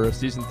us for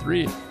season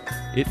 3.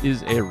 It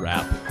is a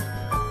wrap.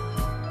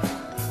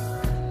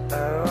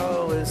 I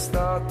always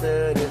thought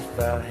that if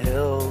I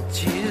held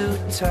you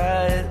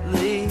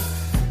tightly,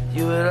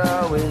 you would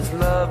always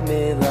love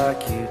me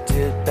like you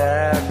did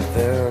back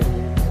then.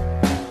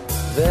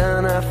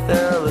 Then I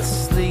fell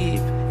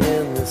asleep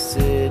and the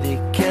city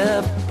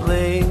kept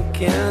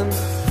blinking.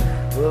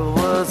 What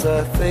was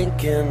I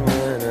thinking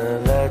when I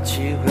let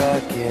you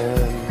back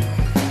in?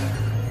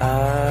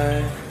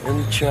 I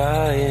am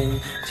trying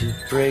to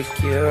break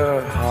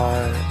your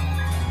heart.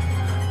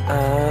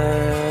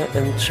 I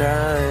am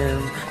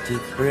trying to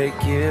break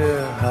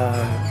your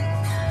heart.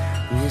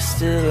 You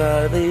still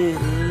hardly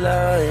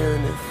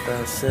lying if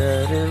I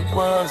said it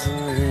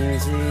wasn't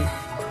easy.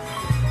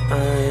 I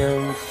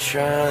am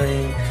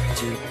trying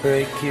to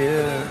break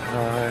your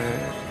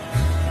heart.